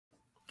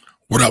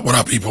What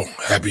up, people?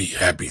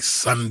 Happy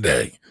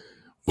Sunday.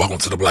 Welcome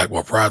to the Black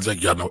Wealth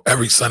Project. Y'all know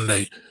every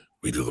Sunday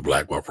we do the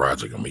Black Wealth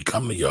Project, and we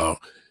come to y'all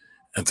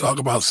and talk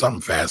about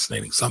something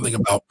fascinating, something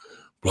about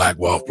Black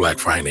wealth, Black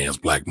finance,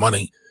 Black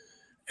money,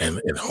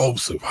 and in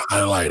hopes of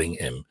highlighting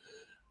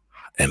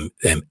and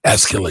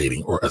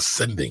escalating or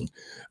ascending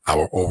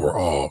our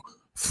overall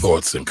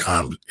thoughts and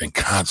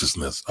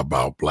consciousness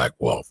about Black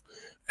wealth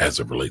as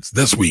it relates.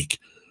 This week,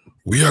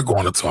 we are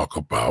going to talk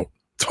about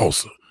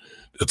Tulsa.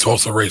 The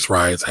Tulsa race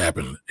riots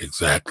happened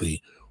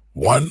exactly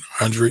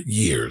 100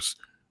 years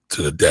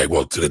to the day,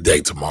 to the day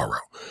tomorrow.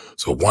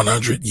 So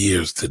 100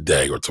 years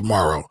today or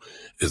tomorrow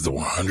is the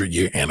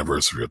 100-year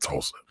anniversary of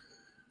Tulsa.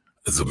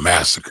 It's a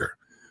massacre.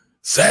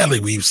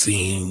 Sadly, we've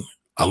seen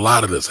a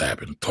lot of this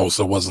happen.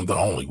 Tulsa wasn't the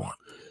only one.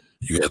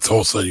 You had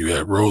Tulsa, you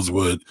had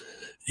Rosewood,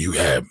 you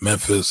had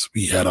Memphis.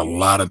 We had a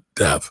lot of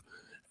death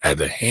at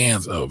the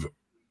hands of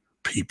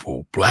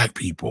people, Black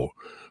people,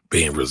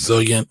 being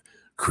resilient,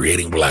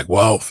 creating Black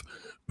wealth,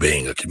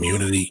 being a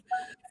community,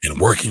 and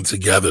working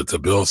together to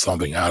build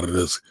something out of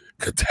this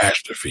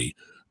catastrophe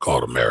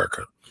called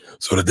America.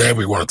 So today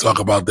we want to talk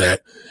about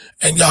that.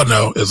 And y'all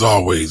know, as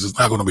always, it's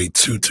not going to be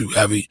too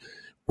heavy.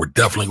 We're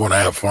definitely going to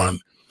have fun.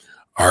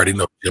 I already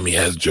know Jimmy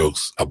has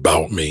jokes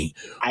about me,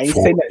 I ain't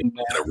say nothing,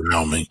 and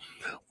around me.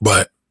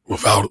 But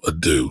without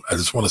ado, I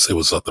just want to say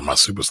what's up to my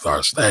superstar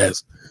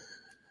stats.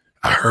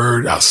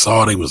 I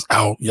saw they was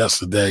out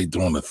yesterday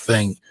doing a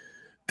thing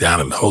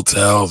down in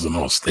hotels and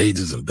on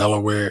stages in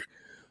Delaware,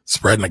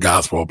 spreading the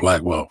gospel of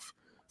Black wealth.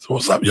 So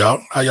what's up, y'all?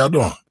 How y'all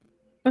doing?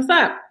 What's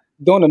up?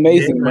 Doing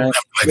amazing, man.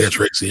 Like that,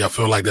 Tracy. I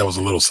feel like that was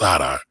a little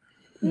side eye.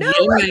 No,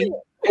 Hey,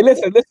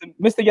 listen,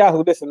 Mr.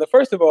 Yahoo, listen.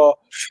 First of all,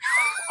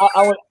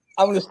 I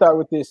want to start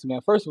with this, man.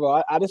 First of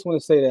all, I just want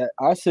to say that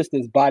our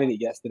sisters bodied it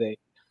yesterday.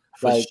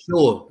 For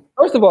sure.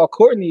 First of all,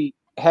 Courtney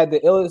had the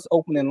illest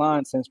opening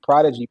line since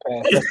Prodigy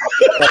passed.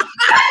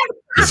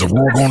 Is a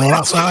war going on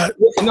outside?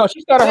 No,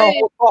 she started her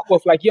whole talk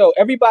with like, "Yo,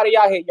 everybody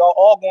out here, y'all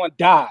all going to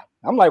die."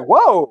 I'm like,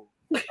 "Whoa!"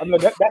 I mean,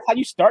 that's how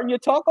you starting your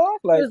talk off?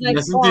 Like,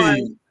 Yes,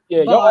 indeed.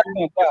 yeah, y'all all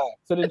going to die.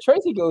 So then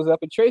Tracy goes up,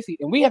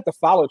 and we have to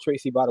follow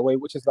Tracy, by the way,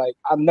 which is like,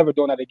 I'm never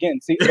doing that again.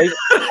 See,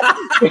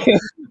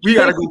 We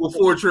gotta go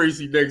before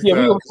Tracy next yeah,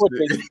 time. we go before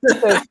Tracy.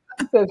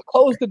 She says,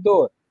 "Close the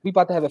door. We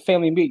about to have a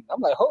family meeting."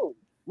 I'm like, "Oh,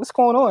 what's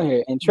going on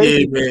here?" And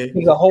Tracy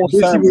is a whole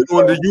Then she sermon. was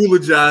going to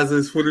eulogize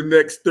us for the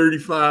next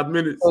 35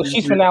 minutes. So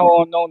she's from now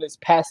on known as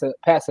Pastor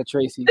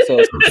Tracy. So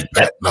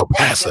No,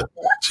 Pastor.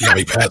 She got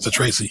me Pastor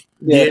Tracy.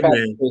 Yeah, Pastor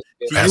man. Tracy.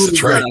 She Pastor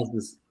Trey. eulogized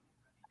us.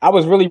 I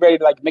was really ready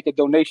to like make a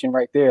donation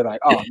right there. Like,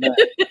 oh man,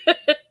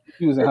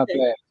 she was in her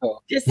bag.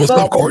 So What's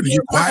up, Courtney?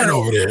 You quiet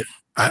over there?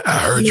 I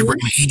heard you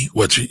bringing the heat.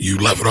 What you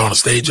left it on the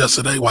stage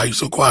yesterday? Why you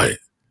so quiet?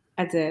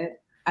 I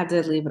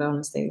did leave it on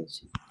the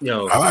stage.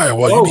 Yo. All right,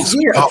 well, you need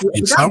some coffee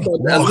and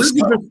something.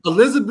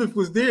 Elizabeth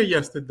was there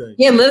yesterday.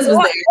 Yeah, Liz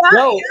was there.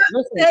 yo,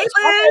 listen,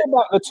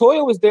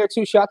 Latoya was there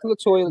too. Shout out to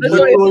Latoya.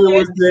 Latoya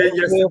was there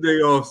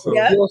yesterday also.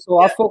 Yeah. So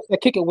our folks that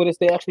kick it with us,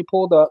 they actually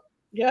pulled up.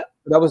 Yep.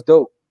 That was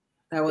dope.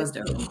 That was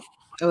dope.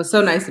 It was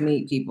so nice to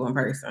meet people in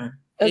person.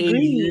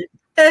 Adrian.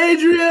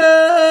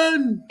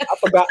 I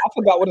forgot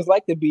what it's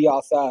like to be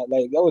outside.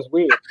 Like that was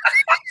weird.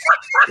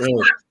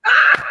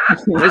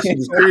 That shit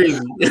was crazy.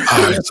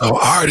 All right, so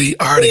I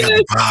already got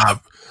the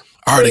vibe.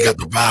 I already got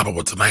the vibe of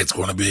what tonight's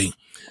going to be.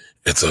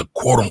 It's a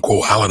quote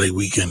unquote holiday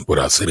weekend, but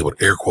I said it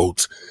with air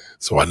quotes.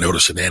 So I know the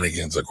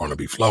shenanigans are going to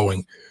be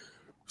flowing.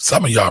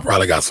 Some of y'all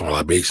probably got some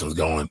libations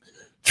going.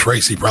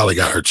 Tracy probably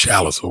got her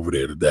chalice over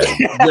there today.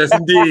 Yes,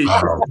 indeed.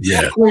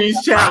 Yeah.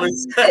 Queen's challenge.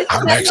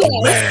 I'm actually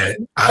mad.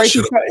 I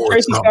should have poured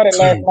Tracy started last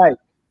something. night.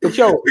 But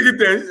yo, Look at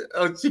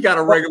that. She got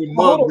a regular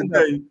mug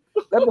today.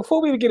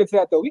 before we even get into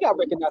that though, we gotta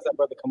recognize our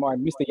brother Kamar,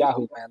 Mr.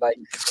 Yahoo, man. Like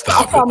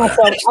Stop I found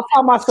myself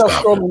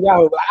Stop scrolling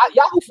Yahoo. Like,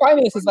 Yahoo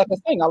Finance is like a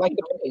thing. I like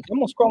the page. I'm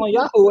gonna scroll on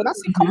Yahoo and I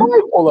see Kamar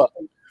pull up.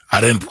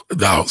 I didn't.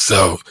 No.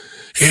 So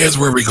here's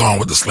where we're going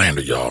with the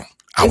slander, y'all.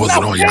 I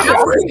wasn't on Yahoo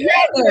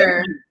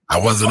Finance. I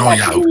wasn't on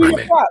Yahoo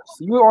Finance.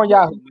 You were on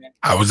Yahoo, man.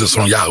 I was just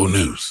on Yahoo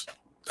News.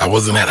 I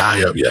wasn't that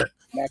high up yet.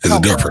 Man, There's a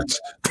difference.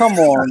 Come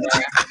on,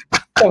 man.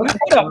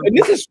 So, and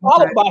this is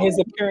followed by his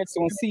appearance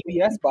on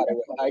CBS, by the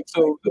way. Like,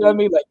 so you know what I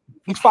mean? Like,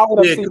 he followed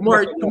up. Yeah,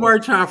 CBS. Kamar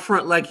trying to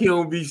front like he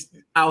don't be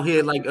out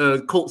here like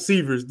Colt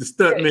Seavers, the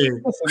stunt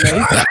man. Listen,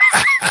 man,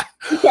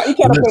 you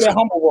gotta play that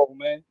humble role,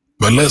 man.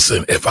 But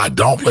listen, if I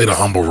don't play the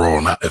humble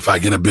role, if I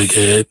get a big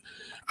head,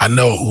 I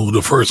know who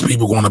the first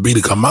people going to be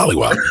to come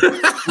mollywop.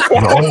 The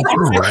whole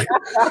crew, right?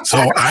 So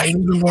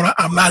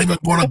I'm not even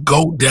gonna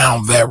go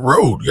down that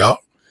road, y'all.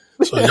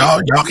 So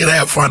y'all can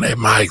have fun at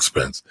my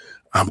expense.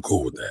 I'm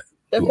cool with that.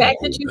 The fact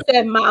that you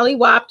said Molly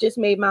Wop just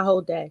made my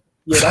whole day.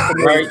 Yeah,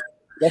 that's right.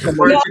 That's a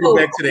Kamar took it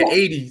back to the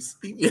 80s.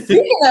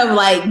 Speaking of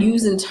like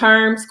using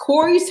terms,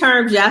 Corey's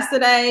terms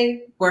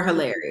yesterday were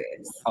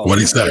hilarious. What'd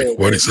he say?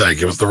 What'd he say?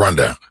 Give us the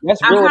rundown.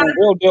 That's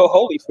real deal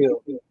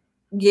Holyfield.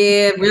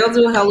 Yeah, real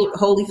deal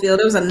Holyfield.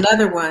 There was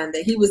another one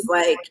that he was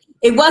like,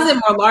 it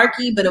wasn't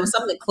malarkey, but it was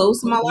something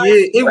close to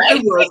malarkey. Yeah,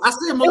 it was. I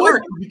said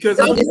malarkey because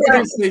I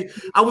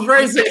was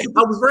ready to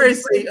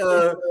say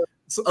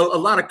a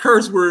lot of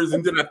curse words,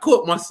 and then I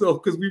caught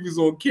myself because we was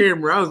on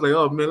camera. I was like,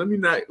 oh man, let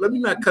me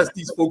not cuss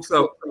these folks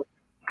out.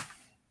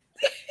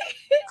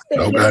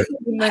 Okay.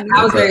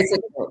 I was very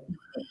difficult.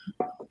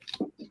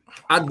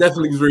 I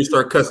definitely was ready to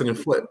start cussing and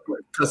fussing.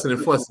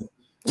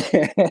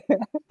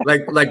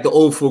 like the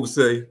old folks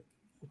say.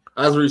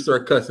 I was ready to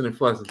start cussing and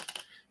fussing.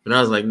 And I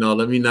was like, no,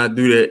 let me not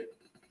do that.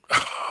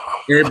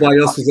 Everybody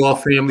else was all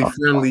family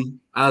friendly.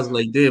 I was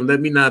like, damn, let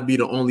me not be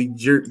the only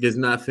jerk that's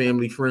not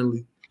family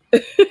friendly.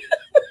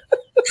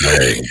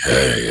 Hey,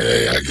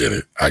 I get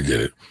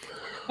it.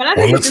 But I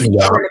think you just be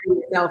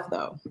yourself,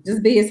 though.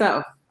 Just be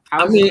yourself.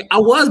 I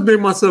was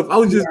being myself. I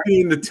was just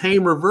being the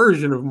tamer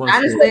version of myself. I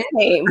understand.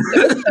 Tame.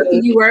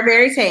 You were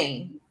very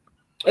tame.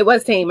 It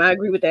was tame. I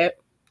agree with that.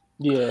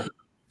 Yeah.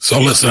 So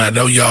listen, I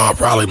know y'all are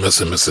probably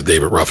missing Mr.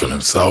 David Ruffin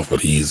himself,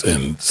 but he's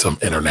in some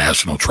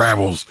international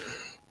travels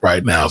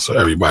right now. So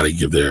everybody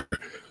give their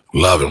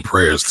love and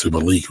prayers to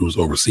Malik, who's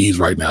overseas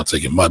right now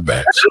taking mud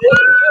baths.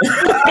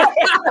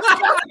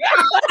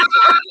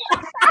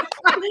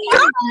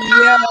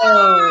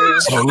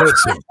 So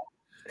listen,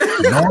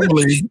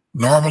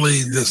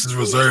 normally this is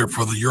reserved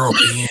for the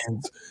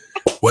Europeans,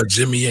 what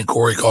Jimmy and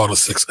Corey call the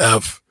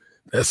 6F.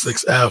 That's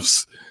 6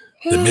 Fs.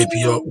 The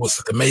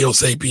Mayo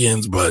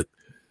Sapiens, but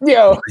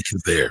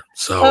is there.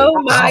 So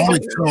I only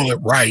feel it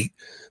right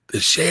to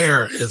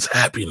share his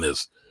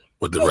happiness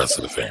with the rest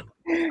of the family.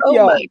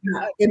 Oh my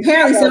God.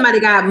 Apparently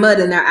somebody got mud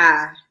in their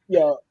eye.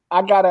 Yo,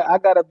 I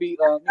gotta be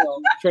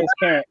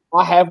transparent.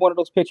 I have one of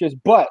those pictures,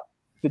 but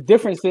the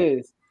difference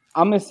is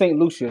I'm in St.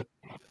 Lucia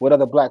with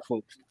other black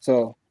folks.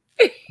 So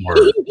I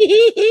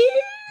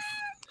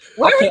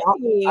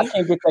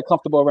can't get that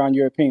comfortable around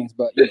Europeans,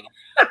 but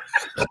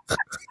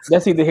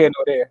that's neither here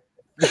nor there.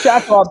 The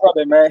shout to our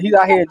brother, man. He's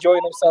out here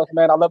enjoying himself,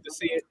 man. I love to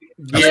see it.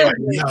 Yeah.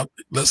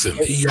 Listen,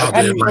 he out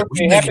there like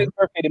happy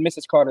birthday to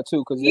Mrs. Carter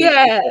too, because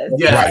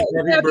right.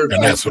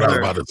 And that's what I was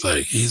about to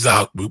say. He's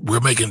out. We're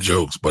making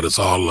jokes, but it's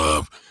all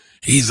love.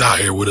 He's out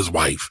here with his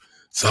wife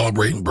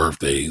celebrating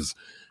birthdays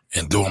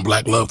and doing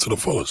black love to the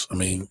fullest. I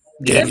mean,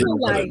 can't get no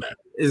better than that.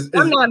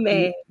 I'm not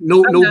mad.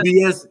 No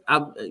BS.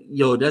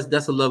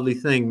 That's a lovely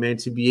thing, man.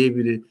 To be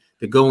able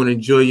to go and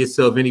enjoy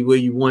yourself any way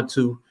you want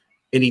to,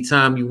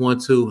 anytime you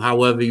want to,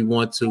 however you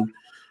want to,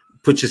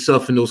 put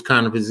yourself in those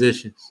kind of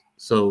positions.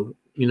 So,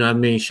 you know what I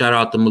mean? Shout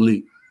out to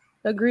Malik.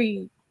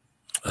 Agreed.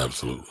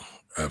 Absolutely.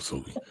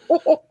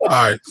 All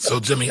right. So,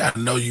 Jimmy, I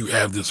know you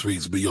have this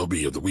week's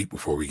B.O.B. of the week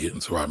before we get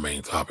into our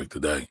main topic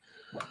today.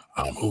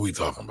 Who are we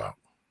talking about?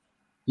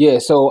 Yeah.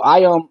 So I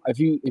if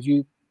you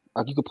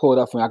could pull it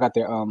up for me, I got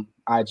their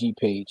IG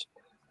page.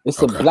 It's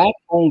a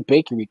black-owned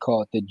bakery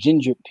called the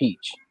Ginger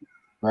Peach,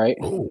 right?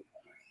 Oh.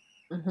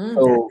 Mm-hmm.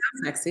 So,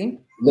 that sounds sexy.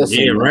 Listen,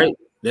 yeah, right.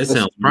 That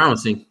sounds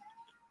promising.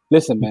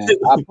 Listen, man,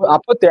 I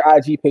put their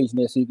IG page in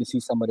there so you can see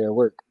some of their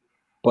work.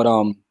 But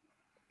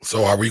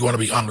so are we going to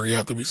be hungry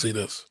after we see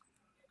this?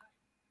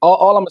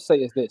 All I'm gonna say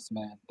is this,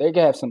 man. They're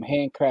gonna have some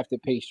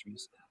handcrafted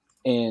pastries,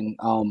 and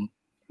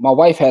my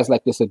wife has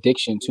like this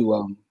addiction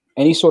to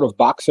any sort of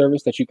box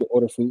service that you could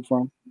order food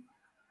from,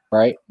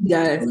 right?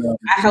 Yes,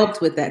 I helped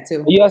with that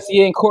too. Yes,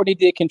 and Courtney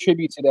did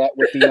contribute to that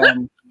with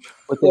the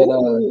with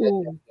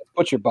that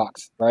butcher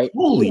box, right?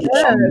 Holy.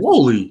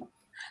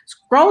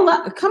 Scroll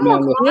up. Come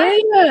on.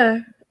 Yeah.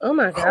 Oh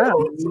my God.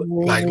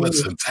 Like,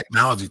 listen,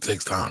 technology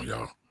takes time,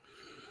 y'all.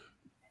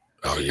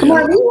 Oh yeah. Come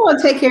on, we want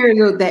to take care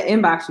of that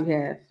inbox you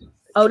have.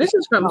 Oh, this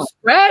is from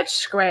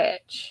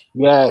scratch.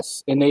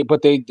 Yes, and they will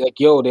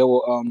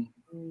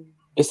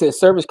it's a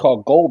service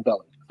called Gold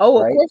Belly. Oh,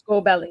 right? Of course,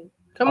 Gold Belly.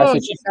 Come on,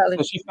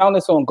 so she found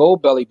this on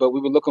Gold Belly, but we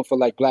were looking for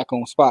like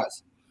black-owned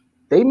spots.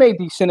 They made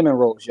these cinnamon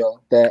rolls, yo.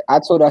 That I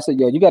told her, I said,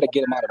 yo, you got to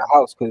get them out of the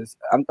house because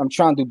I'm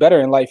trying to do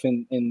better in life.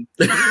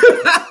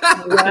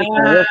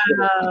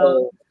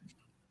 Wow.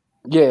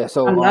 Yeah,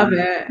 so I love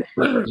it.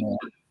 Yeah.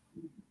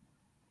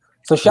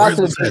 So shout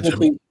to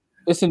the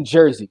it's in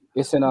Jersey.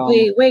 It's in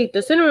wait,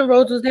 the cinnamon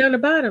rolls was down the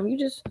bottom. You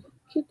just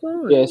keep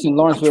going. Yeah, it's in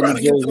Lawrenceville,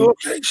 New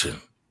Jersey.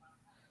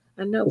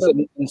 I know, but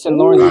it's in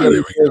Lawrenceville,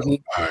 New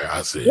Jersey. All right,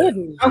 I see it.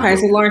 Okay,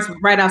 so Lawrence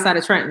right outside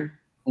of Trenton.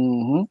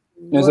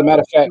 Mm-hmm. As a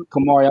matter of fact,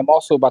 Kamari, I'm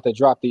also about to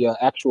drop the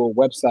actual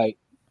website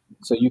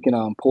so you can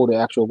pull the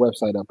actual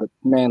website up. But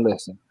man,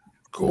 listen.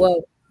 Cool.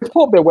 Well, just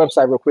pull up their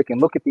website real quick and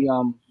look at the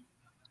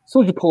as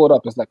soon as you pull it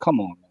up, it's like, come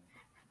on, man.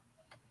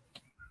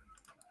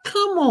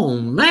 Come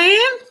on, man.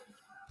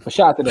 A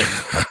shot to them.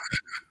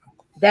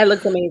 That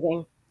looks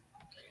amazing.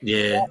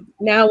 Yeah.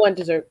 Now I want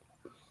dessert.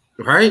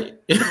 Right?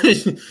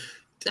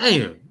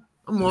 Damn.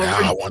 Now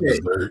I want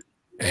dessert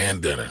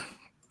and dinner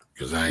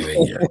because I ain't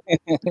ate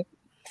yet.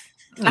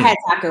 I had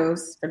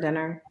tacos for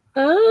dinner.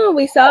 Oh,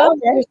 we saw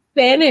your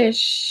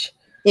Spanish.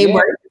 It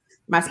worked.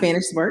 My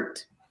Spanish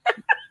worked.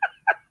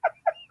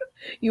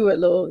 You were a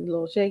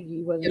little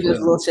shaky. Wasn't it was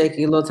a little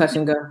shaky, a little touch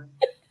and go.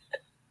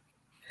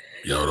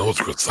 Yo, those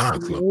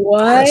croissants look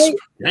what? crisp.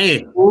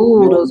 Damn.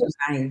 Ooh, those are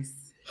nice.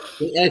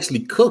 They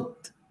actually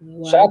cooked.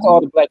 Wow. Shout out to all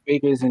the black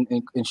bakers and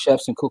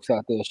chefs and cooks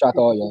out there. Shout out to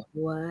all y'all.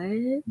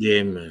 What?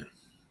 Yeah, man.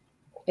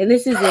 And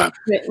this is in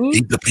Trenton.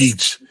 Eat the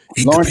peach.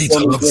 Eat the peach. I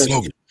love the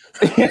slogan.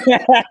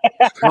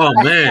 Oh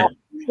man,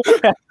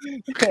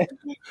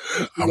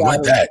 I'm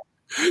with that.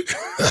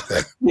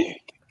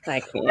 I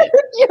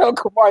can't.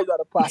 Kamar's out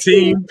of pocket.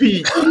 Team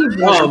Peach.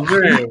 Oh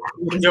man,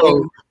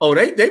 yo,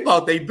 they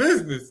about their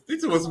business. They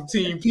doing some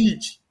Team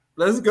Peach.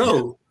 Let's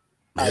go.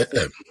 Yeah.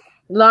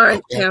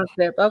 Lawrence Okay.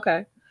 Township.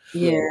 Okay.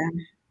 Yeah.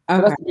 So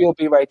Okay. that's the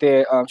BOB right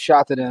there. Shout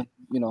out to them.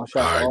 Shout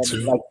out to all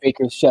Two. the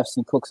bakers, chefs,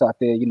 and cooks out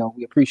there.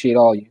 We appreciate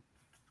all you.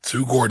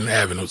 2 Gordon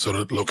Avenue. So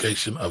the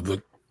location of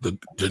the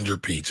Ginger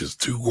Peach is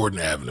 2 Gordon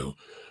Avenue,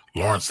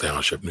 Lawrence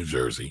Township, New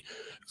Jersey,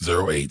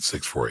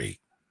 08648.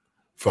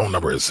 Phone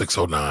number is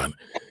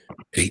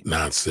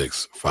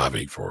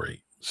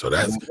 609-896-5848. So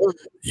that's,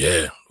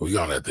 we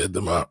gonna have to hit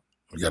them up.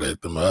 We gotta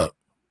hit them up.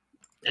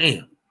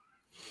 Damn,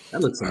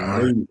 that looks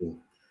amazing.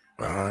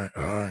 All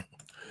right.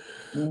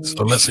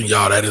 So listen,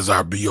 y'all, that is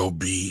our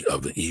BOB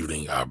of the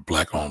evening, our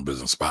Black-owned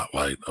business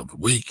spotlight of the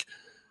week.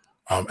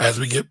 As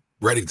we get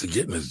ready to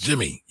get in this,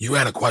 Jimmy, you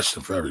had a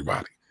question for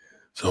everybody.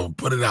 So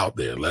put it out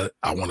there.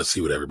 I want to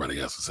see what everybody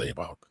has to say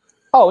about it.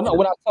 Oh, no,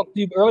 what I talked to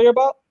you earlier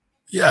about?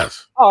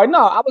 Yes. Oh,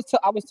 no, I was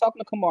talking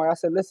to Kamar. I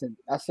said, listen,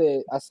 I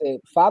said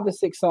 5 to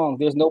 6 songs,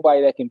 there's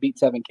nobody that can beat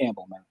Tevin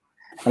Campbell, man.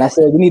 And I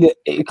said,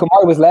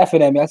 Kamar was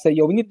laughing at me. I said,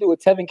 yo, we need to do a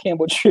Tevin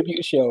Campbell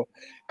tribute show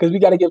because we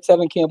got to give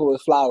Tevin Campbell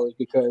his flowers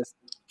because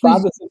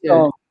 5 to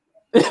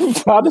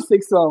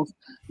 6 songs,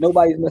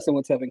 nobody's messing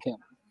with Tevin Campbell.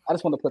 I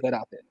just want to put that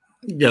out there.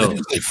 Yo, Did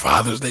you say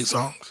Father's Day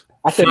songs?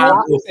 I said 5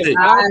 to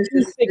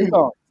 6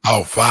 songs.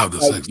 Oh, 5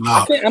 to 6.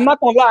 No, I'm not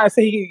gonna lie and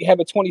say he can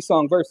have a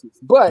 20-song verses,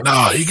 but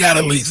no, he got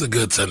at least a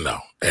good 10 though,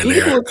 and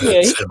they're a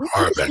good 10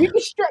 hard he bangers.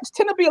 can stretch.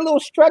 Tend to be a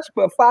little stretch,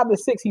 but 5 to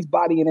 6, he's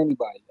bodying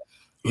anybody.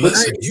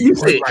 Listen, you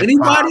put say like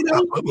anybody 5, though?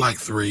 I put like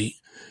 3,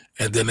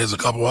 and then there's a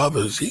couple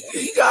others.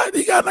 He got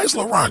a nice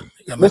little run.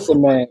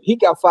 Listen, man, he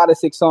got 5 to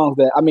 6 songs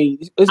that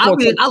it's going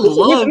to take.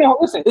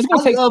 It's going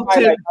to take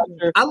somebody like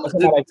Usher.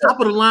 Top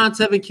of the line,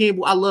 Tevin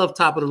Campbell. I love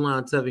top of the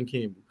line, Tevin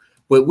Campbell.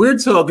 But we're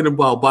talking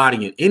about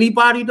bodying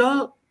anybody,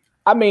 dog.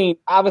 I mean,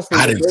 obviously,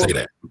 I didn't say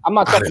that. I'm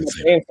not talking about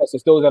the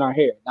ancestors, those that aren't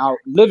here. Now,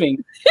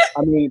 living,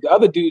 I mean, the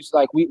other dudes,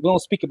 like, we don't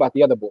speak about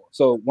the other boy.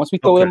 So once we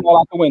throw them all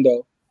out the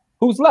window,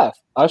 who's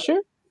left? Usher?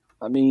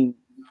 I mean,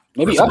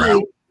 maybe Usher.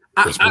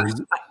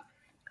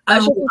 I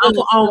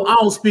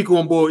don't speak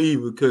on boy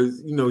either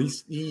because him and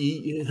that's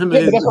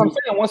what I'm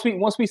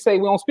saying. Once we say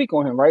we don't speak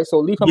on him, right? So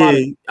leave him out.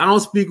 Yeah, I don't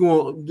speak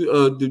on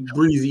the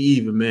Breezy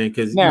either, man.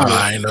 Because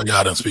I ain't know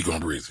y'all didn't speak on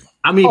Breezy.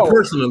 I mean,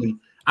 personally.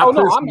 I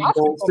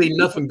don't say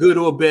nothing good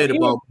or bad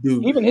about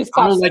dude. Even his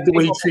I don't like the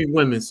way he treat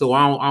women, so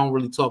I don't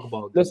really talk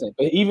about it. Listen,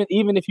 but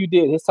even if you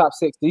did his top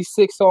 6, these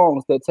 6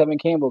 songs that Tevin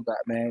Campbell got,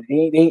 man,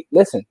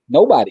 listen,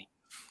 nobody.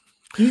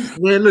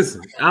 Man,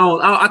 listen,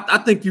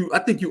 I think you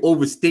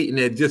overstating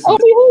that. Just tell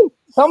me who.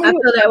 I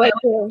feel that way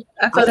too.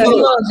 I feel that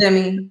way,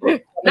 Jimmy.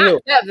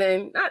 Not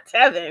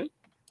Tevin.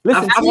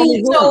 Listen,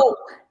 so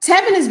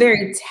Tevin is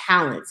very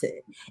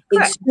talented,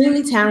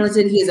 extremely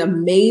talented. He has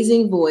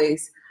amazing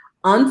voice.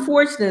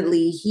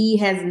 Unfortunately, he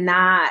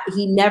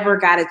never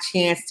got a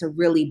chance to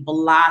really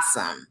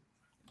blossom.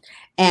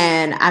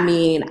 And I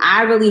mean,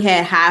 I really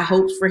had high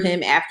hopes for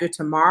him after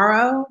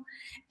Tomorrow.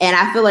 And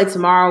I feel like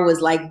Tomorrow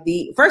was like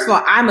first of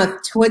all, I'm a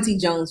 20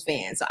 Jones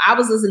fan. So I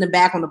was listening to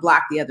Back on the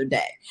Block the other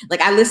day.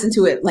 Like I listened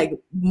to it like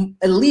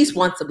at least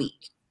once a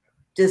week,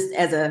 just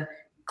as a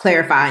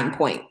clarifying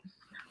point.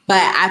 But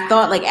I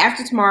thought like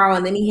after Tomorrow,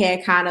 and then he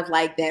had kind of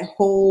like that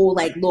whole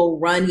like little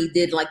run he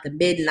did like the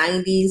mid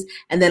 90s,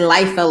 and then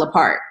life fell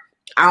apart.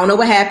 I don't know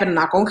what happened. I'm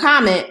not going to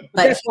comment.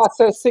 But that's why I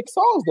said 6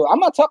 songs, though. I'm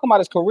not talking about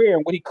his career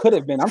and what he could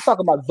have been. I'm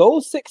talking about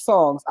those 6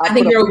 songs. I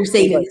think you're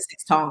overstating the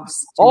 6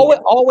 songs.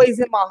 Always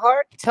in my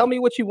heart. Tell me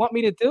what you want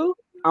me to do.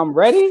 I'm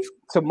ready.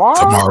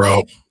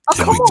 Tomorrow.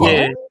 Can we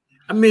talk?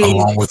 I mean,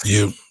 along with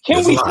you.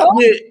 Can we talk?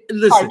 Yeah,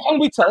 listen.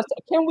 Right,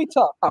 can we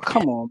talk? Oh,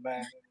 come on,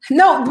 man.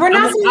 No, we're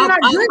not saying you're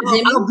not good,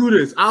 Jimmy. I'll do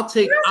this. I'll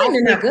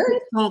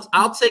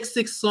take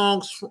 6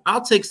 songs. I'll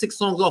take 6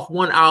 songs off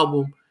one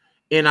album,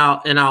 and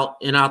I'll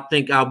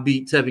think I'll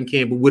beat Tevin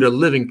Campbell with a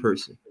living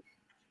person,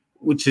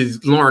 which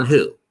is Lauryn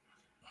Hill.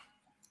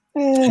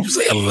 Did you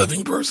say a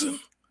living person?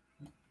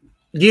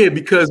 Yeah,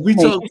 because we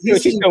talk. We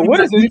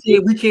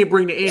can't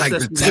bring the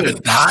ancestors. Like the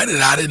Tevin died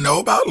and I didn't know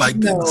about. Like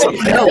no.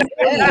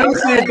 You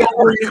said don't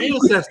bring the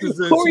ancestors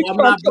in, so I'm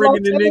not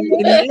bringing in any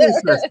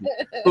ancestors.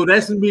 So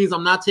that means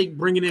I'm not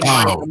bringing in.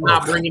 I'm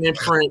not bringing in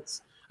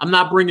Prince. I'm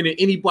not bringing in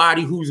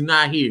anybody who's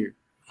not here.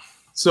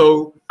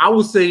 So I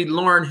would say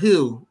Lauryn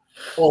Hill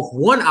off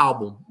one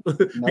album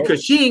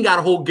because she ain't got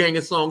a whole gang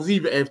of songs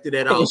either after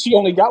that album. She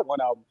only got one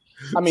album.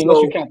 I mean, so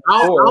unless you count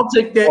I'll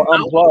take that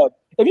Unplugged.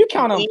 If you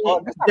count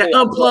Unplugged,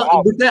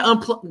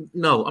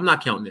 no, I'm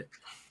not counting it.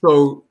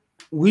 So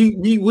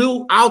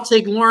I'll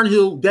take Lauryn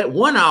Hill, that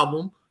one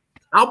album.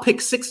 I'll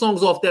pick 6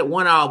 songs off that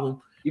one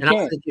album. You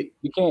can't.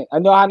 I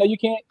know you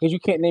can't because you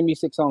can't name me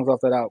 6 songs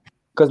off that album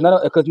because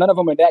none of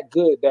them are that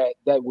good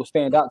that will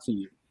stand out to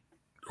you.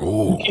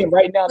 Oh, you can't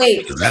right now.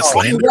 Is that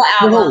slander?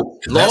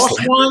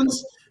 Lost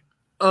Ones,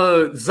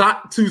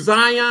 to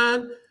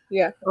Zion.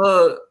 Yeah.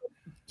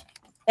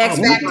 X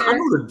Factor. I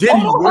know the ditty,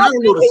 but I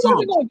don't know the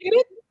song. Gonna get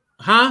it?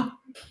 Huh?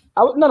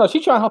 No,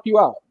 she's trying to help you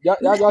out.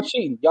 Y'all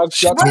cheating. Y'all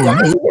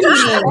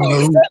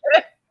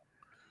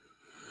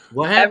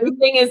What happened?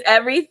 Everything is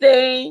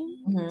everything.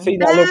 Mm-hmm. See,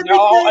 now look,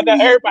 now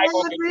everybody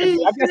gonna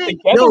contribute. I guess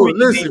together. Yo,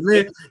 listen,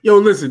 man. Yo,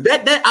 listen.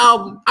 That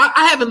album,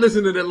 I haven't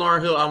listened to that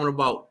Lauryn Hill album in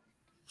about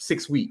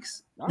 6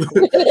 weeks. Which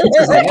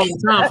is a long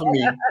time for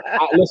me.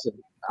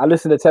 I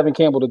listened to Tevin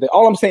Campbell today.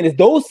 All I'm saying is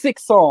those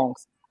 6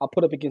 songs I'll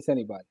put up against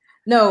anybody.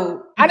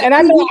 No, I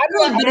know,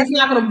 but it's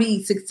not going to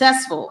be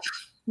successful.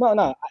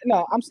 No,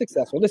 I'm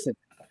successful. Listen,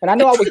 and I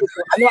know I would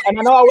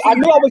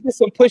get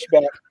some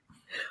pushback.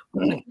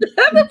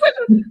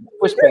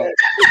 Pushback.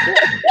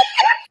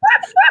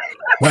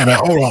 Wait a minute,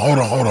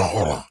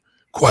 hold on.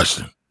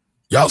 Question.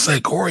 Y'all say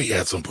Corey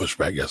had some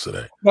pushback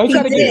yesterday. No, he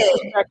tried to get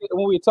pushback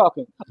when we were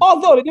talking.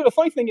 Although the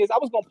funny thing is, I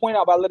was gonna point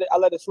out, but I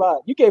let it slide.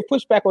 You gave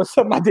pushback on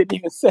something I didn't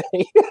even say.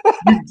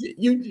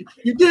 you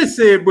did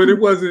say it, but it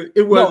wasn't.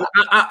 No,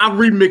 I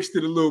remixed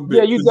it a little bit.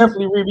 Yeah, you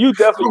definitely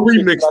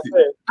remixed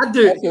it. I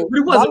did, but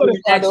it wasn't really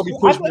actually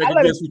pushback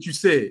against what you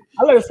said.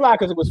 I let it slide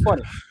because it was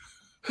funny.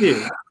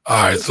 Yeah.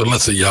 All right, so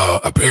listen, y'all.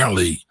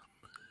 Apparently,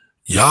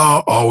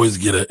 y'all always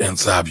get an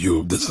inside view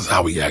of this is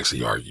how we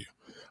actually argue.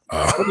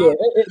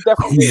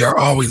 We are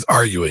always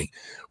arguing.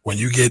 When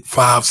you get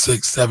 5,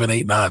 6, 7,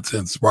 8, 9,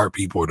 10 smart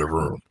people in the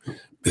room,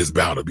 there's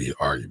bound to be an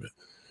argument.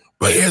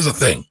 But here's the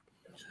thing.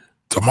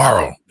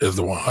 Tomorrow is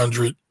the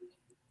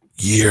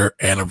 100-year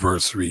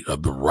anniversary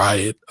of the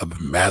riot, of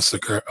the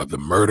massacre, of the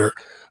murder,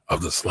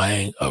 of the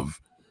slaying of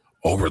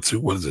over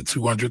 200,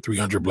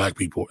 300 black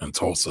people in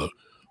Tulsa,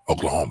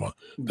 Oklahoma.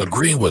 The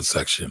Greenwood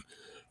section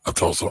of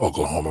Tulsa,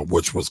 Oklahoma,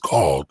 which was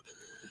called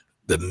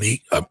the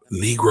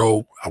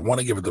Negro, I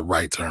want to give it the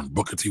right term.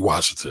 Booker T.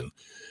 Washington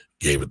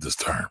gave it this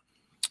term.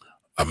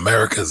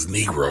 America's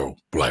Negro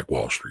Black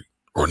Wall Street,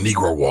 or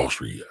Negro Wall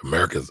Street.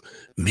 America's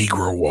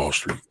Negro Wall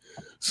Street.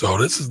 So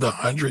this is the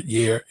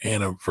 100-year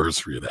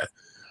anniversary of that.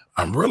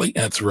 I'm really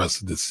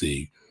interested to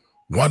see,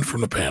 1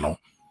 from the panel,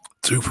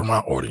 2 from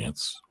our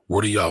audience.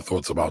 What are y'all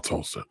thoughts about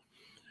Tulsa?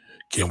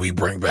 Can we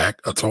bring back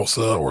a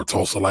Tulsa or a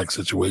Tulsa-like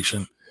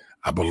situation?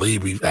 I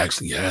believe we've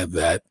actually had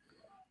that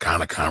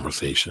kind of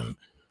conversation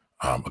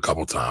a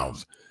couple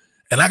times.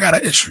 And I got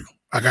an issue.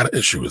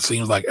 It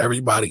seems like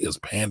everybody is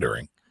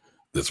pandering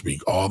this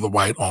week. All the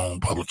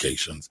white-owned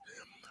publications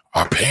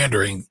are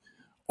pandering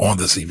on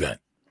this event.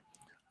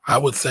 I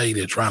would say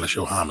they're trying to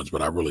show homage,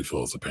 but I really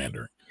feel it's a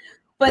pandering.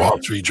 Wall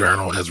Street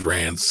Journal has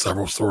ran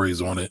several stories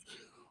on it.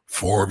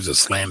 Forbes is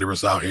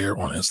slanderous out here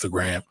on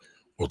Instagram.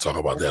 We'll talk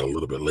about that a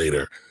little bit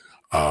later.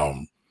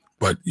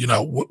 But, you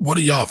know, what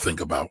do y'all think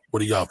about?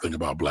 What do y'all think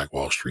about Black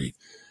Wall Street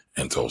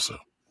and Tulsa?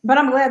 But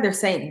I'm glad they're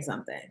saying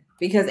something,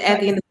 because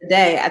at the end of the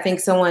day, I think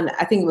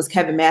it was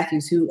Kevin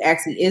Matthews, who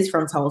actually is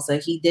from Tulsa.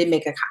 He did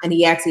and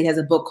he actually has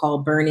a book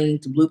called Burning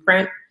the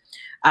Blueprint,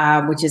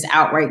 which is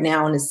out right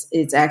now, and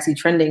it's actually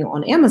trending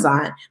on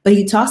Amazon. But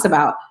he talks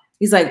about,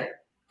 he's like,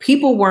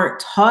 people weren't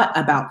taught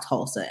about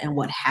Tulsa and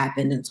what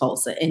happened in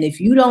Tulsa. And if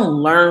you don't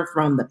learn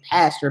from the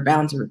past, you're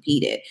bound to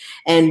repeat it.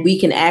 And we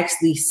can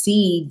actually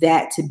see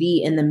that to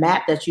be in the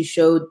map that you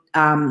showed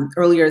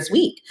earlier this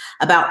week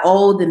about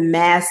all the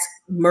mass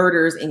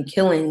murders and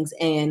killings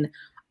and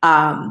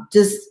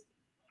just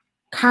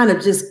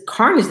carnage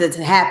that's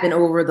happened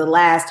over the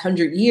last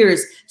 100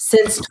 years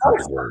since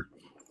Tulsa.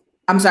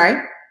 I'm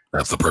sorry?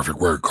 That's the perfect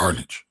word,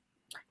 carnage.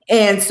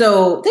 And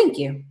so, thank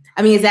you.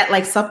 I mean, is that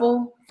like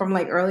supple from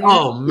like earlier?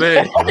 Oh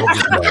man.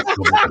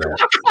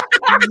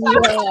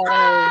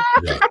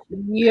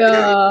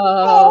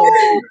 Yo.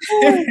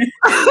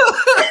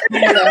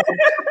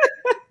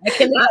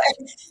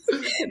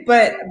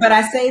 But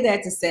I say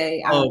that to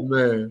say, oh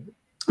man.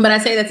 But I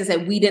say that to say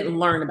we didn't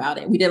learn about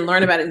it. We didn't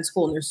learn about it in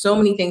school. And there's so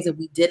many things that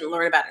we didn't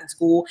learn about in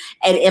school.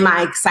 And am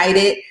I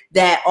excited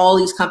that all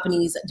these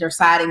companies are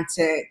deciding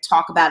to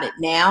talk about it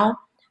now?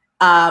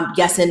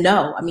 Yes and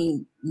no. I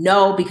mean,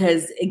 no,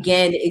 because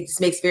again, it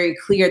just makes very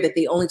clear that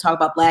they only talk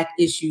about Black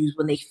issues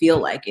when they feel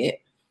like it.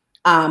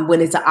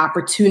 When it's an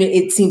opportunity,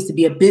 it seems to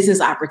be a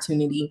business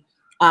opportunity.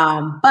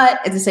 But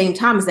at the same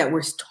time, is that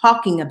we're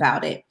talking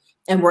about it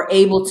and we're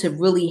able to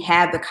really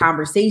have the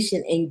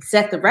conversation and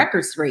set the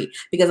record straight,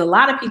 because a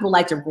lot of people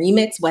like to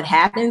remix what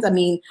happens. I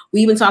mean,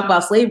 we even talk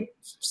about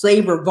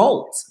slave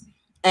revolts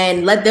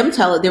and let them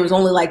tell it there was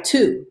only like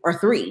 2 or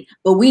 3,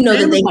 but we know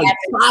that they like had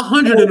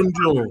 500 of them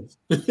Jones.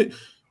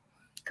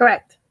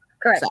 Correct.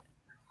 So,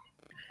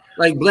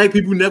 like Black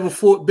people never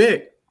fought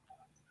back.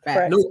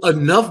 right. No,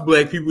 enough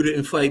Black people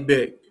didn't fight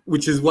back,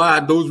 which is why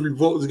those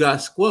revolts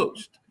got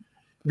squelched,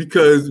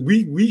 because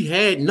we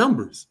had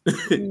numbers.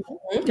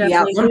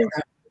 Yeah.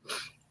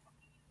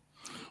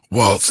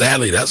 Well,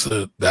 sadly, that's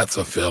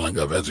a failing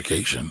of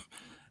education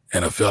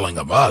and a failing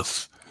of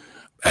us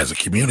as a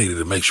community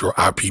to make sure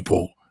our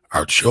people,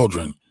 our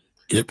children,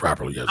 get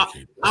properly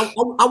educated. I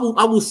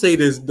will say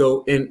this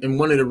though, and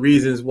one of the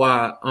reasons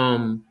why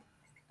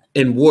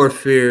in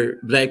warfare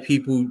Black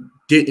people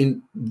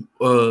didn't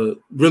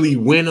really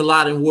win a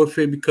lot in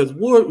warfare, because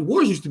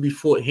wars used to be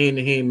fought hand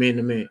to hand, man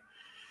to man.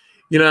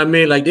 You know what I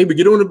mean? Like they would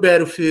get on the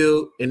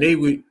battlefield and they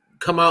would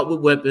come out with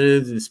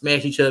weapons and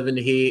smash each other in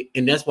the head,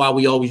 and that's why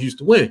we always used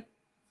to win.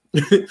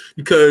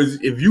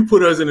 Because if you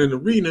put us in an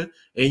arena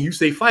and you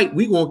say fight,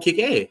 we gonna kick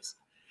ass.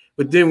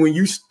 But then when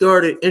you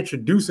started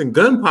introducing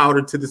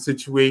gunpowder to the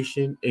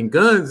situation and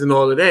guns and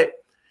all of that,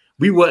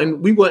 we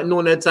wasn't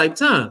on that type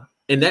time,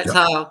 and that's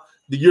how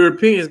the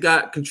Europeans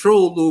got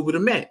control over the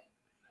map,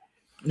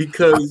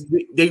 because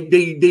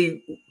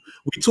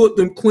we taught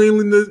them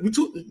cleanliness.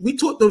 We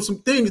taught them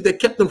some things that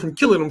kept them from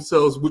killing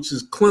themselves, which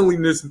is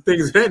cleanliness and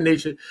things of that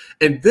nature.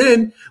 And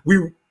then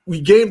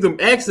we gave them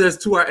access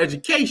to our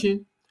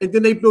education, and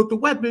then they built the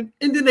weapon,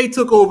 and then they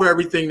took over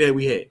everything that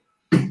we had.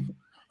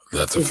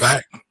 That's a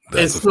fact.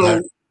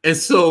 And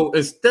so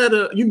instead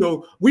of,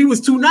 we was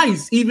too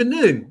nice even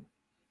then,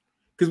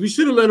 because we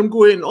should have let them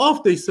go ahead and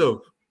off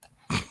themselves.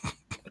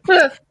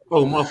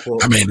 Oh, my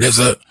fault. I mean, there's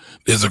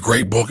a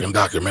great book and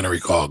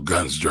documentary called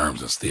Guns,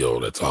 Germs, and Steel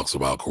that talks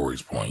about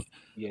Corey's point.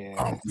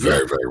 Yeah.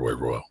 Very, very,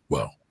 very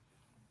well.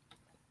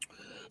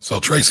 So,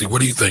 Tracy, what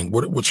do you think?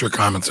 What's your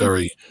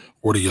commentary?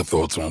 What are your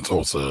thoughts on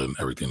Tulsa and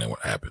everything that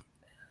happened?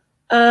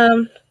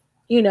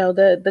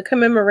 The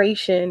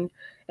commemoration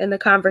and the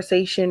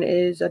conversation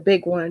is a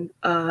big one.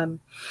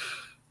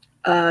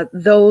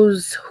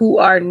 Those who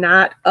are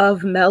not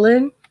of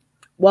melon,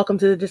 welcome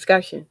to the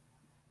discussion.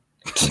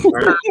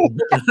 Glad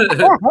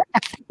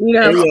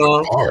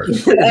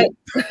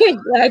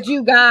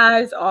you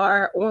guys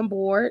are on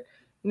board.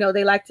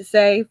 They like to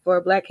say for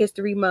Black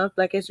History Month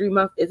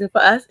isn't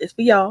for us, it's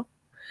for y'all.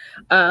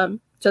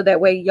 So that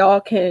way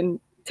y'all can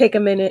take a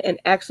minute and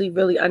actually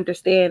really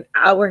understand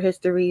our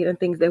history and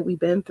things that we've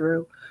been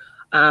through.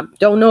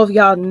 Don't know if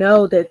y'all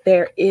know that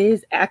there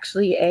is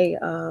actually a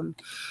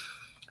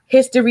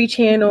History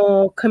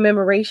Channel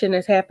commemoration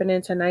that's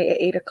happening tonight at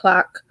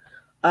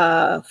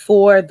 8:00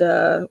 for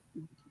the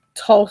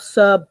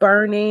Tulsa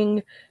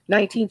burning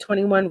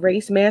 1921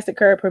 race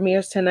massacre. It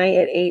premieres tonight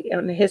at 8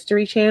 on the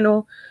History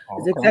Channel.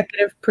 It's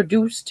executive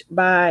produced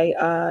by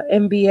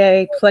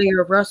NBA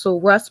player Russell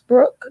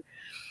Westbrook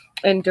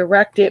and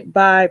directed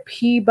by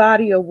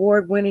Peabody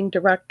Award-winning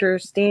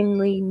directors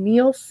Stanley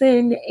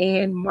Nielsen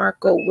and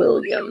Marco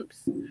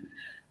Williams.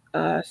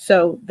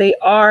 So they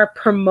are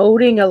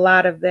promoting a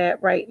lot of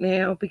that right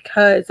now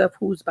because of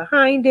who's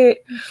behind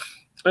it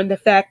and the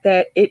fact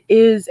that it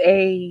is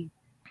a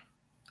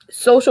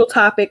social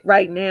topic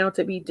right now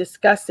to be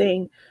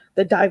discussing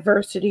the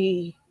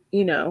diversity,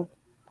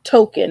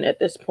 token at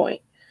this point.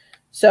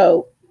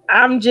 So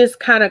I'm just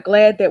kind of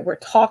glad that we're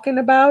talking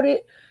about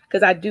it,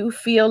 because I do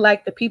feel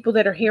like the people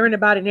that are hearing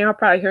about it now are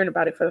probably hearing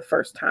about it for the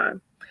first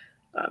time.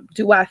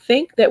 Do I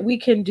think that we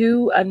can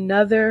do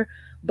another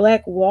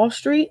Black Wall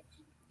Street?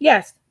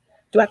 Yes.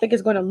 Do I think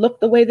it's going to look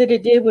the way that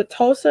it did with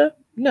Tulsa?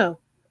 No.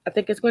 I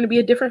think it's going to be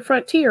a different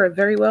frontier. It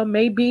very well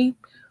may be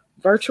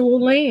virtual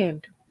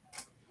land.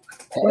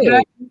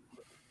 Hey.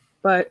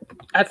 But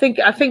I think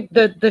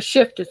the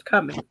shift is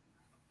coming.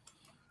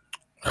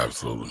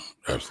 Absolutely.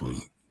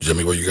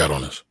 Jimmy, what you got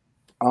on this?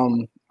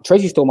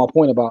 Tracy stole my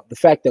point about the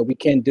fact that we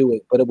can do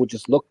it, but it will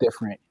just look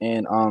different.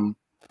 And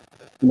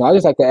I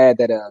just like to add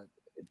that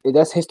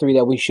that's history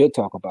that we should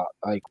talk about.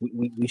 Like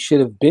we should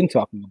have been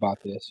talking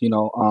about this,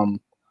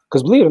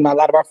 because believe it or not, a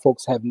lot of our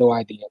folks have no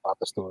idea about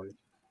the story,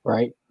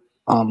 right?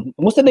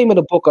 What's the name of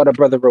the book our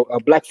brother wrote?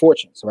 Black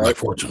Fortunes, right? Black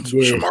Fortunes.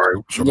 Yeah.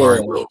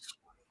 Shamari Wills.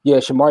 Yeah,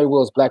 Shamari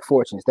Wills' Black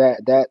Fortunes.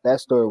 That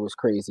story was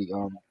crazy.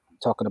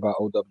 Talking about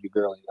O.W.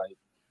 Gurley,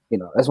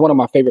 that's one of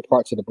my favorite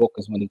parts of the book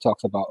is when he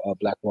talks about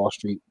Black Wall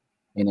Street,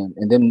 and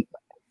then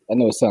I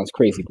know it sounds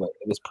crazy, but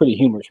it was pretty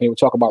humorous when he would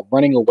talk about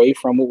running away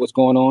from what was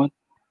going on.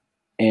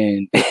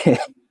 And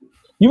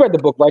you read the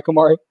book, right,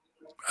 Kamari?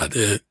 I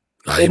did.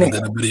 I even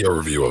did a video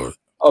review of it.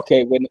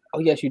 Okay,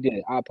 yes, you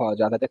did. I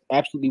apologize. I just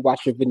absolutely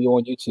watched your video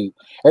on YouTube.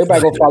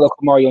 Everybody go follow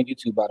Kamari on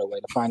YouTube, by the way,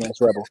 the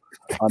Finance Rebel,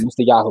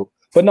 Mr. Yahoo.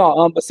 But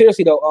no, but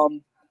seriously though,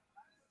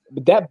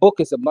 that book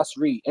is a must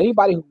read.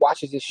 Anybody who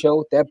watches this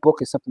show, that book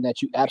is something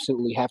that you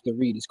absolutely have to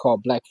read. It's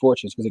called Black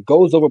Fortunes because it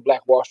goes over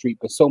Black Wall Street,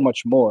 but so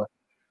much more.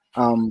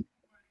 And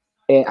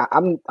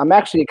I'm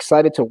actually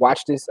excited to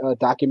watch this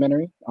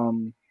documentary.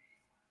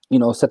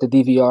 Set the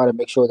DVR to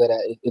make sure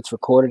that it's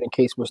recorded in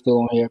case we're still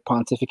on here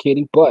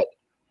pontificating. But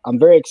I'm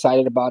very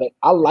excited about it.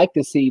 I like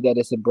to see that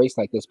it's embraced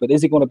like this. But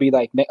is it going to be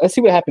like? Let's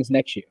see what happens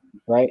next year,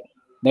 right?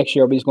 Next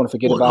year, everybody's going to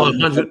forget about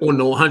it. On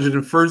the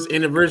 101st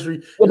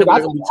anniversary,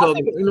 nobody's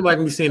going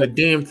to be saying a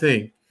damn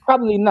thing.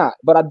 Probably not.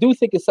 But I do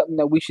think it's something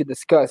that we should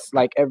discuss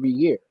like every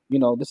year.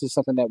 This is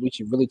something that we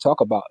should really talk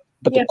about.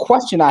 But the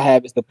question I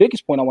have is the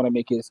biggest point I want to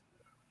make is,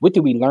 what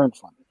did we learn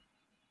from it?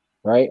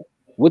 Right?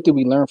 What did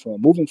we learn from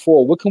it? Moving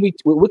forward, what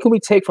can we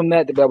take from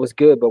that was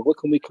good, but what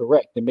can we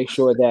correct and make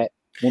sure that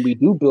when we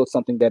do build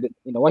something that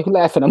why are you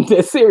laughing? I'm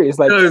dead serious.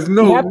 Like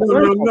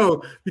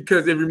no,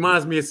 because it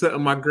reminds me of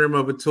something my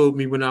grandmother told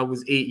me when I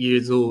was 8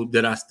 years old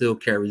that I still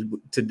carry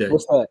today.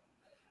 What's that?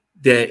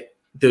 That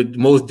the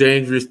most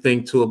dangerous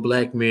thing to a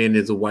Black man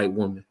is a white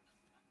woman.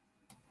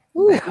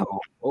 Ooh.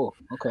 Oh,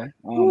 okay.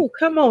 Ooh,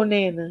 come on,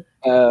 Nana.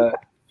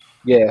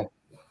 Yeah.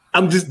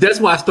 That's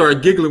why I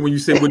started giggling when you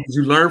said, what did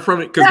you learn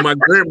from it? Because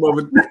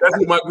that's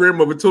what my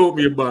grandmother told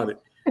me about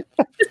it.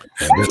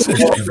 And this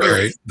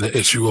the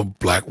issue of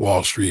Black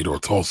Wall Street or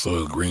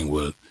Tulsa or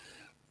Greenwood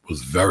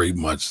was very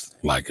much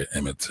like an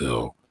Emmett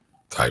Till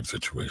type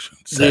situation.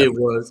 Sadly. Yeah, it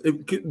was.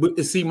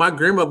 But see, my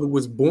grandmother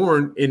was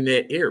born in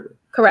that era.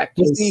 Correct.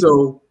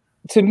 So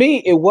to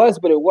me, it was,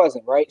 but it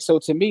wasn't, right? So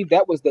to me,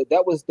 that was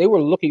they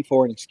were looking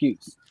for an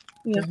excuse.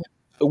 Yeah.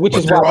 Which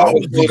is why I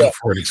was looking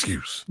for an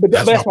excuse. But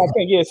that's my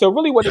thing. Yeah. So it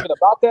really wasn't even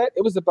about that.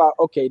 It was about,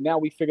 okay, now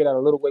we figured out a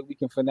little way we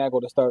can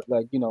finagle to start,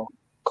 like,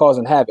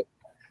 causing havoc.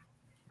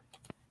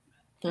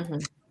 Mm-hmm.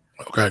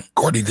 Okay.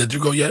 Courtney, did you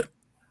go yet?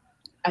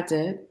 I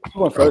did.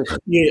 You went first.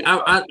 Okay. Yeah,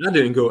 I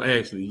didn't go,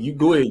 actually. You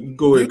go ahead. You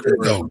go ahead.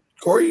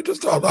 Corey, you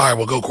just talked. All right,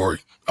 well, go, Corey.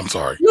 I'm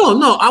sorry.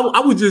 No, I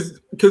was just,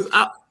 because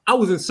I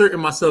was inserting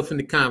myself in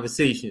the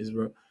conversations,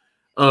 bro.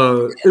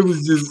 It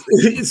was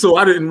just, so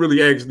I didn't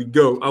really actually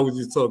go. I was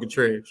just talking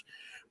trash.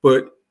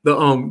 But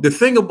the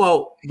thing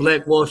about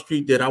Black Wall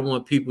Street that I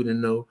want people to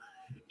know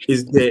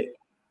is that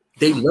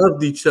they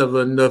loved each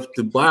other enough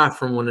to buy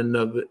from one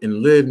another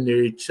and live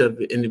near each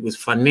other, and it was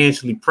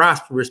financially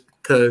prosperous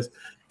because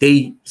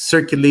they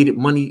circulated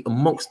money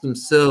amongst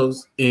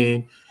themselves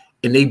and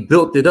they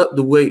built it up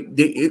the way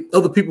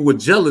other people were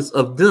jealous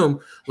of them,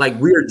 like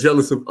we're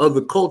jealous of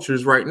other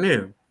cultures right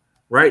now,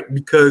 right?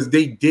 Because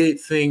they did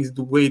things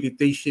the way that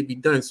they should be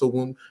done.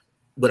 So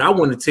what I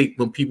want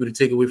people to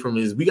take away from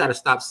it is we got to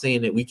stop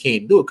saying that we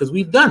can't do it because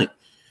we've done it.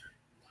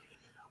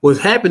 What's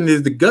happened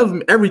is the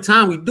government, every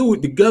time we do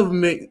it, the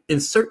government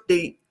insert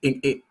in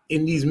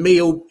these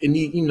male and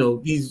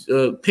these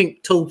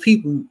pink-toed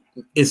people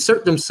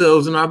insert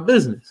themselves in our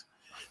business.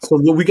 So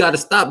what we got to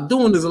stop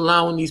doing is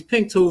allowing these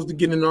pink toes to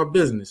get in our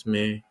business,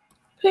 man.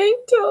 Pink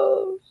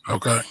toes.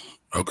 Okay.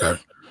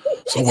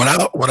 So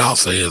what I'll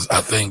say is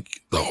I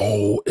think the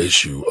whole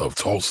issue of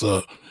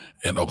Tulsa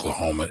and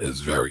Oklahoma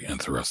is very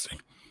interesting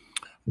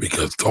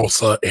because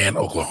Tulsa and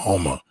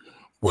Oklahoma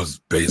was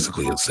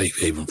basically a safe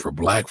haven for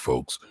Black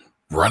folks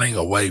running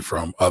away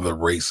from other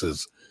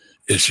races,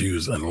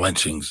 issues, and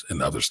lynchings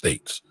in other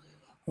states.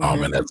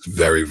 Mm-hmm. And that's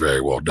very, very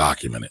well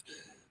documented.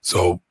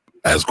 So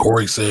as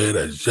Corey said,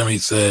 as Jimmy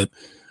said,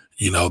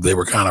 they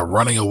were kind of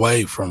running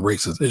away from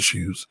racist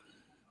issues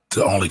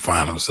to only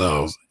find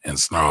themselves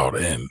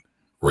ensnarled in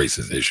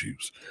racist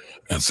issues.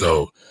 And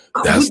so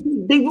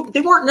they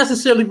weren't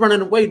necessarily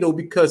running away though,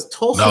 because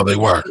Tulsa. No, they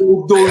were.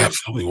 They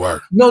absolutely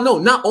were. No,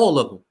 not all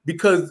of them,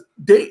 because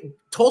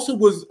Tulsa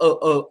was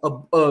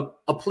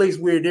a place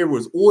where there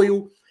was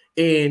oil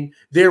and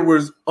there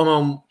was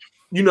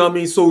you know what I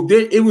mean? So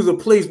it was a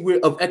place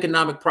of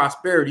economic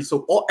prosperity.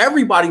 So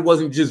everybody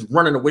wasn't just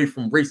running away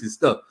from racist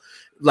stuff.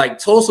 Like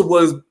Tulsa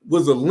was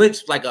a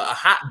lynch, like a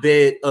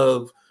hotbed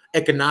of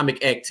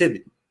economic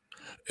activity.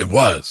 It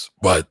was,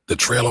 but the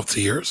Trail of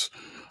Tears,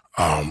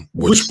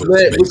 which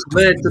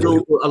led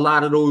to a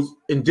lot of those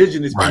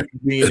indigenous people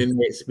being in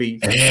that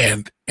space,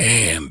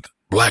 and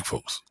Black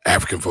folks,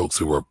 African folks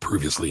who were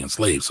previously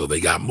enslaved, so they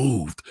got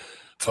moved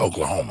to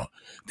Oklahoma.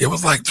 There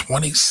was like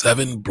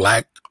 27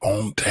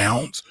 Black-owned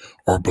towns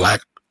or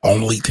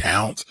Black-only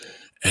towns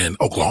in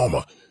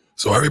Oklahoma.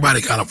 So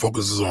everybody kind of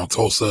focuses on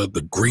Tulsa,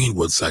 the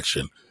Greenwood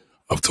section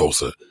of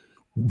Tulsa,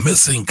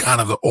 missing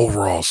kind of the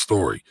overall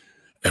story.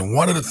 And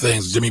one of the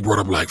things, Jimmy brought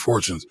up Black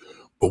Fortunes,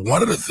 but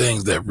one of the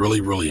things that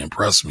really, really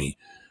impressed me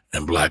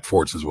in Black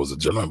Fortunes was a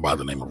gentleman by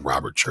the name of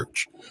Robert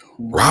Church.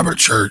 Robert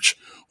Church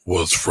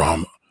was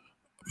from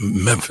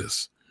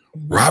Memphis.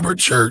 Robert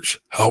Church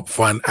helped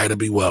fund Ida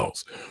B.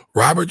 Wells.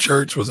 Robert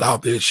Church was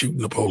out there shooting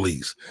the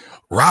police.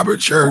 Robert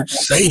Church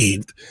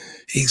saved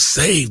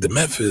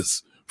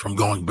Memphis from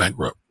going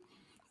bankrupt,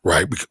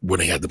 right? When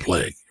they had the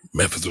plague.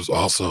 Memphis was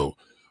also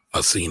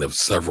a scene of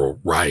several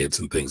riots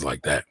and things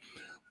like that.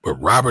 But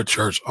Robert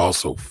Church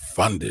also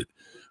funded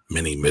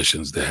many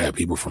missions that had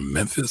people from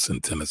Memphis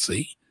and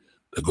Tennessee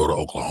to go to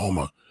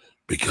Oklahoma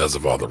because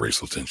of all the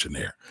racial tension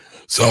there.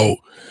 So,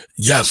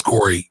 yes,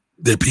 Corey,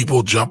 did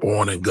people jump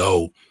on and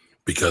go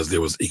because there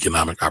was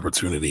economic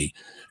opportunity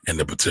and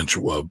the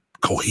potential of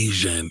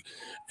cohesion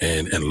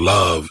and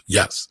love?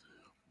 Yes,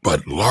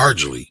 but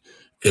largely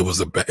it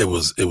was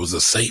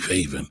a safe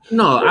haven.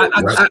 No,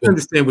 I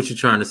understand what you're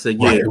trying to say.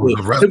 Right. Yeah,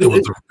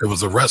 it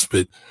was a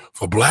respite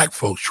for Black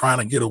folks trying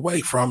to get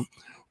away from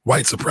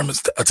white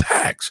supremacist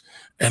attacks.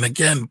 And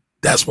again,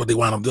 that's what they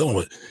wound up dealing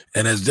with.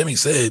 And as Jimmy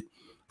said,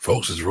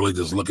 folks is really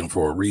just looking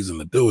for a reason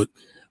to do it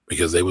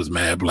because they was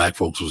mad Black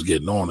folks was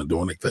getting on and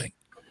doing their thing.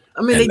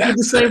 I mean, they did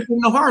the same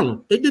thing to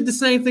Harlem. They did the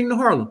same thing to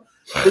Harlem.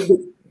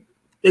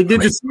 They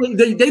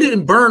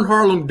didn't burn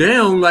Harlem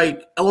down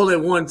like all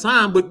at one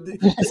time, but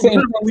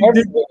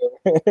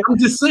I'm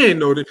just saying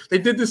though, they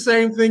did the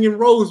same thing in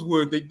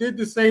Rosewood. They did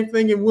the same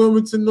thing in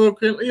Wilmington, North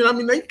Carolina. You know, I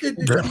mean, they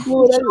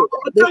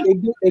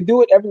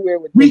do it everywhere.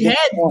 We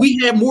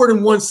had more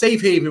than one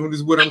safe haven.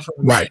 Is what I'm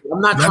trying to say. I'm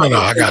not. No,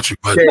 I got you.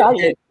 But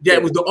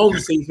that was the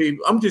only safe haven.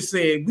 I'm just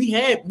saying we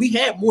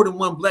had more than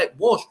one Black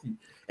Wall Street,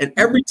 and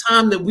every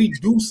time that we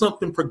do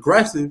something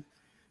progressive,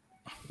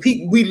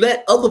 we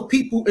let other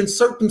people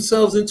insert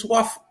themselves into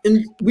our,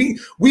 and we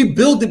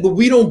build it, but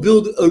we don't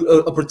build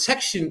a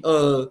protection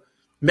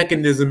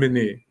mechanism in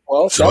there.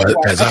 Well, so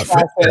as I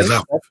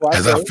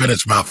say.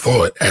 finish my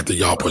thought after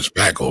y'all push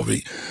back,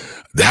 Ovi,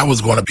 that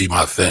was going to be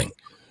my thing.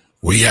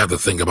 We have to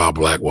think about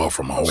Black wealth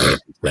from a holistic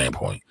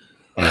standpoint,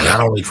 not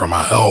only from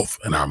our health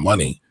and our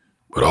money,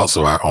 but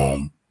also our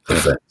own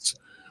defense.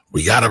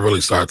 We got to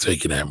really start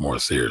taking that more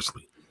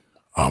seriously.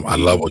 I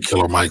love what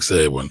Killer Mike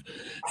said when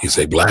he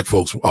said Black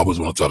folks always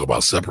want to talk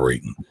about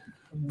separating,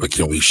 but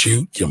can we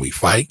shoot? Can we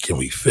fight? Can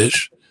we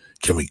fish?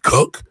 Can we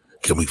cook?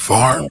 Can we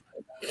farm?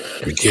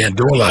 We can't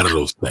do a lot of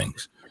those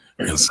things,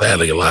 and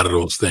sadly, a lot of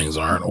those things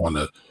aren't on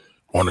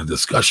the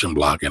discussion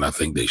block, and I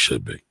think they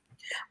should be.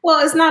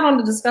 Well, it's not on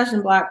the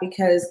discussion block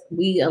because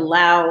we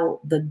allow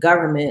the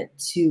government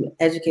to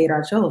educate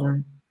our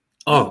children.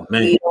 Oh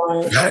man, we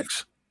don't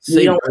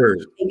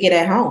think it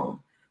at home.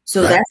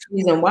 So that's the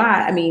reason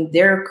why. I mean,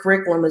 their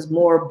curriculum is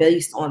more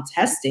based on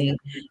testing,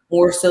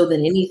 more so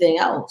than anything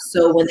else.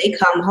 So when they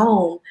come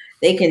home,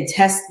 they can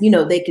test,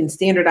 they can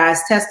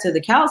standardize tests till the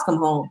cows come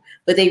home,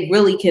 but they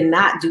really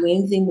cannot do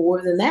anything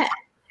more than that.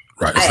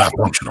 Right. It's not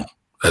functional.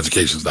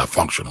 Education's not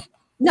functional.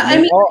 No,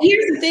 I mean,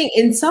 here's the thing.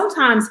 And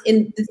sometimes,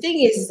 and the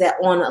thing is that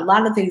on a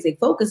lot of things they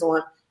focus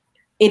on,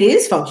 it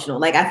is functional.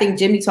 Like I think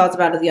Jimmy talked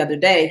about it the other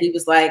day. He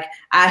was like,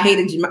 I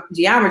hated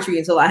geometry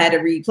until I had to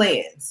read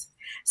plans.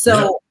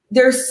 So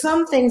there's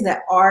some things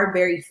that are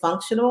very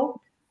functional,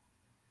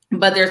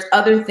 but there's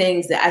other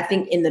things that I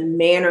think in the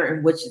manner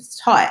in which it's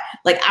taught.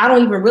 Like I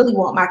don't even really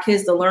want my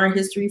kids to learn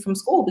history from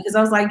school because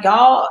I was like,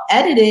 y'all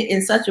edit it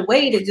in such a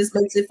way that just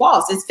makes it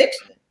false. It's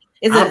fiction.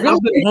 I've been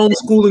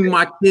homeschooling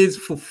my kids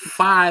for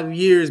 5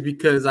 years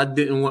because I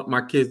didn't want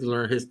my kids to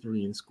learn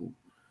history in school.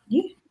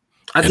 Yeah.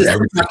 I just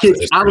took my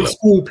kids out of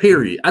school,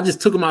 period. I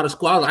just took them out of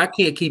school. I was like, I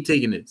can't keep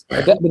taking this.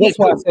 But that's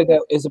why I said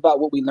that it's about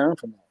what we learn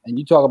from that. And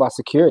you talk about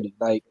security.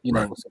 Like,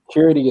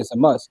 security is a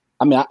must.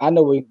 I mean, I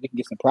know we can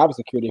get some private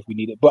security if we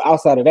need it. But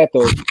outside of that,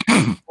 though,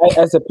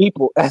 as a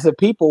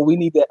people, we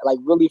need to like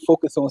really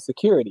focus on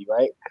security,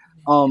 right?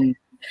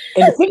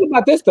 And think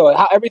about this though,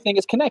 how everything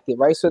is connected,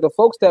 right? So the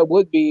folks that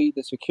would be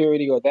the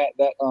security or that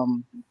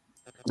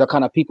the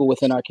kind of people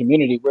within our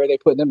community, where are they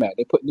putting them at?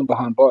 They're putting them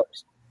behind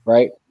bars,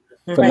 right?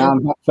 For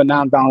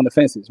non-violent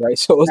offenses, right?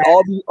 So it's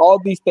all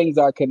these things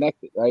are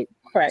connected, right?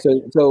 Correct.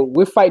 So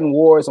we're fighting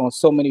wars on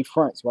so many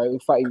fronts, right? We're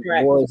fighting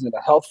wars in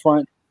the health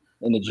front,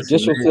 in the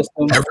judicial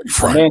system,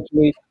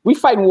 financially. We're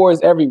fighting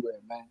wars everywhere,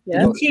 man.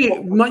 Yeah.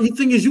 The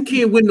thing is, you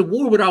can't win the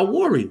war without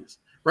warriors.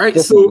 Right,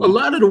 so a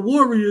lot of the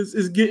warriors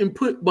is getting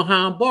put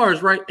behind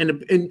bars, right?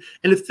 And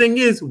the thing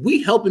is,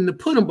 we helping to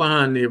put them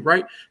behind there,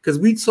 right? Because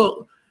we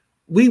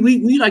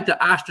like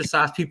to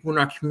ostracize people in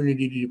our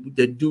community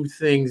that do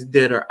things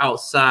that are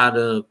outside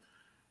of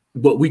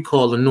what we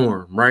call the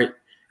norm, right?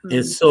 Mm-hmm.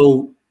 And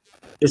so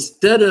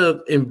instead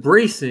of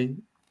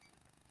embracing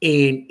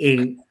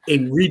and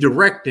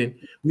redirecting,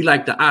 we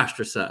like to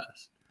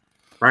ostracize.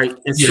 Right,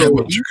 and so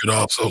but you could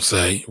also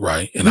say,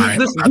 right, and let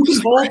me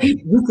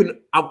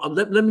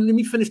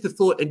finish the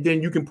thought, and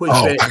then you can push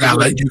back. I gotta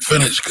let you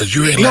finish because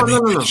you ain't let me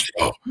finish.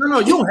 No,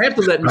 you don't have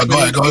to let me. Go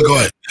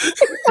ahead.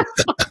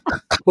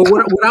 But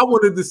what I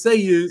wanted to say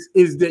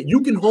is that you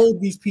can hold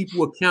these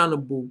people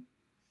accountable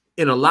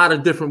in a lot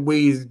of different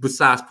ways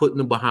besides putting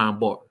them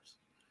behind bars.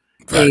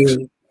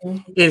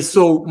 And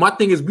so my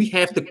thing is we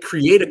have to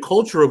create a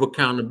culture of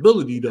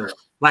accountability though.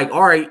 Like,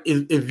 all right,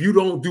 if you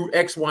don't do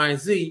X, Y, and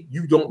Z,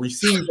 you don't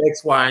receive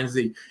X, Y, and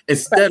Z.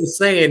 Instead of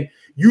saying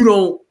you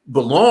don't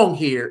belong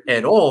here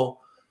at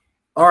all.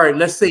 All right,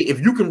 let's say if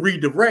you can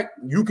redirect,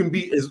 you can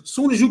be as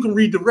soon as you can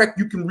redirect,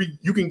 you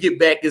can get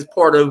back as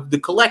part of the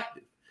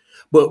collective.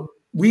 But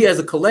we as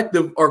a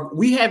collective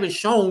we haven't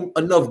shown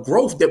enough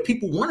growth that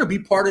people want to be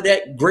part of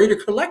that greater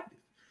collective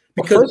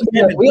because we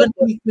haven't done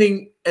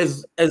anything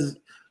as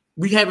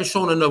we haven't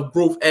shown enough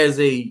growth as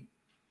a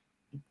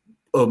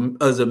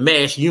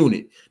mass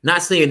unit,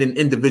 not saying in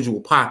individual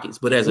pockets,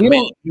 but as a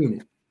mass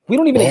unit. We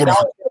don't even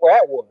acknowledge that we're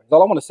at war. That's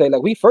all I want to say.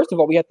 Like first of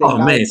all, we have to. Oh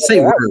man,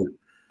 say word.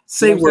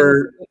 Say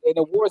word. And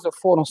the wars are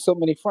fought on so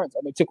many fronts.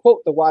 I mean, to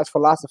quote the wise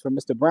philosopher,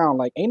 Mr. Brown,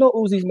 like, ain't no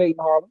Uzis made in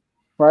Harlem,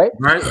 right?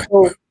 Right.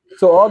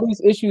 So all these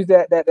issues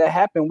that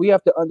happen, we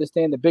have to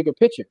understand the bigger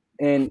picture,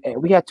 and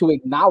we have to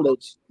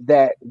acknowledge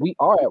that we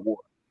are at war.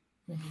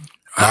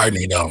 All right,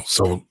 Nino.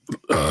 So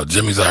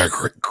Jimmy's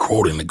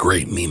quoting the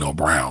great Nino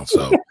Brown.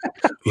 So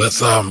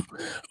let's go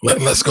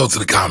to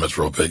the comments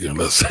real quick and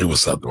let's say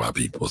what's up to our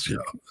peoples.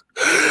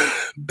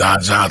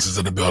 Don Johnson's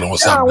in the building.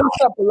 What's up?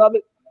 What's up,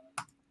 beloved?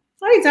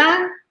 Hey,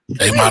 Don.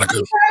 Hey, Monica.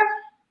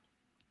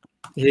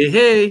 Hey.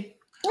 Hey,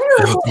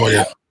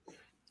 Latoya.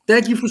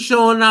 Thank you for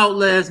showing out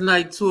last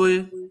night,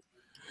 Toya.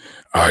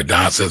 All right,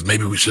 Don says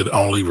maybe we should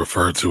only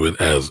refer to it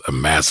as a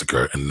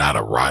massacre and not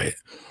a riot.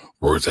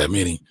 Words that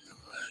meaning.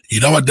 You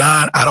know what,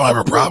 Don? I don't have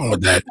a problem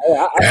with that.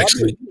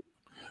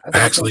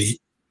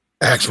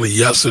 Actually,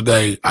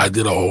 yesterday I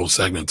did a whole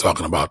segment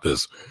talking about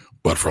this,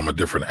 but from a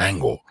different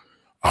angle.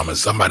 And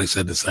somebody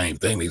said the same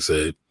thing. They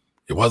said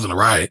it wasn't a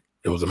riot;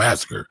 it was a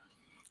massacre.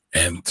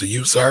 And to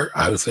you, sir,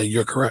 I would say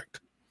you're correct.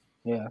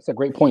 Yeah, that's a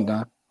great point,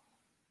 Don.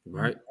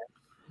 Right.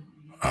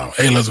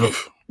 Hey,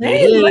 Elizabeth.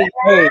 Hey,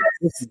 Hey,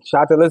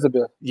 shout out to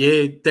Elizabeth.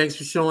 Yeah, thanks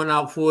for showing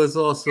out for us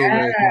also.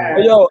 Yeah.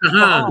 Hey, yo,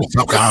 What's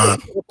up,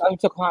 Khan?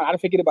 I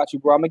didn't forget about you,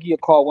 bro. I'm gonna give you a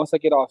call once I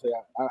get off here.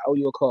 I owe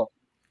you a call.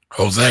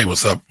 Jose,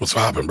 what's up? What's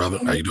poppin', brother?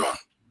 How you doing?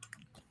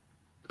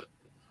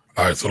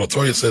 All right, so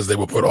Latoya says they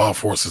will put all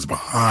forces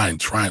behind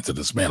trying to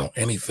dismantle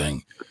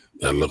anything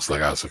that looks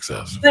like our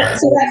success. But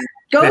so that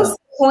goes to the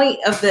point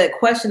of the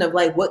question of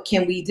like, what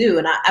can we do?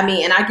 And I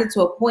mean, and I get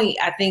to a point,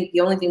 I think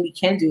the only thing we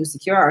can do is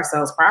secure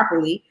ourselves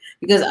properly,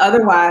 because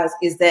otherwise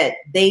is that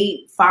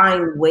they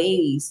find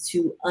ways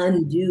to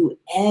undo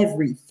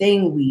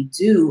everything we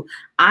do.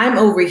 I'm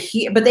over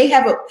here, but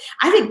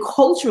I think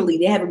culturally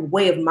they have a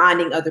way of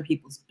minding other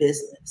people's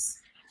business.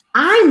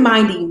 I'm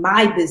minding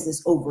my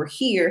business over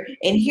here,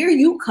 and here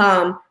you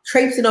come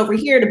traipsing over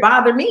here to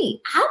bother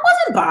me. I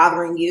wasn't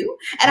bothering you.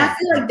 And I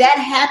feel like that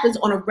happens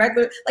on a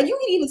regular, like you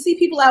can even see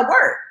people at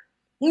work,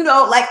 you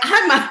know, like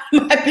I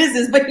mind my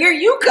business, but here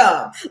you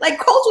come. Like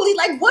culturally,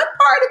 like what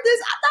part of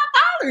this? I'm not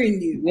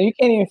bothering you. You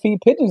can't even feed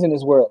pigeons in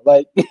this world.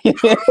 Like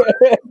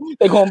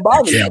they're gonna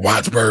bother you. Can't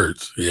watch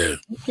birds. Yeah.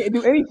 You can't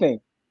do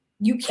anything.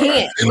 You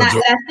can't. And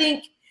I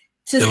think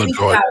to speak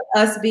about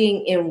us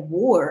being in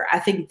war, I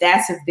think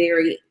that's a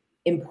very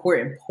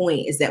important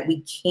point, is that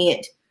we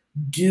can't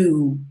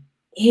do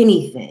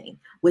anything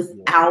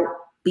without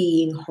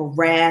being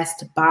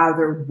harassed,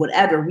 bothered,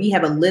 whatever. We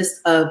have a list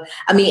of,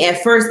 I mean,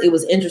 at first it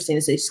was interesting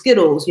to say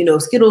Skittles, you know,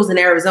 Skittles in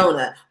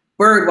Arizona,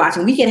 bird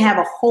watching. We can have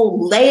a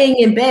whole laying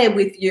in bed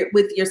with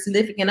your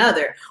significant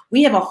other.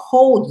 We have a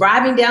whole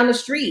driving down the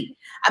street.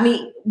 I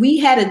mean, we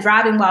had a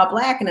driving while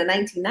black in the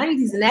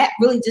 1990s, and that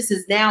really just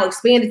has now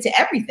expanded to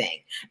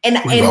everything.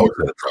 We've always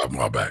had a driving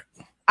while black.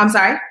 I'm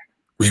sorry?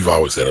 We've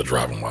always had a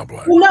driving while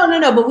black. Well,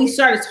 no, but we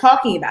started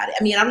talking about it.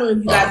 I mean, I don't know if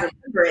you guys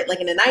remember it. Like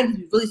in the 90s,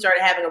 we really started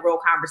having a real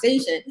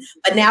conversation,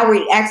 but now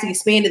we actually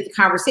expanded the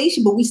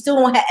conversation, but we still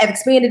don't have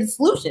expanded the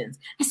solutions.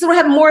 I still don't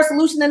have more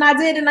solution than I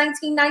did in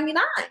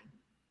 1999.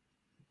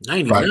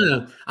 99?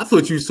 Right. I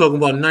thought you was talking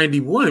about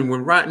 91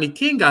 when Rodney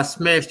King got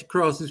smashed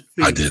across his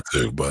face. I did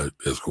too, but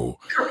it's cool.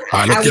 All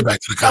right, let's get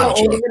back to the comments.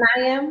 Older than I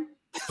am.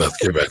 Let's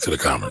get back to the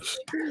comments.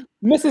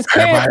 Mrs.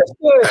 Cam,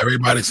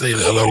 everybody say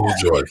hello to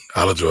Joy.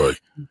 Hello, Joy.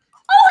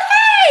 Oh,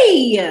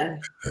 hey!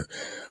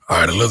 All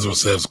right, Elizabeth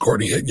says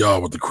Courtney hit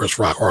y'all with the Chris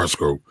Rock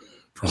horoscope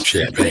from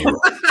Champagne.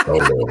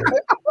 Elizabeth.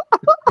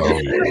 All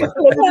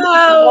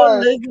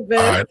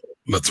right,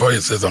 Latoya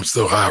says I'm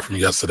still high from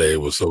yesterday. It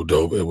was so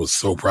dope. It was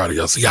so proud of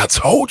y'all. See, I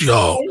told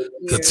y'all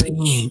the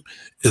team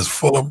is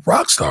full of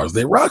rock stars.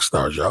 They rock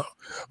stars, y'all.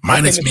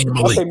 Minus me and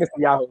Malik.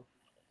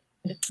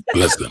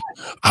 Listen,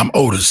 I'm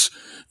Otis.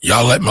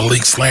 Y'all let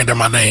Malik slander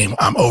my name.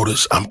 I'm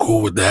Otis. I'm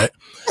cool with that.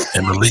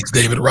 And Malik's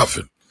David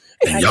Ruffin.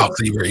 And y'all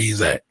see where he's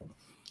at.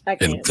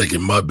 And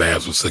taking mud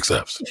baths with 6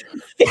 Fs.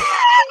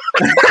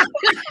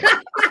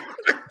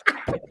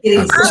 Hey,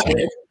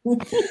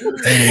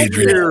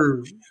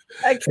 Adrian.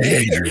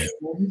 Hey, Adrian.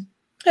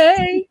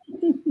 Hey.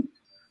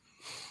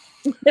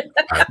 All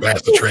right,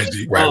 Master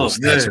Tracy, right with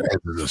snatching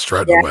edges and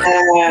strutting away.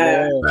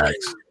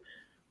 Thanks.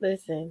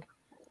 Listen.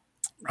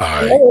 All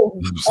right.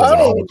 Elizabeth says I'm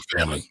home with the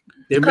family.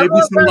 There may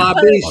be some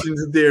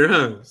libations there,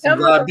 huh? Some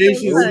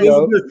libations. Here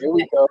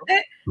we go.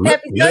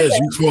 Yes,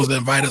 you're supposed to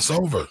invite us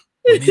over.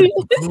 We need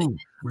some food.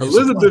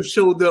 Elizabeth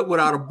showed up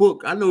without a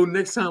book. I know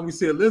next time we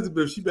see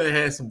Elizabeth, she better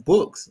have some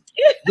books.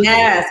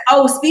 Yes.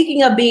 Oh,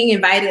 speaking of being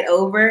invited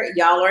over,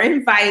 y'all are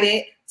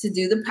invited to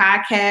do the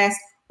podcast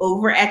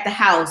over at the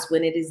house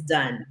when it is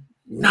done.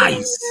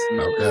 Nice.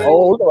 Okay.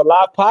 Oh, we got a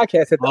live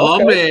podcast.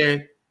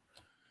 Man.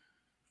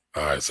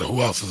 All right. So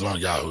who else is on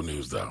Yahoo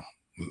News though?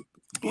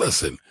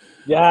 Listen.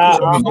 Yeah.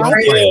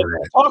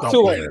 Talk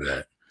to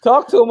him.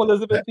 Talk to him,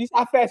 Elizabeth. You see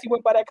how fast he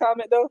went by that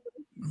comment though?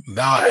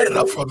 No, I had it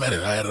up for a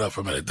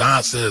minute.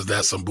 Don says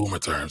that's some boomer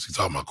terms. He's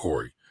talking about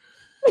Corey.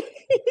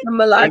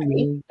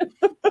 Malaki.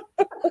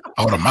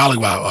 Oh, the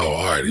Mollywop. Oh,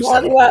 all right.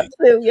 Mollywop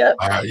too, yep.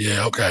 All right,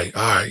 yeah, okay.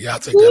 All right, y'all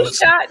take Who that.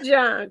 Shot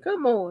John?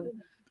 Come on.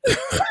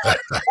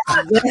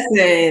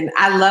 Listen,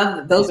 I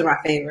love those are my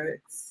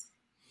favorites.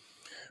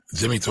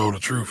 Jimmy told the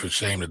truth and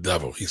shame the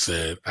devil. He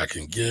said, I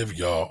can give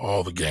y'all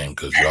all the game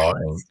because y'all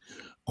ain't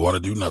going to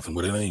do nothing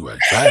with it anyway.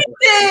 Right?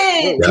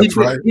 That's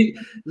right.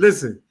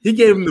 Listen, he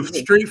gave him the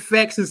straight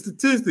facts and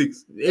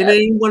statistics, and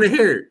they ain't want to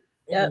hear it.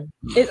 Yep.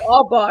 It's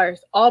all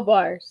bars. All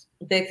bars.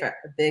 Big facts.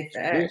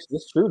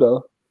 It's true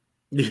though.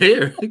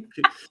 Yeah.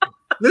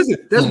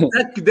 Listen,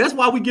 that's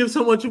why we give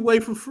so much away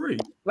for free.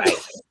 Right.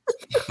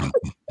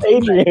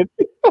 Adrian.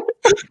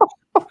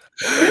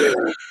 Hey,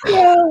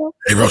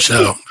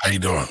 Rochelle. How you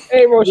doing?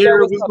 Hey, Rochelle. Yeah,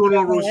 what's going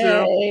on,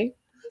 Rochelle?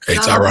 Hey,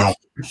 Tyrone.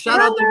 Shout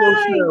out to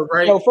Rochelle,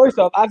 right? Yo, first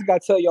off, I just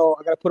got to tell y'all,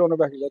 I got to put on the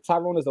record.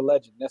 Tyrone is a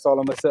legend. That's all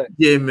I'm going to say.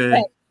 Yeah,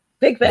 man.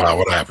 Big fan. Wow,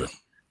 what happened?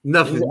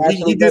 Nothing.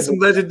 He did some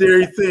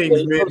legendary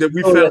things, man, that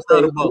we found out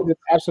about. He's an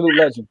absolute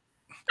legend.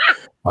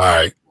 All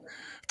right.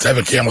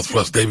 Tevin Campbell's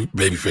plus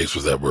babyface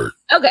was that word.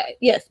 Okay,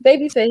 yes,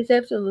 babyface,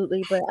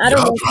 absolutely. But I don't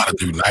Y'all know. trying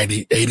to do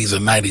 80s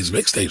and 90s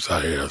mixtapes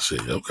out here.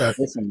 Shit, okay.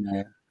 Listen,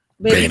 man.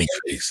 Banny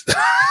face.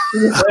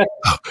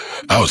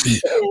 Oh, see.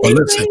 But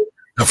listen,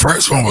 the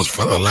first one was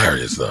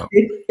hilarious, though.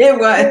 It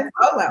was.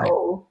 Oh, like,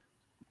 oh.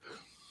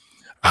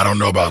 I don't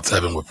know about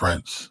Tevin with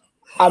Prince.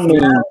 I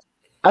mean,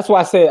 that's why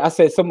I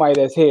said somebody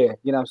that's here.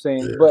 You know what I'm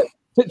saying? Yeah. But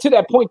to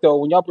that point, though,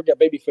 when y'all bring up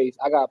Babyface,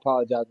 I gotta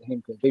apologize to him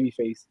because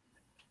Babyface,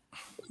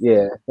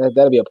 yeah,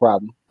 that'll be a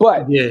problem.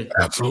 But Yeah,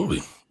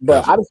 absolutely.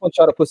 But I just want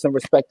y'all to put some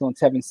respect on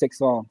Tevin's 6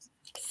 songs.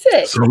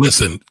 6. So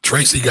listen,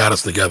 Tracy got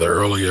us together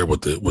earlier with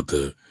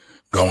the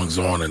goings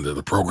on and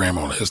the program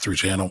on the History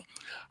Channel.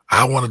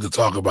 I wanted to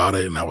talk about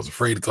it, and I was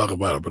afraid to talk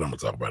about it, but I'm gonna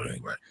talk about it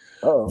anyway.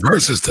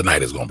 Versus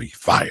tonight is gonna be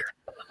fire.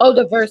 Oh,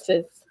 the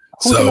verses.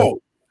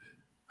 So,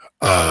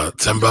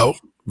 Timbo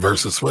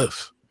versus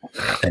Swift,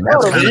 and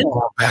that's kind of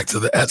going back to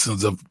the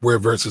essence of where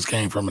verses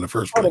came from in the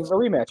first place. Oh, the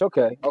rematch.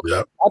 Okay. Yep. I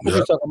thought you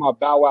were talking about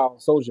Bow Wow and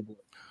Soulja Boy.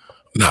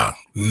 No.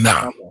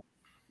 Okay.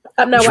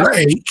 I'm not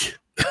Drake.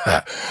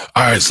 All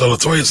right. So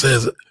Latoya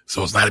says,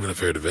 so it's not even a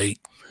fair debate.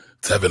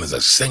 Tevin is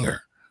a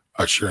singer.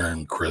 Usher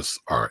and Chris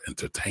are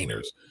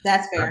entertainers.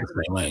 That's fair.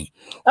 Okay.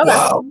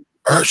 Wow.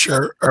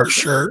 Usher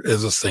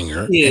is a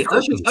singer. Yeah,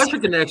 Usher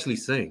can actually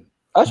sing.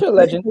 Usher a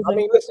legend. I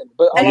mean, listen,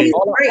 but all I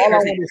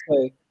want to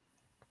say.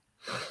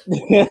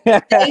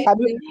 Exactly.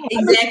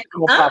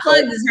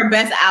 Unplugged is her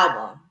best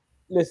album.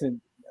 Listen,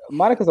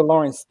 Monica's a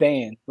Lawrence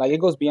stan. Like, it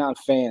goes beyond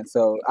fans.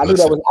 So I knew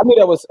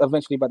that was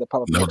eventually about the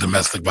pop. No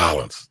domestic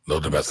violence. No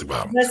domestic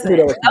violence.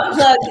 Listen,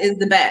 Unplugged is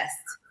the best.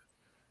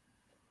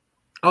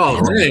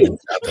 Oh, man.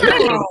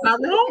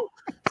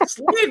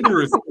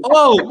 Slanderous.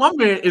 Oh, my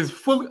man is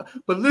fully.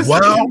 But listen,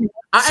 well,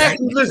 I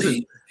actually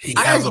listen.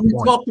 I actually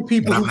talk to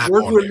people who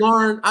work with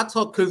Lauren. I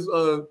talk because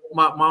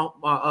my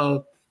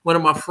one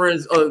of my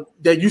friends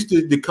that used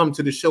to come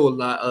to the show a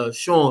lot,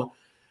 Sean,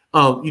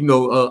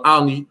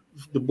 Alney,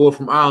 the boy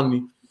from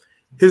Alney,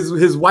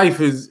 his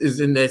wife is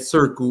in that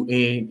circle,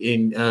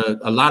 and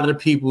a lot of the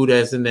people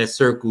that's in that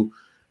circle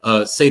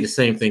say the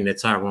same thing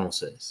that Tyrone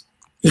says.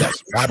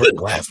 Yes, Robert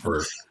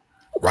Glasper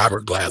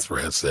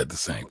has said the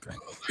same thing,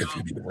 if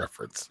you need a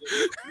reference.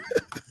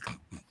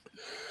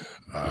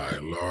 All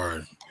right,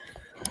 Lord.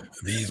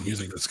 These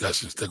music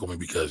discussions tickle me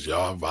because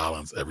y'all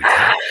violence every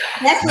time.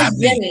 That's not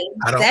Jimmy.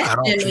 I don't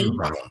choose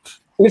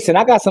violence. Listen,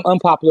 I got some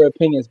unpopular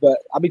opinions, but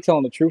I'll be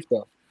telling the truth,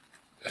 though.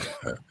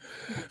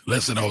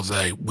 Listen,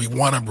 Jose, we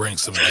want to bring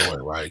some joy,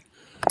 right?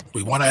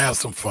 We want to have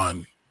some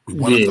fun. We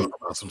want to talk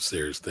about some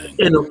serious things.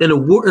 In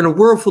a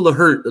world full of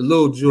hurt, a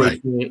little joy.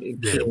 Right.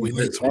 Yeah, we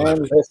need some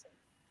levity.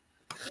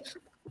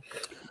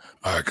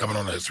 All right, coming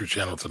on the History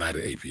Channel tonight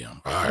at 8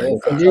 p.m. All right.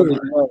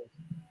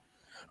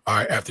 All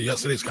right. After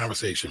yesterday's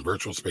conversation,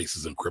 virtual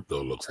spaces and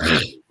crypto looks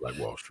like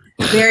Wall Street.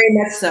 Very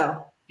much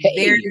so.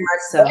 Very much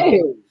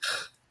so.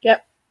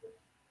 Yep.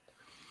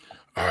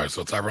 All right.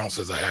 So Tyrone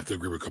says, I have to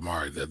agree with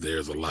Kamari that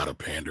there's a lot of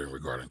pandering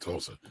regarding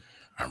Tulsa.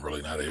 I'm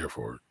really not here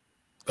for it.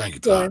 Thank you,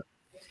 Ty.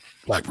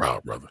 Black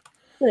proud, brother.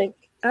 Like,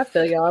 I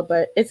feel y'all,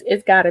 but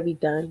it's got to be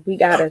done. We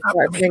got to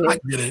start bringing. I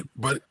get it,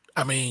 but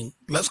I mean,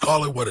 let's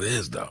call it what it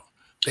is, though.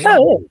 They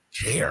don't really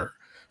care,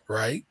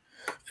 right?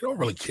 They don't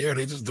really care.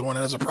 They're just doing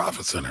it as a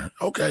profit center.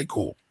 Okay,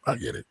 cool. I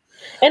get it.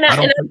 And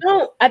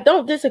I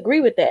don't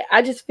disagree with that.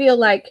 I just feel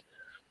like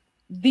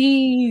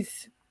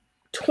these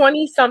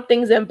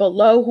 20-somethings and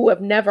below who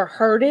have never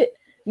heard it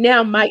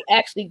now might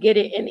actually get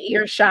it in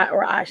earshot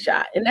or eye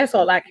shot, and that's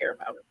all I care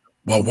about.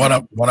 Well,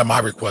 one of my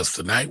requests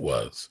tonight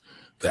was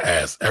to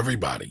ask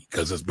everybody,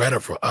 because it's better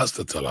for us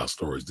to tell our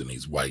stories than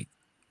these white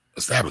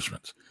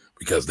establishments,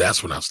 because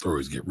that's when our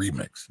stories get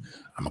remixed.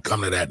 I'm gonna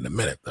come to that in a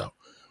minute, though.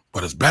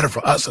 But it's better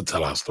for us to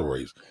tell our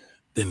stories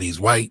than these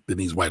white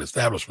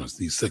establishments,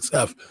 these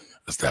 6F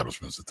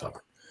establishments to tell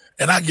them.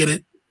 And I get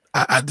it,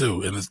 I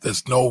do, and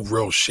there's no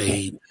real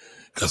shade,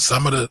 because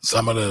some of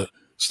the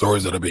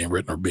stories that are being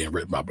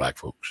written by Black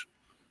folks,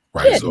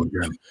 right? Yeah. So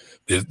again,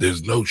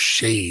 there's no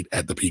shade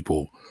at the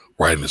people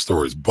writing the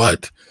stories,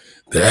 but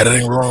the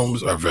editing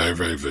rooms are very,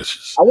 very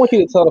vicious. I want you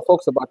to tell the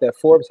folks about that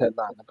Forbes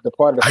headline. The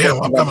part of the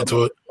I'm coming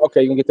to it.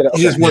 Okay, you can get to that.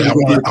 Okay. I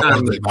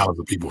want to acknowledge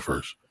the people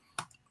first.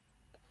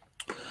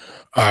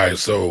 All right,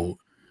 so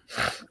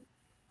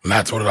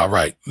not tweeted all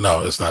right.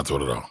 No, it's not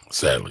tweeted all,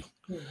 sadly.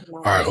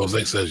 All right,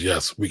 Jose says,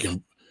 yes, we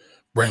can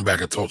bring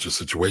back a Tulsa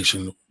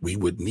situation. We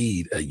would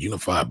need a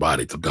unified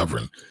body to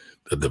govern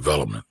the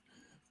development,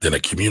 then a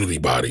community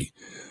body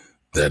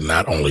that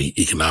not only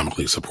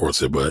economically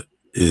supports it, but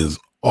is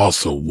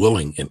also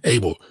willing and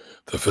able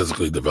to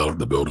physically develop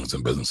the buildings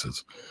and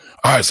businesses.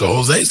 All right, so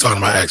Jose's talking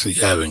about actually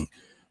having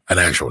an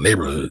actual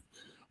neighborhood,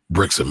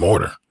 bricks and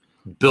mortar.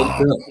 Built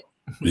up.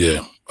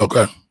 Yeah,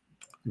 okay.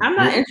 I'm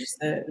not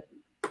interested.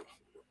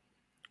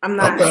 I'm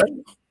not.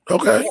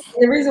 Okay.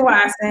 The reason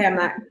why I say I'm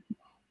not.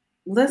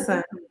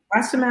 Listen,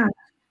 watch your mouth.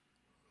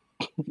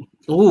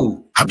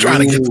 Ooh, I'm trying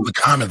to get to the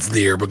comments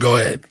there, but go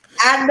ahead.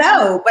 I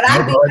know, but I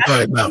think we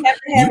have to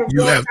have a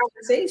real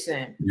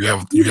conversation. You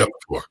have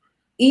before.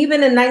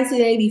 Even in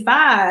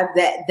 1985,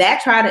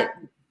 that tried to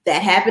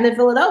that happened in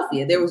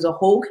Philadelphia. There was a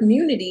whole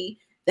community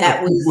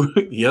that was.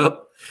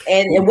 Yep.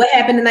 And what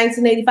happened in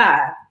 1985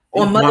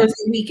 on Mother's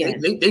Day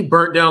weekend? They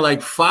burnt down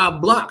like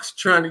 5 blocks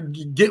trying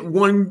to get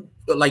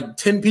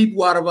 10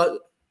 people out of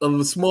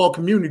a small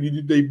community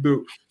that they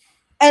built.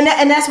 And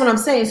that's what I'm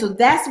saying. So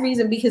that's the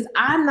reason, because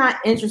I'm not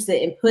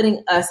interested in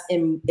putting us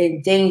in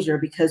danger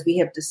because we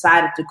have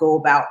decided to go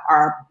about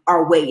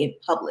our way in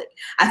public.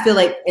 I feel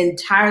like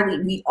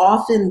we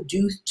often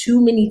do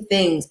too many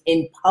things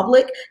in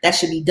public that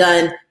should be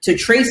done, to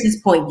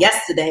Tracy's point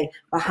yesterday,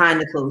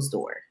 behind the closed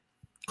door.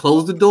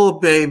 Close the door,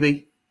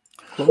 baby.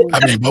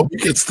 I mean, but we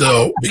can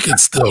still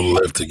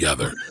live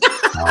together.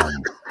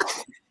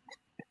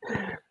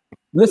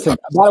 Listen,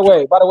 by the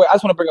way, I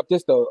just want to bring up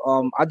this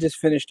though. I just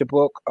finished the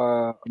book.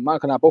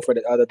 Monica and I both read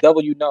it. The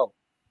Devil You Know,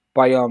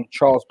 by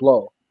Charles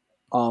Blow,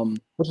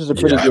 which is a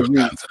pretty good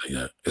read. It's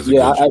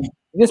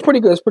pretty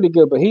good. It's pretty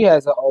good. But he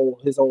has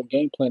his own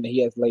game plan that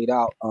he has laid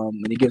out.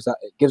 And he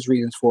gives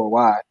reasons for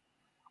why.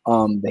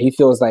 That he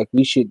feels like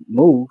we should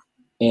move,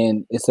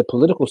 and it's a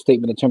political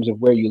statement in terms of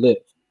where you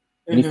live.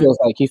 And he feels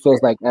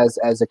like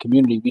as a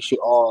community we should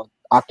all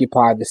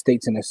occupy the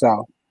states in the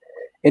South.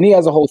 And he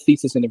has a whole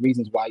thesis and the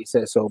reasons why he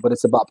says so, but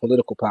it's about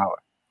political power.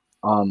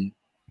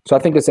 So I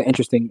think it's an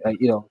interesting,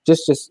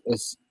 just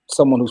as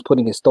someone who's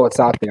putting his thoughts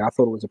out there, I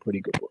thought it was a pretty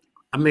good book.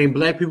 I mean,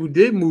 black people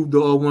did move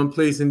to all one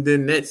place, and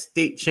then that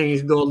state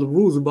changed all the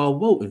rules about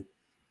voting.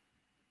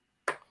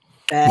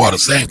 Well, the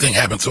same thing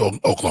happened to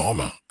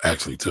Oklahoma,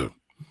 actually, too.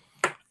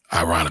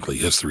 Ironically,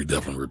 history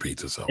definitely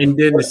repeats itself. And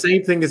then the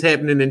same thing is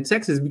happening in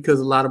Texas because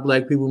a lot of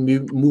black people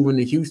moving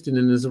to Houston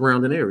and the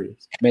surrounding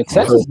areas. Man,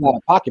 Texas is not a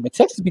pocket. But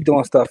Texas be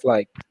doing stuff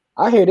like,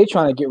 I hear they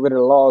trying to get rid of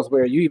the laws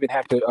where you even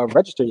have to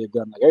register your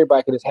gun. Like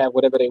everybody can just have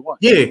whatever they want.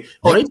 Yeah.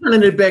 Oh, they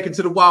turning it back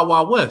into the Wild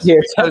Wild West. Yeah,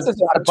 Texas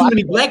too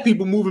many black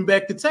people moving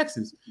back to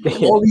Texas.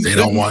 All these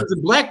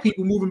black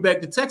people moving back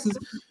to Texas.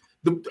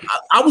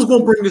 I was going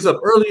to bring this up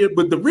earlier,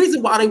 but the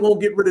reason why they won't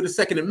get rid of the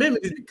Second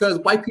Amendment is because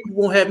white people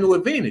won't have no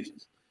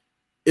advantages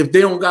if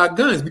they don't got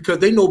guns, because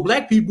they know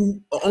black people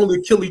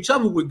only kill each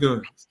other with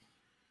guns.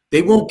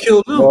 They won't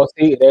kill them. Well,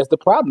 see, there's the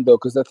problem though,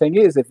 because the thing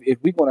is, if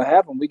we're going to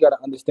have them, we got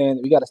to understand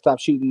that we got to stop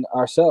shooting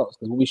ourselves.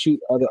 Because when we shoot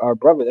our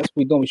brother, that's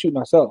what we're doing. We're shooting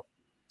ourselves.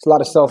 It's a lot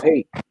of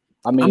self-hate.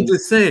 I mean, I'm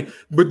just saying,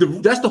 but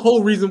that's the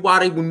whole reason why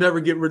they will never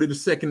get rid of the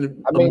Second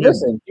Amendment.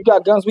 Listen, you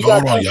got guns. We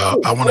got guns.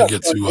 Y'all. I want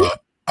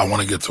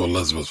to get to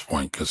Elizabeth's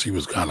point, because she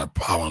was kind of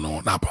but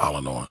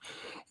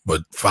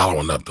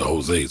following up to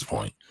Jose's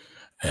point.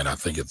 And I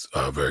think it's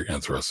very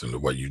interesting to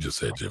what you just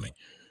said, Jimmy.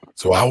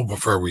 So I would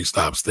prefer we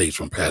stop states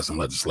from passing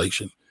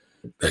legislation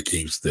that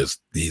keeps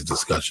these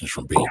discussions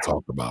from being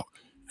talked about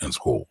in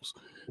schools.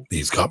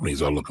 These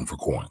companies are looking for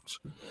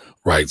coins,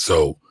 right?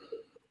 So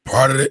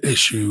part of the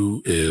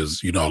issue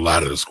is, a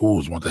lot of the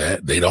schools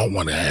they don't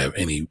want to have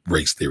any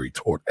race theory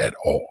taught at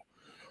all.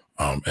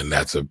 And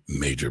that's a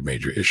major,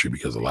 major issue,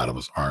 because a lot of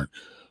us aren't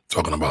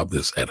talking about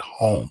this at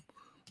home,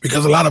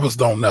 because a lot of us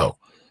don't know.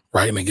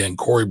 Right. And again,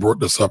 Corey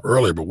brought this up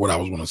earlier, but what I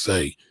was going to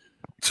say,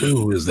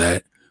 too, is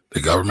that the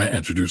government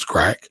introduced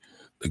crack.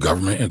 The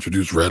government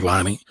introduced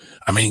redlining.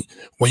 I mean,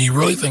 when you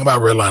really think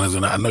about redliners,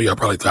 and I know y'all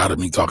probably tired of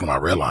me talking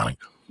about redlining,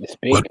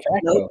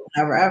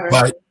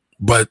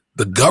 but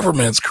the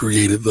government's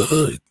created the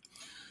hood.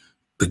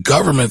 The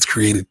government's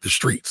created the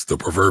streets, the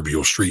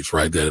proverbial streets,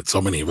 right, that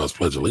so many of us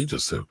pledge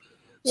allegiance to.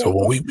 So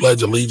when we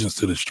pledge allegiance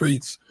to the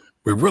streets,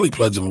 we're really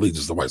pledging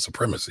allegiance to white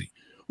supremacy.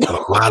 But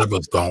a lot of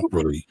us don't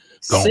really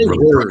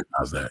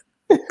recognize that.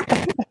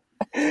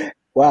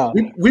 Wow.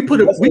 We put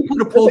a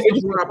post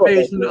on our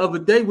page the other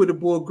day with the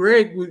boy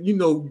Greg.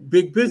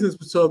 Big business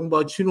was talking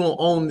about you don't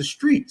own the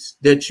streets,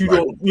 that you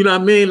don't. You know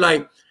what I mean?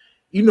 Like,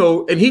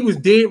 and he was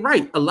dead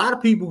right. A lot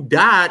of people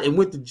died and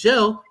went to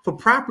jail for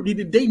property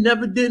that they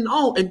never didn't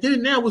own, and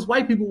then now was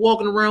white people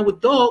walking around with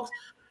dogs,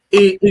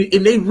 and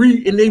they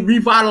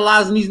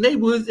revitalizing these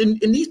neighborhoods, and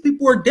these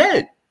people are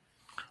dead.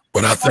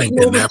 But I think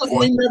in that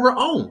point, they never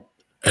owned.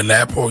 And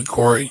that point,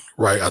 Corey,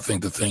 right, I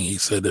think the thing he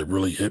said that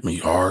really hit me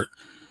hard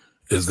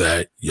is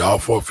that y'all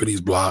fought for these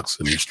blocks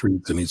and these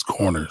streets and these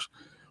corners,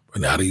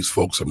 but now these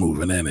folks are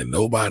moving in and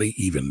nobody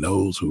even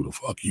knows who the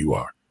fuck you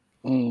are.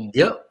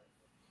 Yep.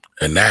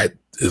 And that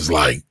is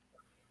like,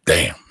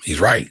 damn,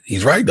 he's right.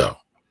 He's right, though.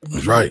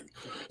 He's right.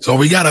 So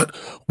we gotta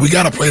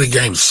play the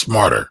game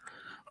smarter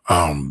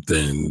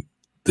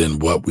than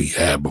what we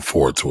had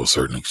before, to a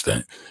certain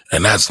extent.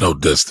 And that's no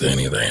diss to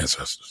any of the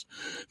ancestors.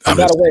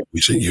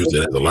 We should use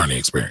it as a learning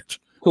experience.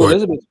 To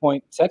Elizabeth's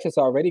point, Texas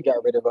already got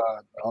rid of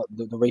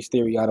the race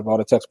theory out of all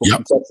the textbooks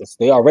in Texas.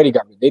 They already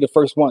got rid. They the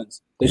first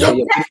ones. They said,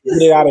 get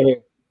it out of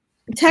here.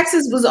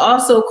 Texas was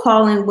also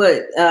calling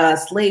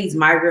slaves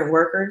migrant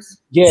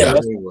workers. Yeah,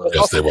 yes,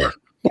 they were.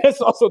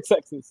 That's also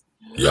Texas.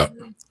 Yep.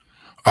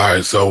 All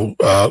right, so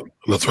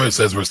Latoya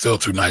says we're still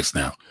too nice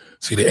now.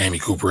 See the Amy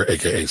Cooper,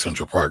 aka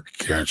Central Park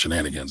Karen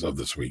shenanigans of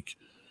this week.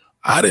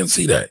 I didn't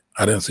see that.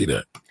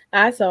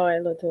 I saw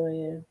it,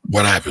 Latoya.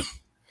 What happened?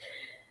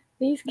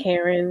 These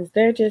Karens,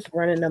 they're just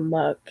running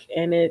amok,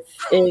 and it's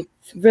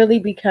really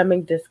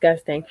becoming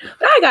disgusting.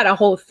 But I got a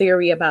whole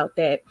theory about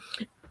that.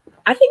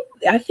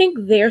 I think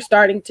they're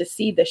starting to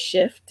see the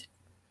shift,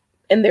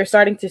 and they're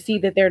starting to see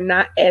that they're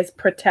not as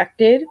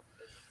protected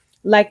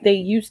like they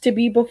used to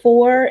be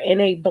before,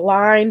 in a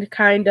blind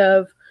kind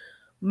of,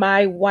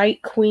 my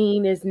white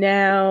queen is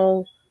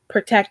now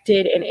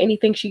protected, and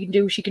anything she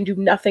can do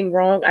nothing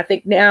wrong. I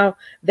think now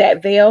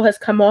that veil has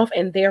come off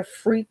and they're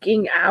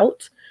freaking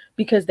out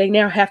because they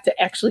now have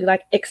to actually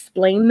like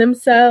explain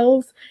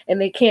themselves,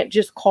 and they can't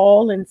just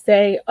call and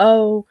say,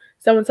 oh,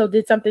 so-and-so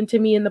did something to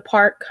me in the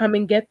park, come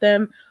and get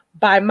them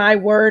by my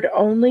word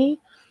only.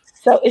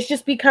 So it's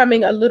just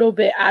becoming a little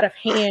bit out of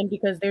hand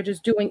because they're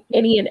just doing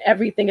any and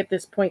everything at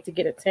this point to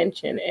get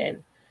attention.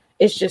 And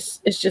it's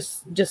just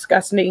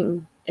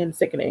disgusting and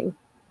sickening.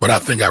 But I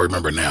think I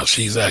remember now,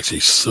 she's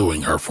actually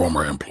suing her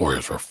former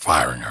employers for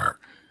firing her.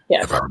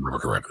 Yeah. If I remember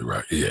correctly,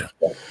 right? Yeah.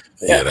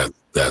 Yeah,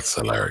 that's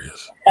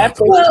hilarious.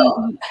 After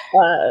she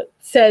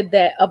said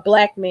that a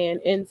black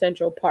man in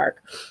Central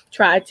Park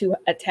tried to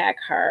attack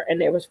her, and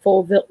there was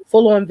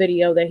full-on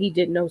video that he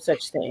did no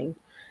such thing.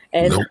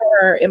 And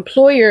her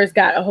employers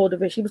got a hold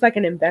of it. She was like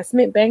an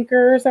investment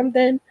banker or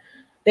something.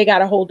 They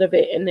got a hold of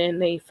it, and then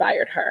they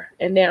fired her.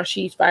 And now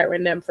she's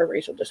firing them for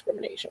racial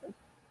discrimination.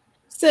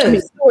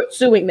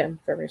 Suing them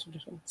for racial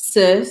discrimination.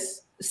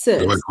 Sis.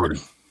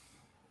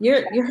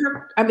 You're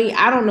her. I mean,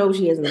 I don't know if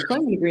she has an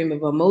employment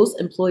agreement, but most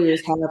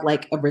employers have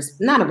like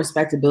not a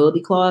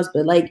respectability clause,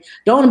 but like,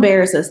 don't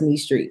embarrass us in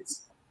these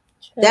streets.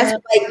 That's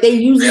like they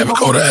usually have a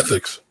code of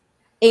ethics.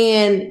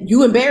 And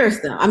you embarrass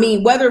them. I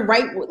mean, whether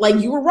right, like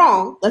you were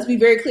wrong. Let's be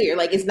very clear.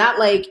 Like, it's not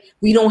like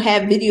we don't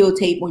have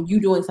videotape when you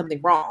doing something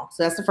wrong.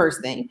 So that's the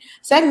first thing.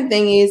 Second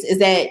thing is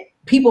that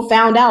people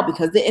found out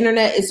because the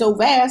internet is so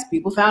vast.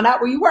 People found out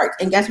where you worked,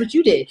 and guess what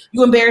you did?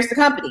 You embarrassed the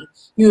company.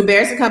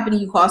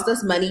 You cost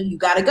us money. You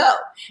got to go.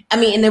 I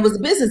mean, and it was a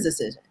business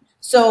decision.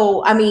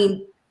 So, I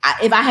mean,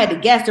 if I had to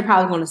guess, they're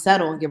probably going to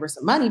settle and give her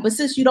some money. But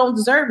sis, you don't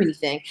deserve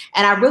anything.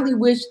 And I really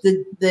wish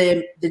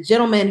the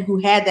gentleman who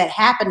had that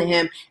happen to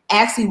him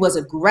actually was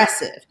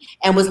aggressive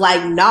and was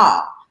like,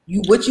 nah,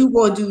 what you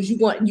going to do is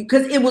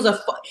because it was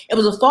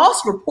a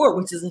false report,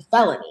 which is a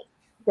felony.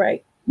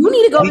 Right. You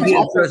need to go. I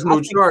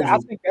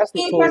think that's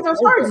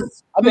the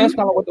charges. I mean, that's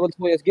kind of what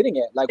Toya's getting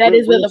at. Like, that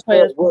is what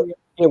the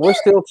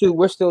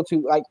we're still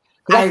too like.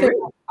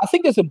 I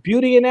think there's a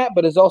beauty in that,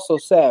 but it's also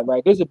sad,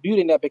 right? There's a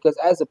beauty in that because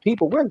as a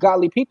people, we're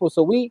godly people,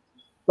 so we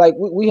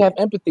have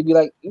empathy. We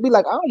like,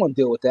 I don't want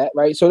to deal with that,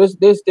 right? So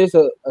there's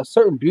a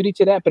certain beauty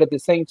to that, but at the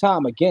same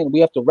time, again, we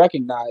have to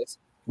recognize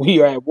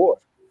we are at war.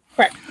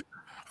 Correct.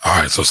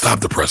 All right, so stop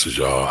the presses,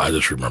 y'all. I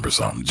just remember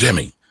something.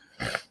 Jimmy,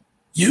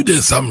 you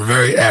did something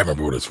very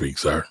admirable this week,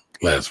 sir.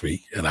 Last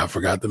week, and I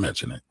forgot to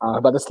mention it.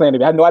 About the slander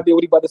me. I had no idea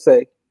what he about to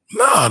say.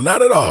 No,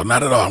 not at all.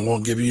 Not at all. I'm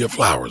going to give you your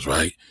flowers,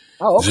 right?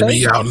 Oh, okay.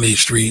 Jimmy out in these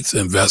streets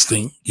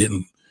investing,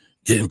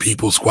 getting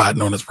people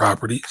squatting on his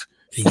properties.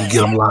 He can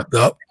get them locked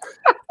up.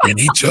 And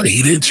he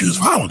didn't choose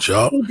violence,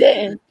 y'all. He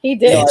didn't. He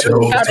chose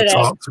to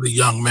talk to the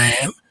young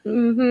man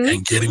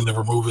and get him to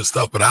remove his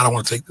stuff. But I don't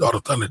want to take all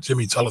the thunder.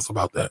 Jimmy, tell us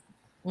about that.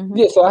 Mm-hmm.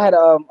 Yeah, so I had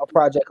a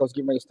project. I was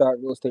getting ready to start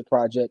a real estate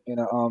project. And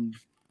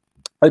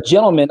a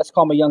gentleman, let's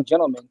call him a young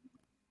gentleman,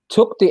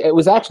 it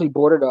was actually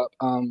boarded up.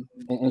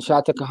 And shout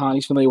out to Kahan,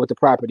 he's familiar with the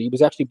property. He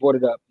was actually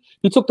boarded up.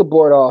 He took the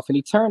board off and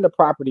he turned the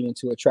property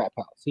into a trap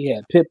house. He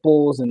had pit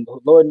bulls and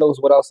Lord knows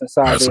what else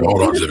inside. All right, so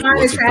hold on, Jimmy.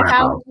 What's a trap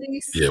house?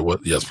 Please? Yeah,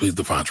 yes, please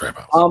define trap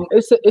house.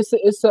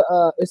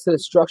 It's a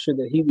structure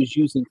that he was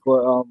using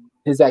for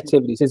his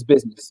activities, his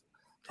business.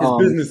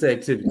 Business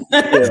activity.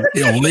 Yeah.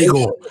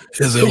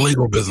 His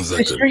illegal business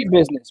activity. Street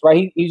business,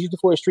 right? He's used it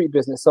for his street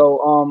business.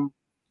 So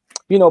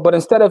but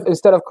instead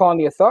of calling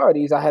the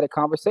authorities, I had a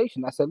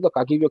conversation. I said, look,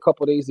 I'll give you a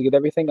couple of days to get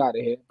everything out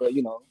of here. But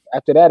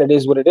after that, it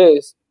is what it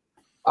is.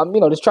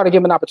 Just try to give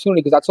him an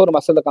opportunity because I told him,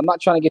 I said, look, I'm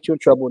not trying to get you in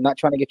trouble, not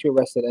trying to get you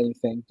arrested or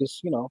anything.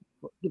 Just,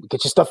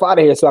 get your stuff out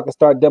of here so I can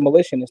start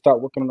demolition and start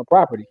working on the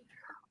property.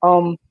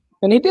 And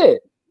he did.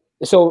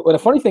 So the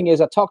funny thing is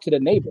I talked to the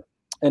neighbor,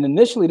 and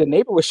initially the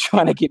neighbor was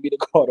trying to get me to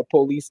call the